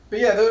read it. But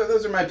yeah,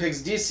 those are my picks.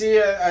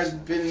 DC,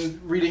 I've been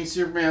reading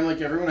Superman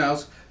like everyone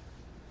else.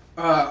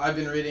 I've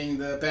been reading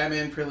the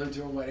Batman Prelude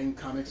to a Wedding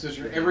comics, which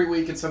are every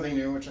week it's something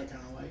new, which I kind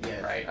of like.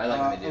 Yeah, Right. I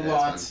like when they do a that.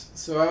 lot. It's fun.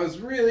 So I was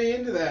really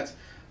into that.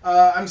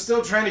 I'm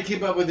still trying to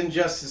keep up with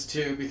Injustice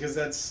too, because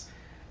it's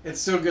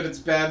so good it's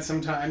bad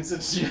sometimes.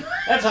 It's just,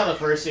 That's how the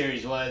first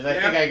series was. I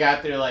Yeah. think I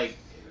got through like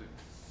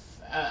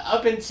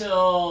up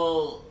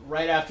until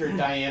right after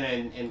Diana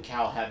and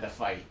Cal had the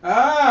fight.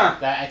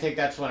 I think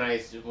that's when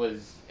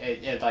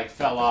it like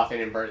fell off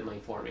inadvertently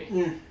for me.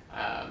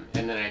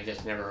 And then I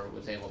just never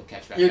was able to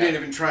catch back you up. didn't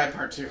even try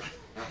part 2.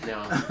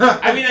 No.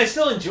 I mean, I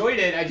still enjoyed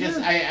it. I just,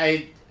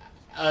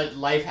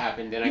 life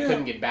happened and I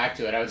couldn't get back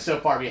to it. I was so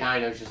far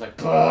behind, I was just like,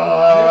 It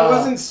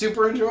wasn't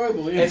super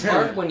enjoyable either. It's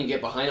hard when you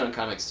get behind on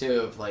comics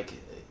too. Of like,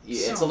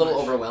 it's So a little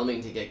much.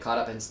 overwhelming to get caught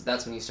up, and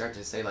that's when you start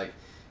to say like,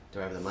 do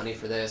I have the money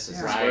for this? Is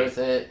this Right. worth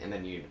it? And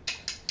then you.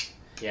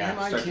 Am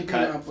I start to keeping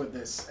cut. up with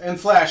this? And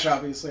Flash,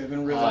 obviously. I've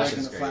been really Flash liking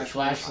is the great.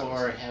 Flash. Flash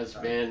War has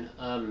been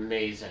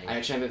amazing. I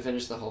actually haven't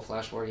finished the whole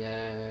Flash War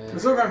yet.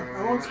 It's okay.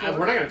 I won't spoil it.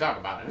 We're not going to talk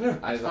about it. Yeah.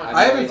 I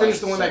I haven't finished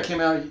the one that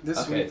came out this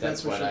Okay, week.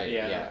 that's for what sure. I.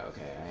 Yeah. Yeah.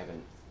 Okay, I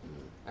haven't.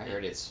 I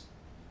heard it's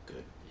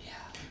good.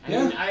 I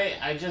mean,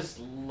 I just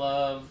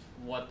love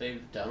what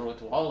they've done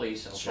with Wally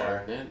so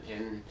far in it,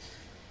 and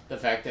the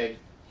fact that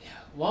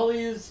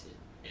Wally is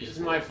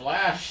my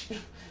Flash.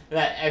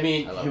 That I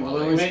mean, I love He will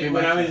Wally. always be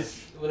when my I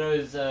Flash.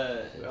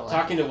 was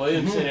talking to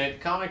Williamson at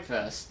Comic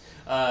Fest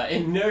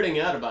and nerding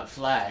out about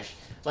Flash.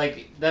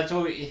 Like that's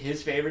what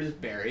his favorite is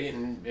Barry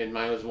and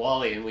mine was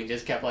Wally, and we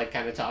just kept like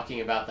kind of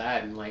talking about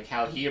that and like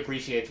how he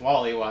appreciates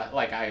Wally,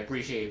 like I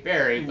appreciate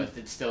Barry, but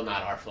it's still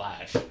not our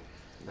Flash.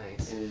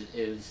 Nice. And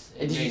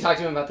And did you talk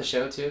to him about the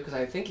show too? Because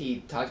I think he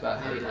talked about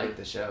how he liked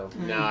the show.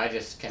 No, I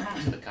just kept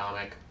it to the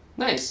comic.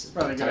 Nice.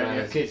 Probably a good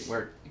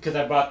idea. Because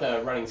I bought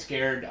the Running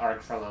Scared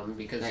arc from him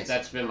because Nice.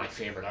 that's been my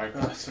favorite arc Oh,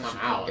 that's so come good.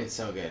 out. It's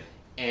so good.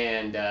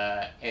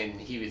 And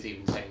he was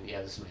even saying,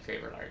 yeah, this is my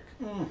favorite arc.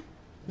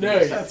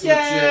 Nice. That's legit.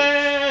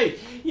 Yay!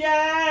 Yay!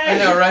 I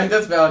know, right?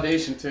 That's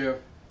validation too.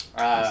 He's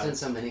done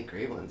so many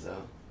great ones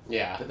though.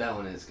 Yeah. But that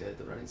one is good.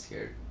 The Running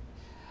Scared.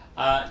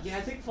 Yeah,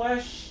 I think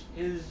Flash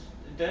is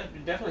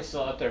definitely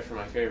still up there for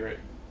my favorite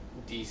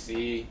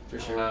DC. For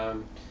sure.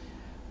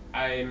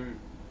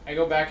 I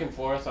go back and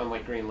forth on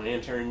like Green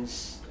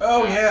Lanterns.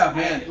 Oh, yeah,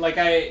 man.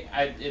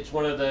 It's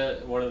one of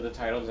the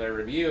titles I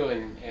review,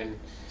 and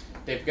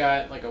they've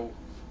got like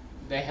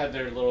they had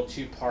their little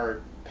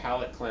 2-part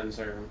palette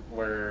cleanser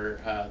where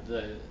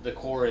the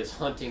core is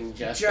hunting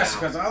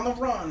Jessica's on the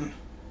run.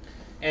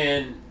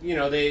 and you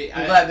know I'm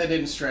glad they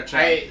didn't stretch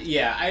out.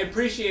 I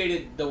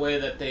appreciated the way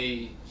that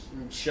they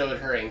showed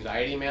her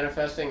anxiety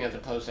manifesting as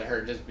opposed to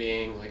her just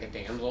being like a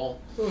damsel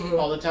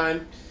all the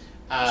time.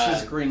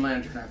 She's a Green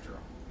Lantern after all.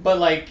 But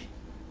like,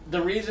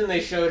 the reason they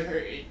showed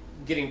her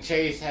getting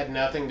chased had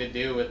nothing to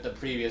do with the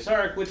previous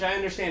arc, which I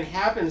understand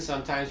happens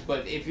sometimes.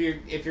 But if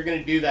you're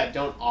gonna do that,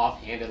 don't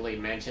offhandedly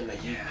mention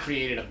that you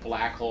created a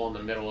black hole in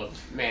the middle of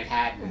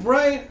Manhattan.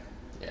 Right.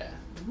 Yeah.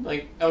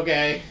 Like,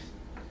 okay,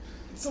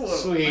 It's a little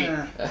sweet.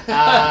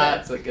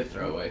 That's a good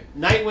throwaway.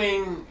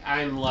 Nightwing,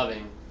 I'm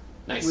loving.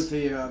 Nice. with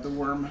the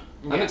worm.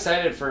 Yeah. I'm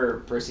excited for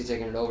Percy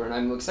taking it over, and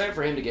I'm excited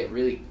for him to get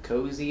really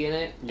cozy in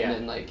it. Yeah. And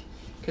then, like,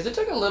 because it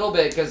took a little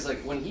bit, because, like,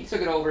 when he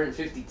took it over in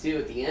 52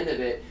 at the end of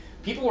it,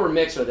 people were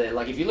mixed with it.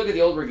 Like, if you look at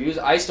the old reviews,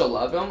 I still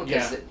love him.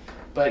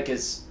 But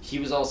because he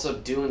was also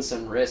doing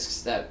some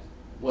risks that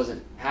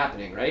wasn't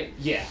happening, right?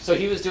 Yeah. So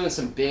he was doing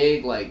some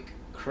big, like,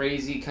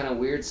 crazy kind of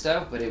weird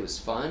stuff, but it was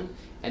fun.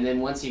 And then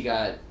once he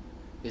got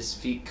his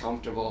feet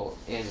comfortable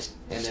and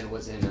then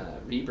was in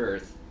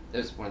Rebirth, it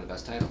was one of the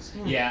best titles.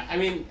 Yeah, I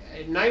mean,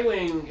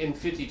 Nightwing in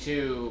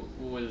 52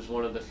 was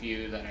one of the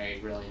few that I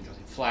really enjoyed.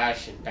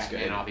 Flash and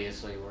Batman good.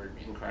 obviously were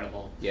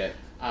incredible. Yeah.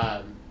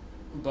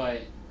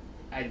 But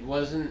I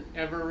wasn't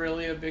ever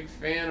really a big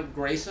fan of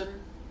Grayson.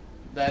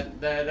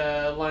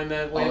 That line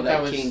that went. Oh,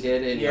 that King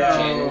did in yeah.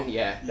 Shannon?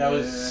 Yeah. That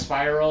was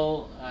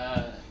Spiral.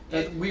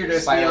 That weird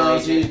Spiral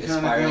espionage Agent, kind of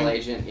Spiral thing.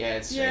 Agent, yeah,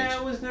 it's strange. Yeah,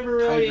 I was never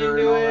really Tiger and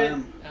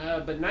into all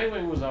it. But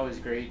Nightwing was always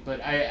great. But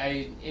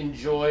I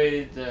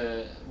enjoy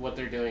what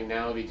they're doing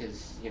now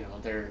because you know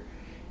they're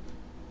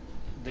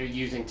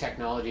using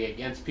technology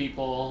against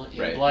people in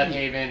Right.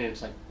 Bloodhaven, and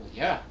it's like, well,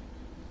 yeah,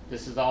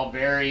 this is all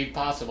very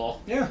possible.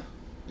 Yeah.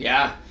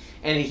 Yeah,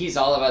 and he's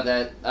all about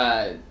that.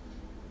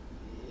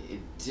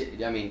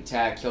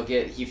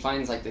 Tag. He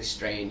finds like the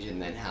strange,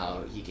 and then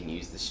how he can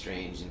use the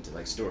strange into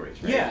like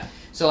stories. Right? Yeah.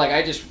 So like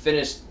I just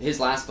finished his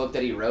last book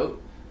that he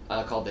wrote.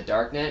 Called The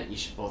Darknet. You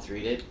should both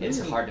read it. It's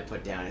hard to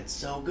put down. It's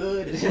so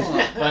good.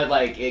 But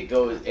like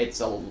it's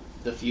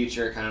the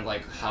future, kind of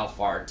like how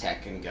far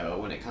tech can go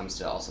when it comes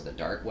to also the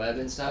dark web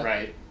and stuff.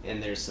 Right.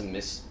 And there's some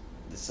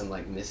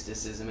like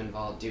mysticism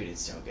involved. Dude, it's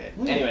so good.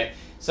 Anyway,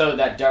 so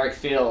that dark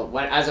feel.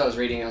 As I was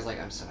reading, I was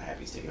like, I'm so happy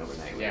he's taking over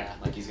Nightwing. Yeah.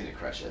 Like he's gonna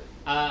crush it.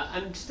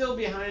 I'm still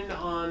behind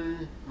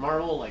on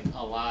Marvel like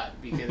a lot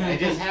because I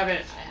just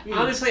haven't.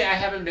 Honestly, I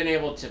haven't been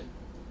able to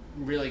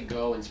really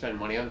go and spend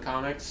money on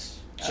comics.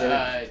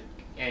 Sure.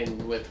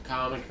 And with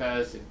Comic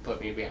Fest, it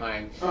put me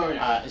behind. Oh,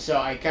 yeah. So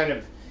I kind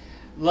of,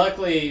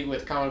 luckily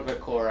with Comic Book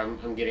Core,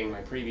 I'm getting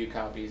my preview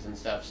copies and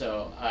stuff,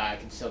 so I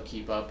can still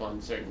keep up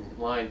on certain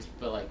lines.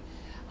 But like,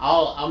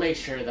 I'll make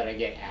sure that I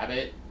get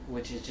Abbott,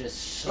 which is just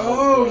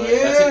so good.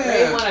 Yeah. That's a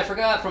great one. I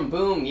forgot from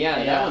Boom.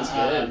 Yeah, that one's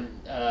good.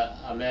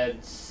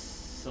 Ahmed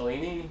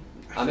Salini.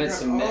 I thought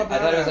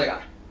it was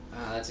like.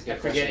 That's a good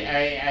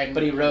question.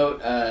 But he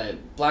wrote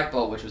Black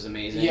Bolt, which was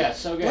amazing. Yeah,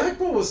 so good. Black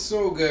Bolt was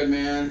so good,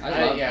 man.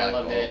 I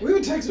loved it. We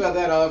would text about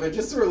that often.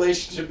 Just the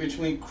relationship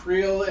between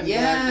Creel and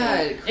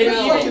Black Bolt.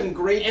 And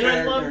great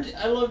character.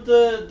 I loved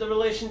the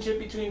relationship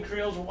between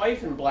Creel's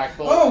wife and Black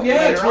Bolt. Oh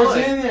yeah, towards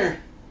the end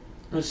there.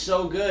 It was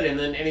so good, and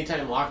then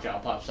anytime Lockjaw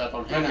pops up,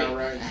 I'm happy. I know,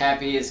 right?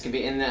 Happy as can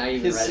be. And then I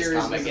even read his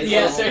comic.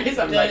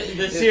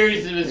 The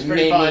series was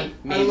pretty fun.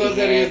 I love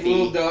that he has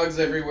little dogs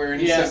everywhere,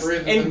 and he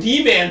separates them. And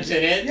D-Man's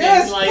in it.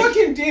 Yes,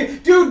 fucking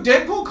dude,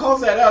 Deadpool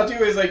calls that out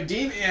too. He's like,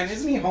 D-Man,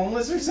 isn't he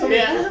homeless or something?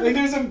 Yeah. Like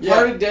there's a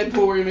part of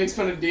Deadpool where he makes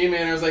fun of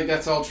D-Man. I was like,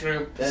 that's all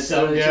true. That's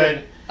so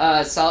good.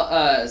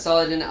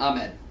 Saladin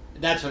Ahmed.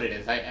 That's what it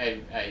is.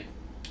 I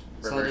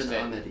reversed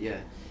it. Ahmed, yeah.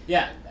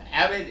 Yeah.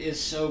 Abbott is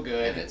so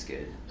good. Abbott's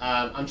good.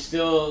 I'll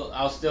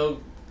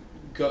still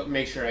go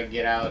make sure I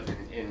get out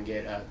and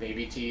get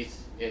Baby Teeth.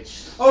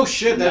 Oh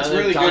shit, that's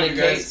really Donny good,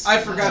 you guys. Cates.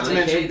 I forgot to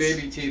mention Cates.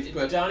 Baby Teeth,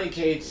 but Donny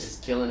Cates is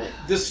killing it.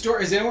 The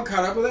story, is anyone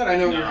caught up with that? I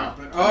know you're not,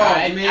 but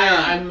I'm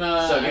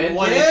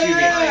one issue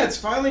behind. Yeah, it's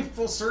finally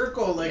full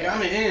circle. Like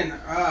I'm in.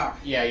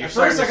 Yeah, you're at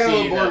first I got a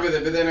little bored that. with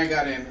it, but then I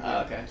got in.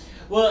 Okay.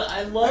 Well,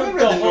 I love haven't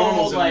read the the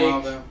normals whole in a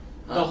while, though.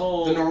 the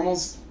whole The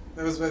normals.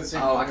 That was by the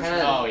same. Oh, I kind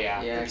of.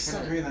 yeah. I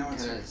stopped reading that one.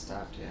 Kind of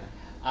stopped.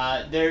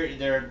 Yeah.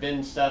 There have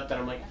been stuff that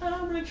I'm like,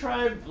 I'm gonna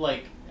try,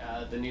 like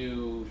the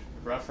new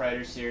Rough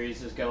Rider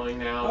series is going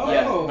now. Oh.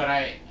 Yeah, but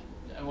I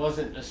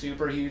wasn't a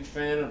super huge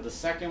fan of the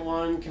second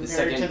one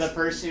compared to the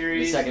first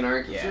series. The second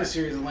arc, yeah. The first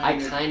series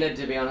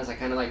to be honest, I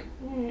kind of like,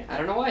 I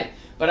don't know why,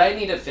 but I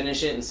need to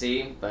finish it and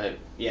see. But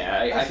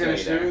yeah, I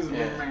finished it. It was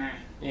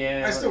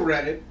yeah. I still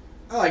read it.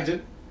 I liked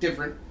it.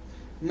 Different.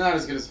 Not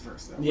as good as the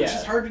first though, which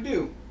is hard to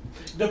do.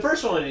 The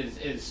first one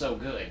is so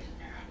good.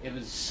 It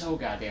was so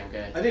goddamn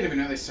good. I didn't even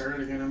know they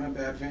started again. I'm a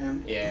bad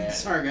fan. Yeah.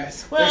 Sorry,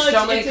 guys. Well, there's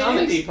so many it's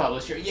comics. an indie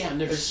publisher. Yeah, and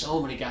there's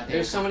so many goddamn.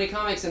 There's so many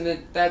comics,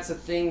 and that's the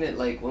thing that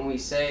like when we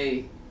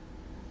say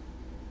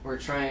we're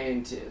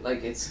trying to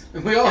like it's.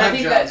 We all have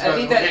jobs.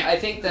 I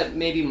think that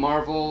maybe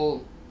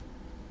Marvel,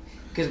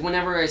 because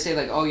whenever I say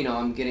like, oh,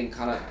 I'm getting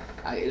caught up.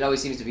 It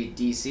always seems to be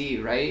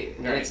DC, right?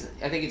 And I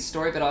think it's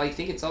story, but I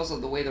think it's also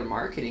the way they're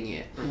marketing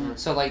it. Mm-hmm.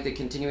 So like the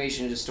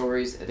continuation of the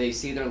stories, they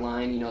see their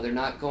line. They're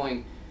not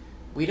going.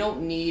 We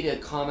don't need a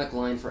comic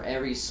line for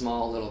every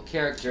small little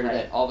character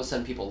that all of a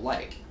sudden people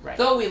like. Right.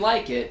 Though we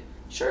like it,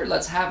 sure,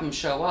 let's have them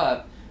show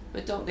up,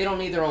 but they don't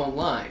need their own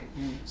line.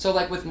 Mm. So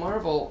like with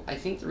Marvel, I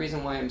think the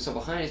reason why I'm so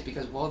behind is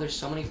because there's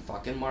so many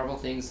fucking Marvel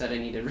things that I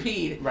need to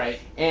read. Right.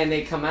 And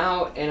they come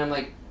out, and I'm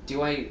like,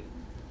 do I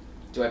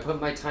put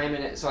my time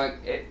in it? So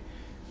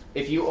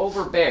if you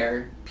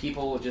overbear,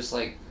 people will just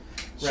like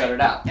shut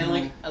it out. And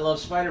like, I love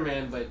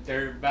Spider-Man, but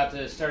they're about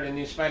to start a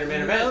new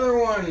Spider-Man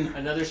event.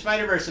 Another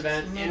Spider-Verse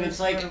event, and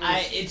it's like,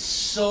 it's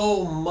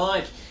so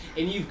much,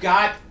 and you've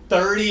got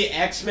 30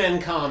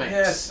 X-Men comics.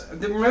 Yes.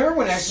 Remember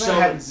when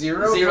X-Men had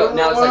zero?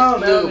 Now it's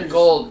like blue,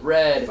 gold,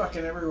 red.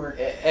 Fucking everywhere.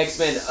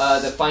 X-Men,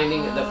 the finding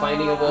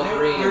of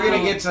Wolverine. You're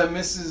gonna get to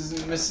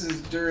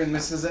Mrs. Dur and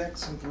Mrs.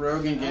 X with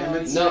Rogue and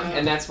Gambit. No,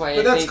 and that's why.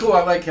 But that's cool.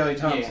 I like Kelly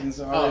Thompson. Yeah.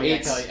 So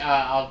Kelly.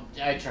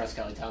 I trust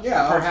Kelly Thompson.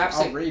 Yeah, perhaps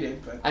I'll read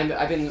it. But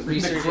I've been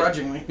researching.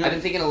 Begrudgingly. I've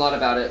been thinking a lot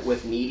about it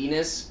with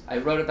neediness. I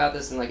wrote about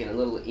this in a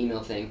little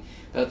email thing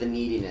about the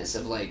neediness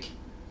of like.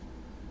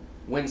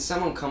 When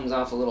someone comes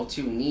off a little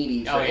too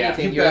needy for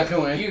anything,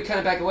 you kind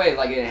of back away.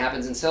 Like it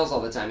happens in sales all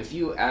the time. If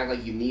you act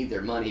like you need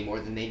their money more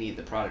than they need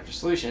the product or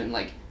solution,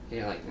 like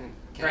you're like,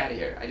 get out of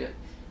here.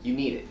 You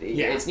need it.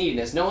 It's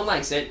neediness. No one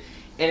likes it,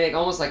 and it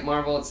almost like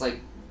Marvel. It's like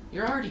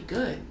you're already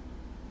good.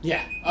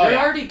 Yeah, you're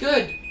already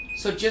good.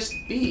 So just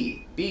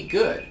be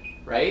good,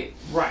 right?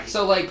 Right.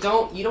 So like,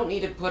 you don't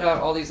need to put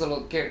out all these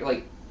little characters.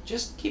 Like,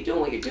 just keep doing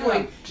what you're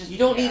doing. You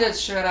don't need to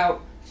shut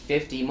out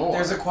 50 more.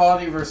 There's a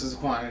quality versus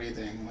quantity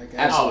thing. Like,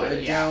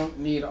 absolutely, I don't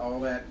need all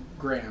that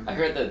Graham. I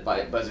heard the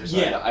buzzer, so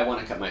Yeah. I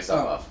want to cut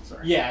myself off.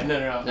 Sorry. Yeah, no.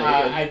 No, you're good.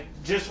 I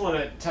just want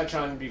to touch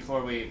on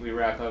before we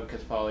wrap up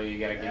because Paulie, you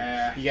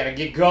gotta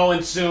get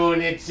going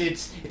soon.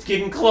 It's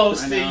getting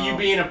close to you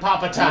being a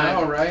papa time.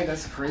 I know, right?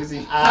 That's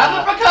crazy.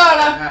 Papa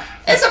Pacoda!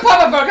 It's a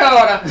Papa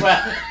Pacoda!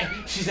 Well,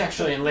 she's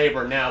actually in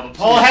labor now, but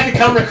Paul had to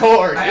come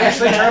record. I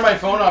actually turned my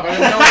phone off. I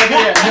didn't know I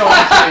did. No,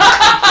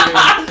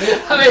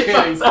 I'm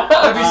kidding.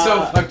 That'd be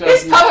so fucked up.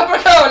 It's Papa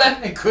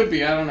Pacoda! It could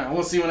be. I don't know.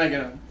 We'll see when I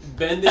get him.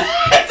 Bendis.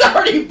 It's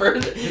already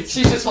birthed.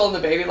 She's just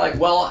holding the baby like,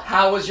 well,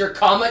 how was your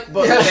comic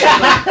book? Baby?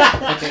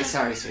 Okay,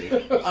 sorry, sweetie.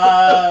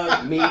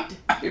 Meet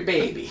your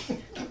baby.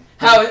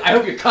 I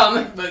hope your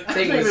comic book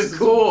thing was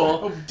cool.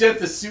 Oh, Death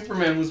the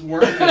Superman was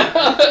worth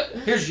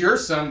it. Here's your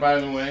son,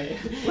 by the way.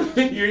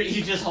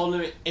 He's just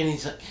holding it, and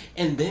he's like,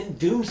 and then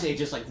Doomsday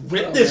just like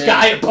ripped this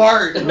guy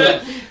apart. And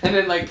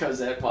then like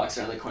Cosette walks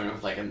around the corner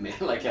with like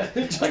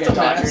a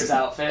doctor's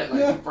outfit,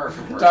 like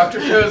Dr.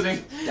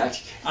 Cozy.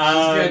 Gotcha.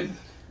 Good.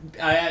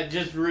 I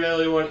just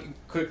really want to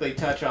quickly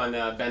touch on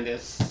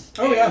Bendis.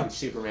 Oh, yeah. And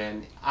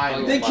Superman.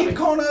 They keep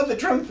calling out the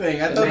trunk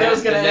thing. I thought that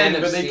was going to end,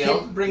 but they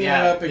keep bringing it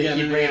up again.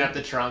 They keep bringing up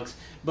the trunks.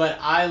 But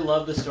I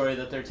love the story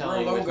that they're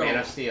telling with Man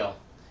of Steel.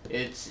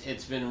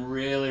 It's been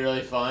really,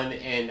 really fun,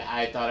 and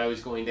I thought I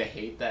was going to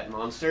hate that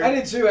monster. I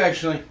did too,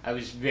 actually. I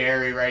was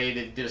very ready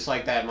to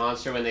dislike that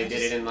monster when they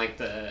did it in like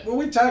the... Well,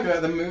 we talked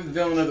about the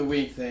villain of the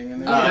week thing,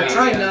 and they're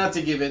trying not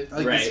to give it,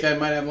 like this guy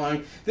might have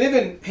long... They've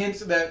been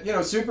hints that,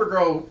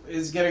 Supergirl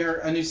is getting her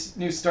a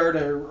new start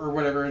or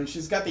whatever, and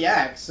she's got the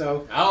axe,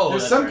 so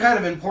there's some kind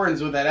of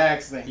importance with that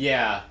axe thing.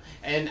 Yeah,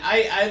 and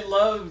I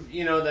love,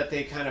 that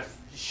they kind of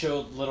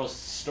showed little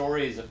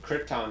stories of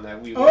Krypton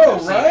that we would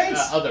have seen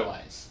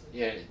otherwise.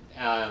 Yeah.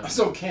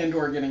 So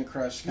Kandor getting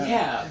crushed.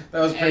 Yeah.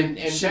 That was a pretty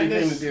shitty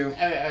thing to do.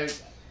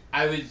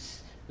 I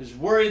was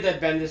worried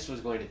that Bendis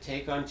was going to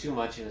take on too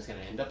much and was going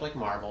to end up like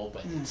Marvel,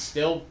 but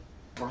still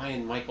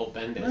Brian Michael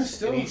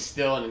Bendis. And he's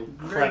still an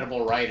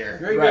incredible writer.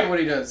 Very good at what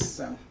he does.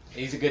 So.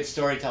 He's a good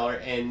storyteller,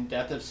 and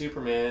Death of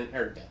Superman.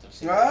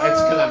 That's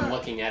because I'm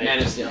looking at it.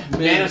 Man of Steel.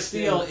 Man of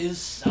Steel is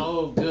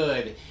so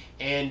good,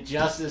 and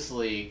Justice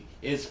League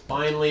is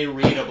finally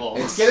readable.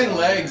 It's getting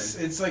legs.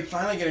 It's like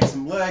finally getting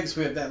some legs.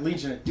 We have that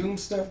Legion of Doom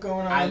stuff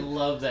going on. I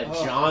love that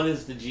John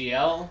is the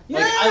GL. Yeah.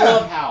 Like, I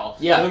love Hal.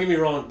 Yeah. Don't get me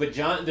wrong, but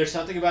there's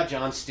something about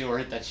John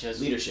Stewart that's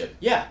just... Leadership.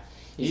 Yeah.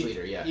 He's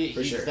leader,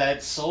 for sure. He's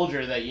that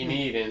soldier that you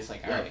need, and it's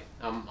like, all right,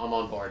 I'm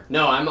on board.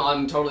 No,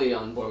 I'm totally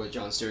on board with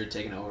Jon Stewart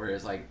taking over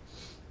as like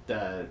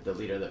the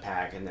leader of the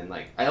pack, and then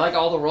like I like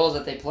all the roles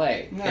that they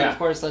play. Yeah. And of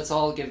course, let's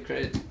all give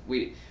credit.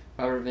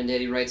 Robert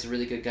Venditti writes a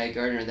really good Guy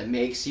Gardner that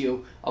makes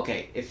you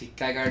if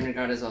Guy Gardner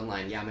got his own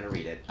line, I'm gonna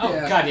read it. Oh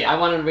God, yeah. I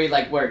want to read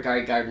like where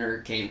Guy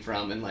Gardner came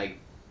from and like.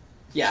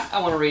 Yeah,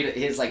 I want to read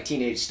his like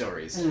teenage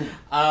stories.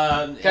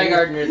 Guy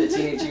Gardner, the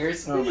teenage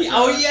years. Oh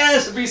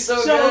yes, it'd be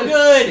so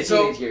good. The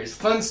teenage years.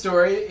 Fun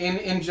story in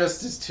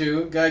Injustice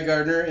 2. Guy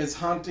Gardner is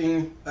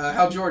haunting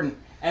Hal Jordan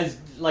as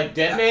like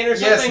Dead Man or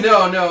something.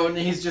 Yes, no,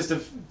 he's just a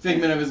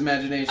figment of his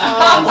imagination.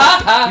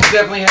 He's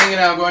definitely hanging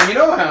out, going,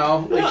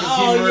 Hal, because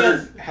he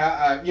murdered,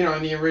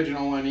 in the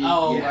original one, he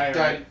died.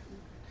 Right.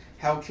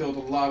 Hal killed a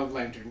lot of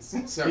lanterns.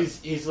 So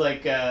he's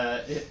like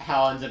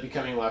Hal ends up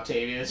becoming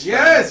Octavius.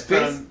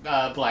 From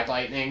Black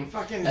Lightning.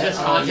 Fucking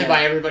just haunted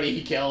by everybody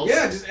he kills.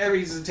 Yeah,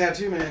 he's a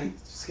tattoo man.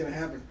 It's just gonna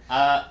happen.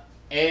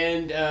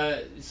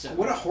 So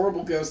what a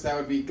horrible ghost that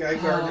would be, Guy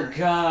Gardner. Oh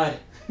God.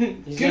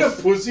 Get a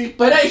pussy.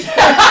 But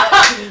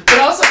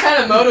also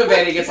kind of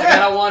motivating. It's like I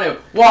don't want to.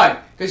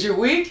 Why? Because you're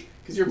weak.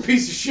 Because you're a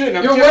piece of shit.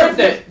 You're worth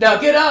it. Now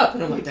get up.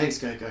 And I'm like, thanks,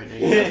 Guy Gardner.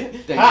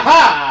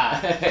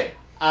 Ha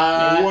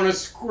ha. You want to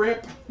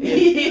script?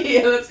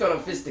 Yeah, let's go to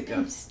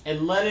fisticuffs.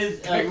 And let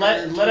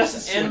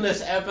us end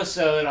this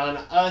episode on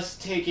us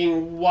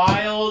taking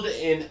wild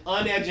and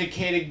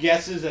uneducated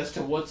guesses as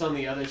to what's on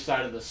the other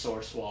side of the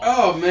source wall.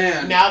 Oh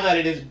man! Now that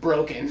it is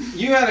broken,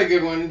 you had a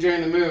good one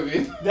during the movie.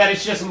 That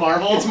it's just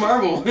Marvel. It's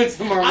Marvel. It's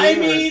the Marvel.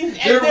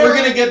 Universe. We're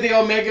gonna get the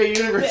Omega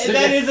Universe.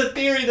 That is a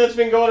theory that's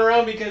been going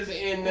around because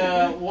in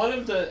one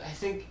of the I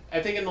think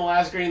in the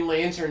last Green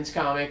Lanterns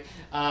comic,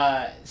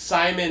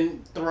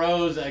 Simon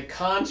throws a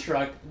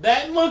construct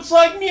that looks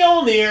like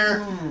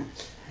Mjolnir.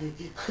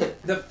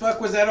 The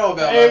fuck was that all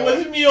about? It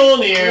was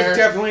Mjolnir. It was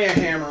definitely a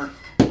hammer.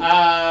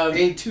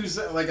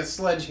 Like a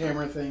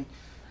sledgehammer thing.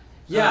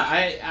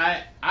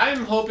 Yeah,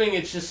 I'm hoping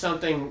it's just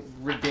something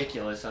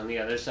ridiculous on the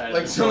other side.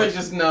 Like of the something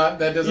just that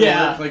doesn't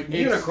work. Like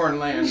Unicorn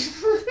Land.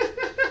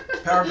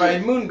 Powered by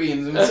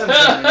moonbeams and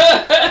sunshine.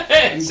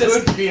 And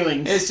good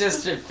feelings. It's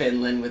just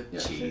Finland with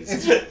cheese.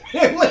 It's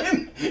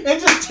Finland. It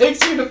just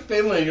takes you to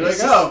Finland. You're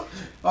like,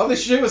 all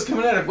this shit was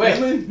coming out of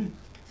Finland?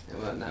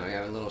 Well, now we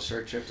have a little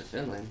short trip to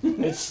Finland.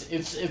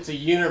 It's a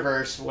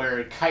universe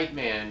where Kite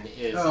Man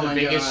is the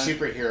biggest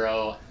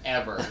superhero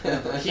ever.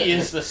 He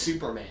is the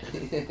Superman.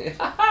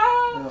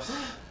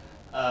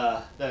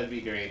 That would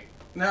be great.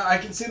 Now, I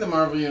can see the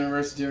Marvel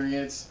Universe doing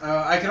it.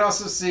 I can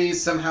also see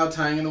somehow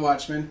tying in the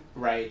Watchmen.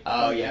 Right.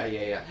 Oh, yeah.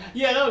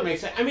 Yeah, that would make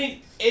sense. I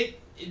mean,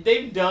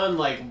 they've done,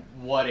 like,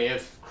 what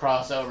if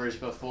crossovers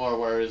before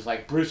where it was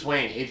like Bruce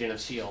Wayne, Agent of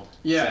S.H.I.E.L.D.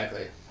 Yeah.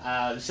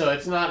 Exactly. So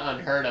it's not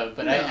unheard of,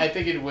 but No. I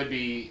think it would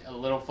be a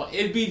little fun.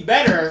 It'd be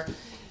better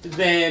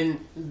than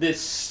this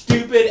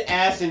stupid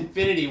ass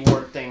Infinity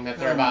War thing that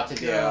they're about to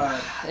do.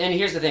 God. And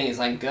here's the thing: is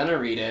I'm gonna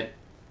read it.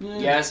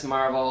 Yes,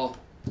 Marvel.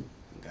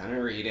 I'm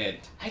gonna read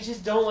it. I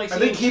just don't like Are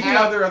seeing they keeping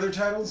Cap- out their other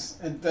titles?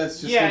 And that's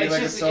just yeah, gonna be it's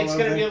like just a solo it's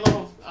gonna thing? be a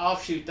little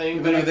offshoot thing,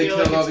 Even but I though they feel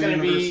like killed all it's the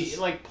gonna universes. be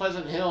like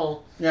Pleasant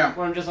Hill, Yeah.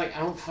 where I'm just like I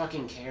don't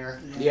fucking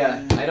care.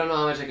 Yeah, I don't know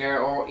how much I care,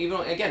 or even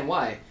again,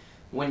 why?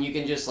 When you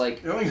can just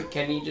like, Oh, yeah.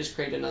 can you just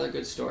create another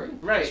good story?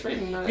 Right. Just create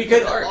another Because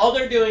good arc. all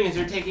they're doing is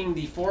they're taking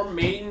the 4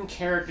 main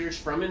characters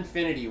from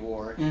Infinity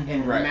War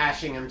and Right.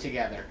 mashing them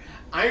together.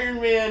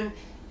 Iron Man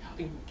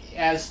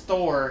as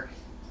Thor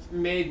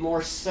made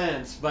more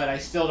sense, but I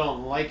still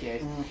don't like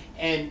it.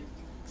 And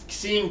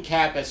seeing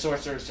Cap as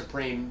Sorcerer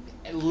Supreme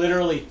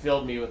literally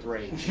filled me with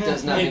rage.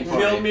 Does nothing It for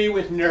filled you. me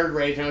with nerd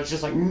rage, and I was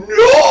just like,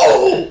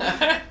 no!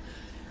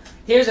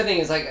 Here's the thing: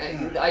 is like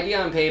the idea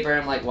on paper.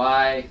 I'm like,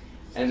 why?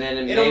 And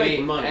then It'll maybe,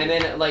 make money. and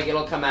then like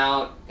it'll come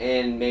out,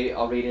 and maybe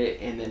I'll read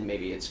it, and then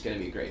maybe it's gonna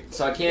be great.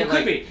 So I It can't could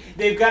like, be.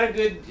 They've got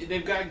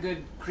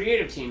good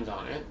creative teams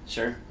on it,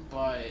 sure.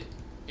 but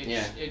it's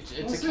Yeah. it's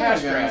We'll a see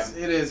cash how it grab. goes.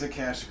 It is a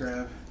cash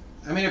grab.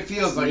 I mean, it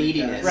feels It's like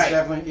neediness. It's Right.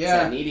 definitely, It's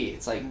yeah. not needy.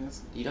 It's like It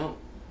is. you don't.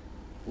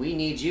 We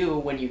need you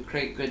when you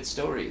create good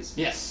stories.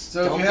 Yes.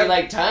 So Don't if be you have,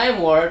 like Time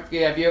Warp.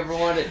 Yeah, have you ever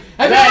wanted?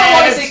 Have you ever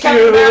wanted to see Let's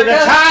Captain do the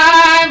America?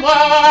 time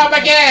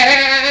warp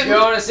again. You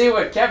want to see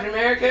what Captain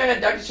America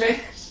and Dr. Strange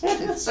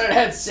started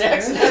had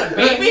sex and had a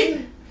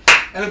baby?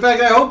 and in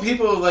fact, I hope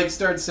people like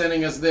start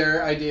sending us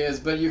their ideas,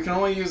 but you can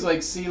only use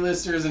like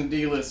C-listers and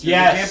D-listers.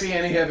 Yes. There can't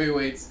be any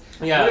heavyweights.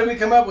 Yeah. What did we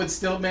come up with?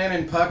 Stiltman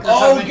and Puck or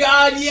Oh something?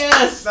 God,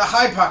 yes. The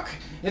high Puck.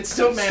 It's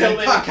Stiltman Still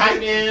and Puck. Kite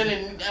Man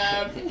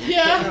and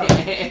yeah.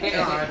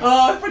 God.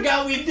 Oh, I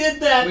forgot we did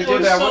that. We It did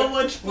was that. so We-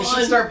 much fun. We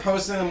should start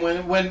posting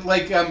them when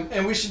like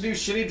and we should do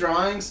shitty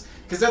drawings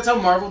because that's how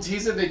Marvel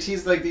teased it. They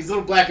teased like these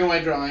little black and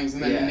white drawings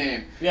and then Yeah. the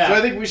name. Yeah. So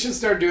I think we should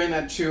start doing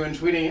that too and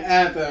tweeting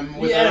at them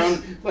with Yes. our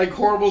own like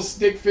horrible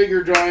stick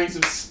figure drawings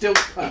of Stilt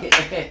Puck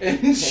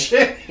and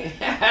shit.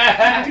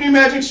 Can you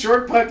imagine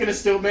Short Puck in a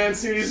Stiltman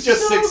suit? He's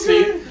just So 6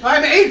 good. feet.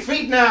 I'm 8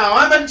 feet now.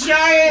 I'm a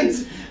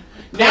giant.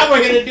 Now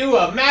we're gonna do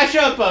a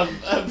mashup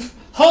of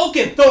Hulk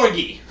and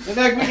Thorgy. In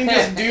fact, we can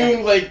just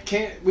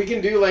do we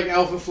can do like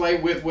Alpha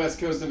Flight with West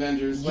Coast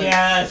Avengers. Like,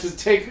 Yes. Just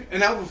take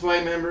an Alpha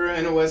Flight member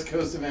and a West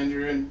Coast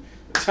Avenger and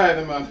tie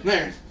them up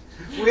there.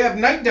 We have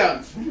Night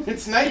Dove.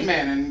 It's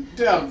Nightman and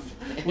Dove.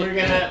 We're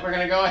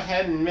gonna go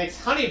ahead and mix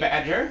Honey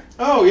Badger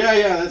Oh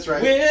yeah, that's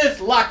right. with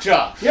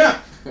Lockjaw. Yeah.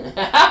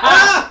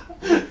 Ah!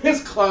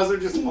 His claws are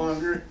just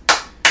longer.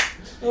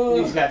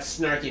 He's got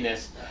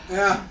snarkiness.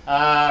 Yeah.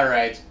 All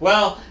right.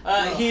 Well,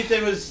 Heath,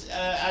 it was.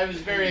 I was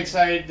very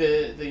excited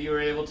that you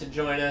were able to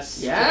join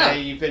us. Yeah.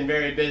 Today. You've been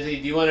very busy.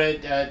 Do you want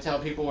to tell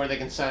people where they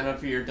can sign up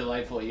for your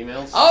delightful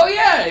emails? Oh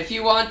yeah, if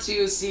you want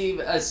to see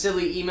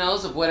silly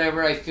emails of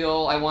whatever I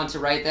feel I want to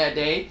write that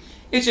day,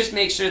 it's just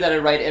make sure that I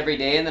write every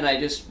day and then I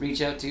just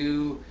reach out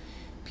to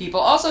people.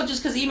 Also,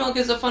 just because email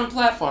gives a fun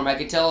platform, I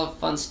could tell a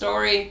fun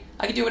story.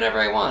 I could do whatever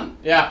I want.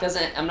 Yeah.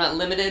 I'm not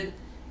limited,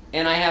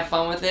 and I have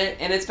fun with it.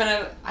 And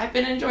I've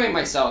been enjoying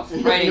myself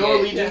writing No it,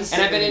 allegiance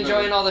and I've to been anybody.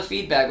 enjoying all the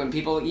feedback when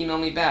people email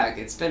me back.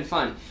 It's been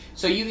fun.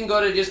 So you can go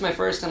to just my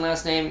first and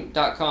last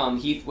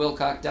name.com,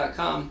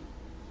 heathwilcock.com.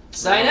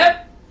 Sign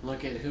up.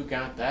 Look at who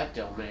got that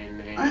domain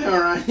name. I know,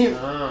 right?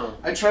 Oh.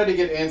 I tried to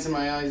get Ants in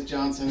My Eyes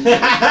Johnson.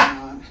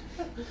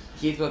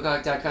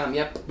 heathwilcock.com.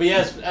 Yep. But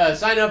yes,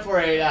 sign up for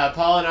it.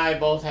 Paul and I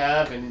both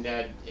have, and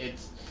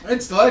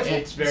It's delightful.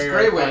 It's very, a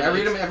great very way. fun. I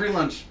read them every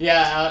lunch.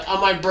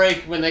 on my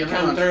break when they Every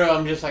come lunch. through,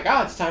 I'm just like,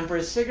 it's time for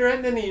a cigarette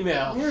and an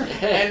email. Yeah.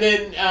 And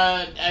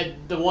then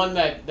the one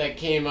that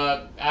came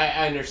up,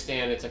 I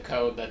understand it's a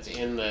code that's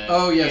in the.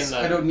 Oh yes, in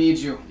the, I don't need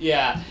you.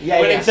 Yeah.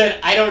 Yeah, When yeah. it said,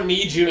 I don't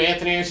need you,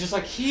 Anthony, it's just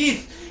like,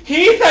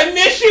 Heath, I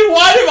miss you.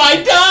 What have I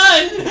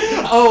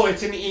done? Oh,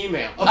 it's an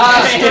email. Okay.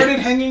 I started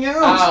hanging out.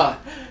 Oh,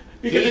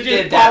 Because he it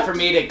just did that popped. for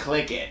me to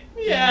click it.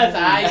 Yes,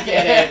 I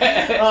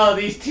get it. Oh,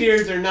 these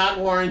tears are not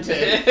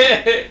warranted.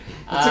 It's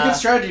a good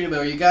strategy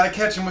though. You gotta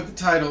catch them with the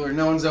title, or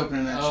no one's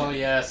opening that Oh shit.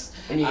 yes.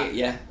 And you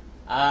yeah.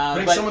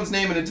 Putting But someone's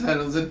name in a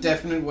title is a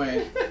definite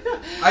way.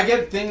 I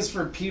get things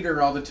for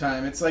Peter all the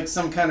time. It's like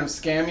some kind of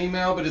scam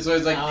email, but it's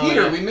always like, Oh,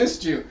 Peter, yeah. we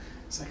missed you.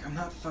 It's like, I'm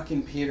not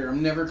fucking Peter.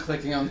 I'm never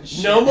clicking on this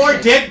shit. no more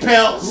dick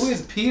pills. Who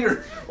is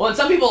Peter? Well, and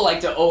some people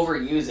like to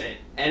overuse it,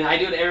 and I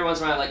do it every once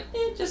in a while. Like,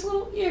 just a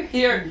little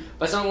here.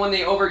 But when they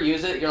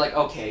overuse it, you're like,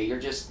 okay, you're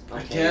just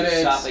get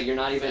it. stop it. You're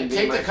not even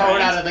being Take my the code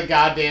friend. out of the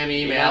goddamn You're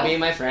email. not being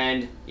my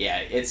friend. Yeah,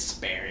 it's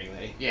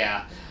sparingly.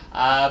 Yeah.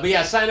 But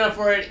yeah, sign up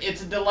for it.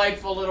 It's a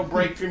delightful little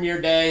break from your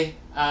day.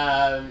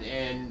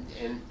 And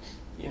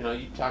you know,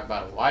 you talk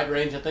about a wide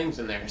range of things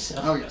in there. So.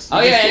 Oh yes.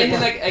 Oh yeah,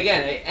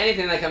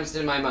 anything that comes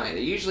to my mind.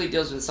 It usually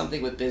deals with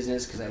something with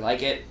business because I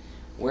like it,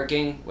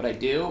 working what I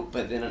do.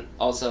 But then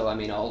also,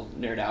 I'll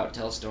nerd out,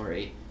 tell a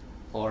story,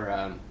 or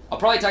I'll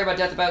probably talk about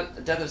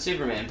Death of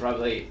Superman,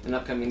 probably an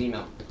upcoming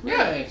email.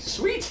 Yeah,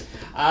 sweet.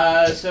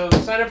 So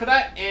sign up for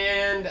that,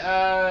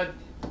 and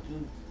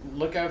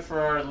look out for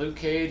our Luke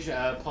Cage.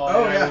 Paul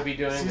and I will be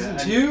doing Season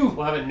 2.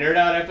 We'll have a Nerd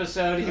Out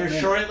episode here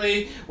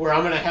shortly, where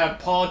I'm going to have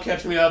Paul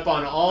catch me up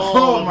on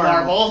all of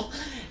Marvel.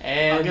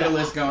 And I'll get a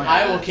list going.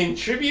 I will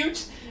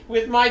contribute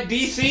with my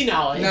DC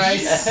knowledge.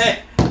 Nice.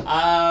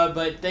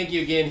 But thank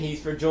you again,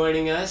 Heath, for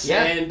joining us.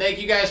 Yeah. And thank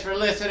you guys for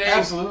listening.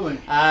 Absolutely.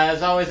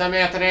 As always, I'm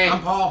Anthony.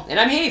 I'm Paul. And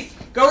I'm Heath.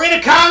 Go read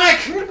a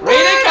comic!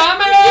 Read a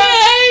comic!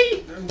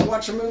 Yay! And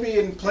watch a movie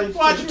and play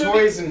Watch with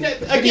toys and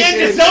again,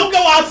 just don't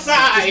go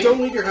outside! Just don't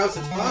leave your house.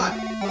 It's hot.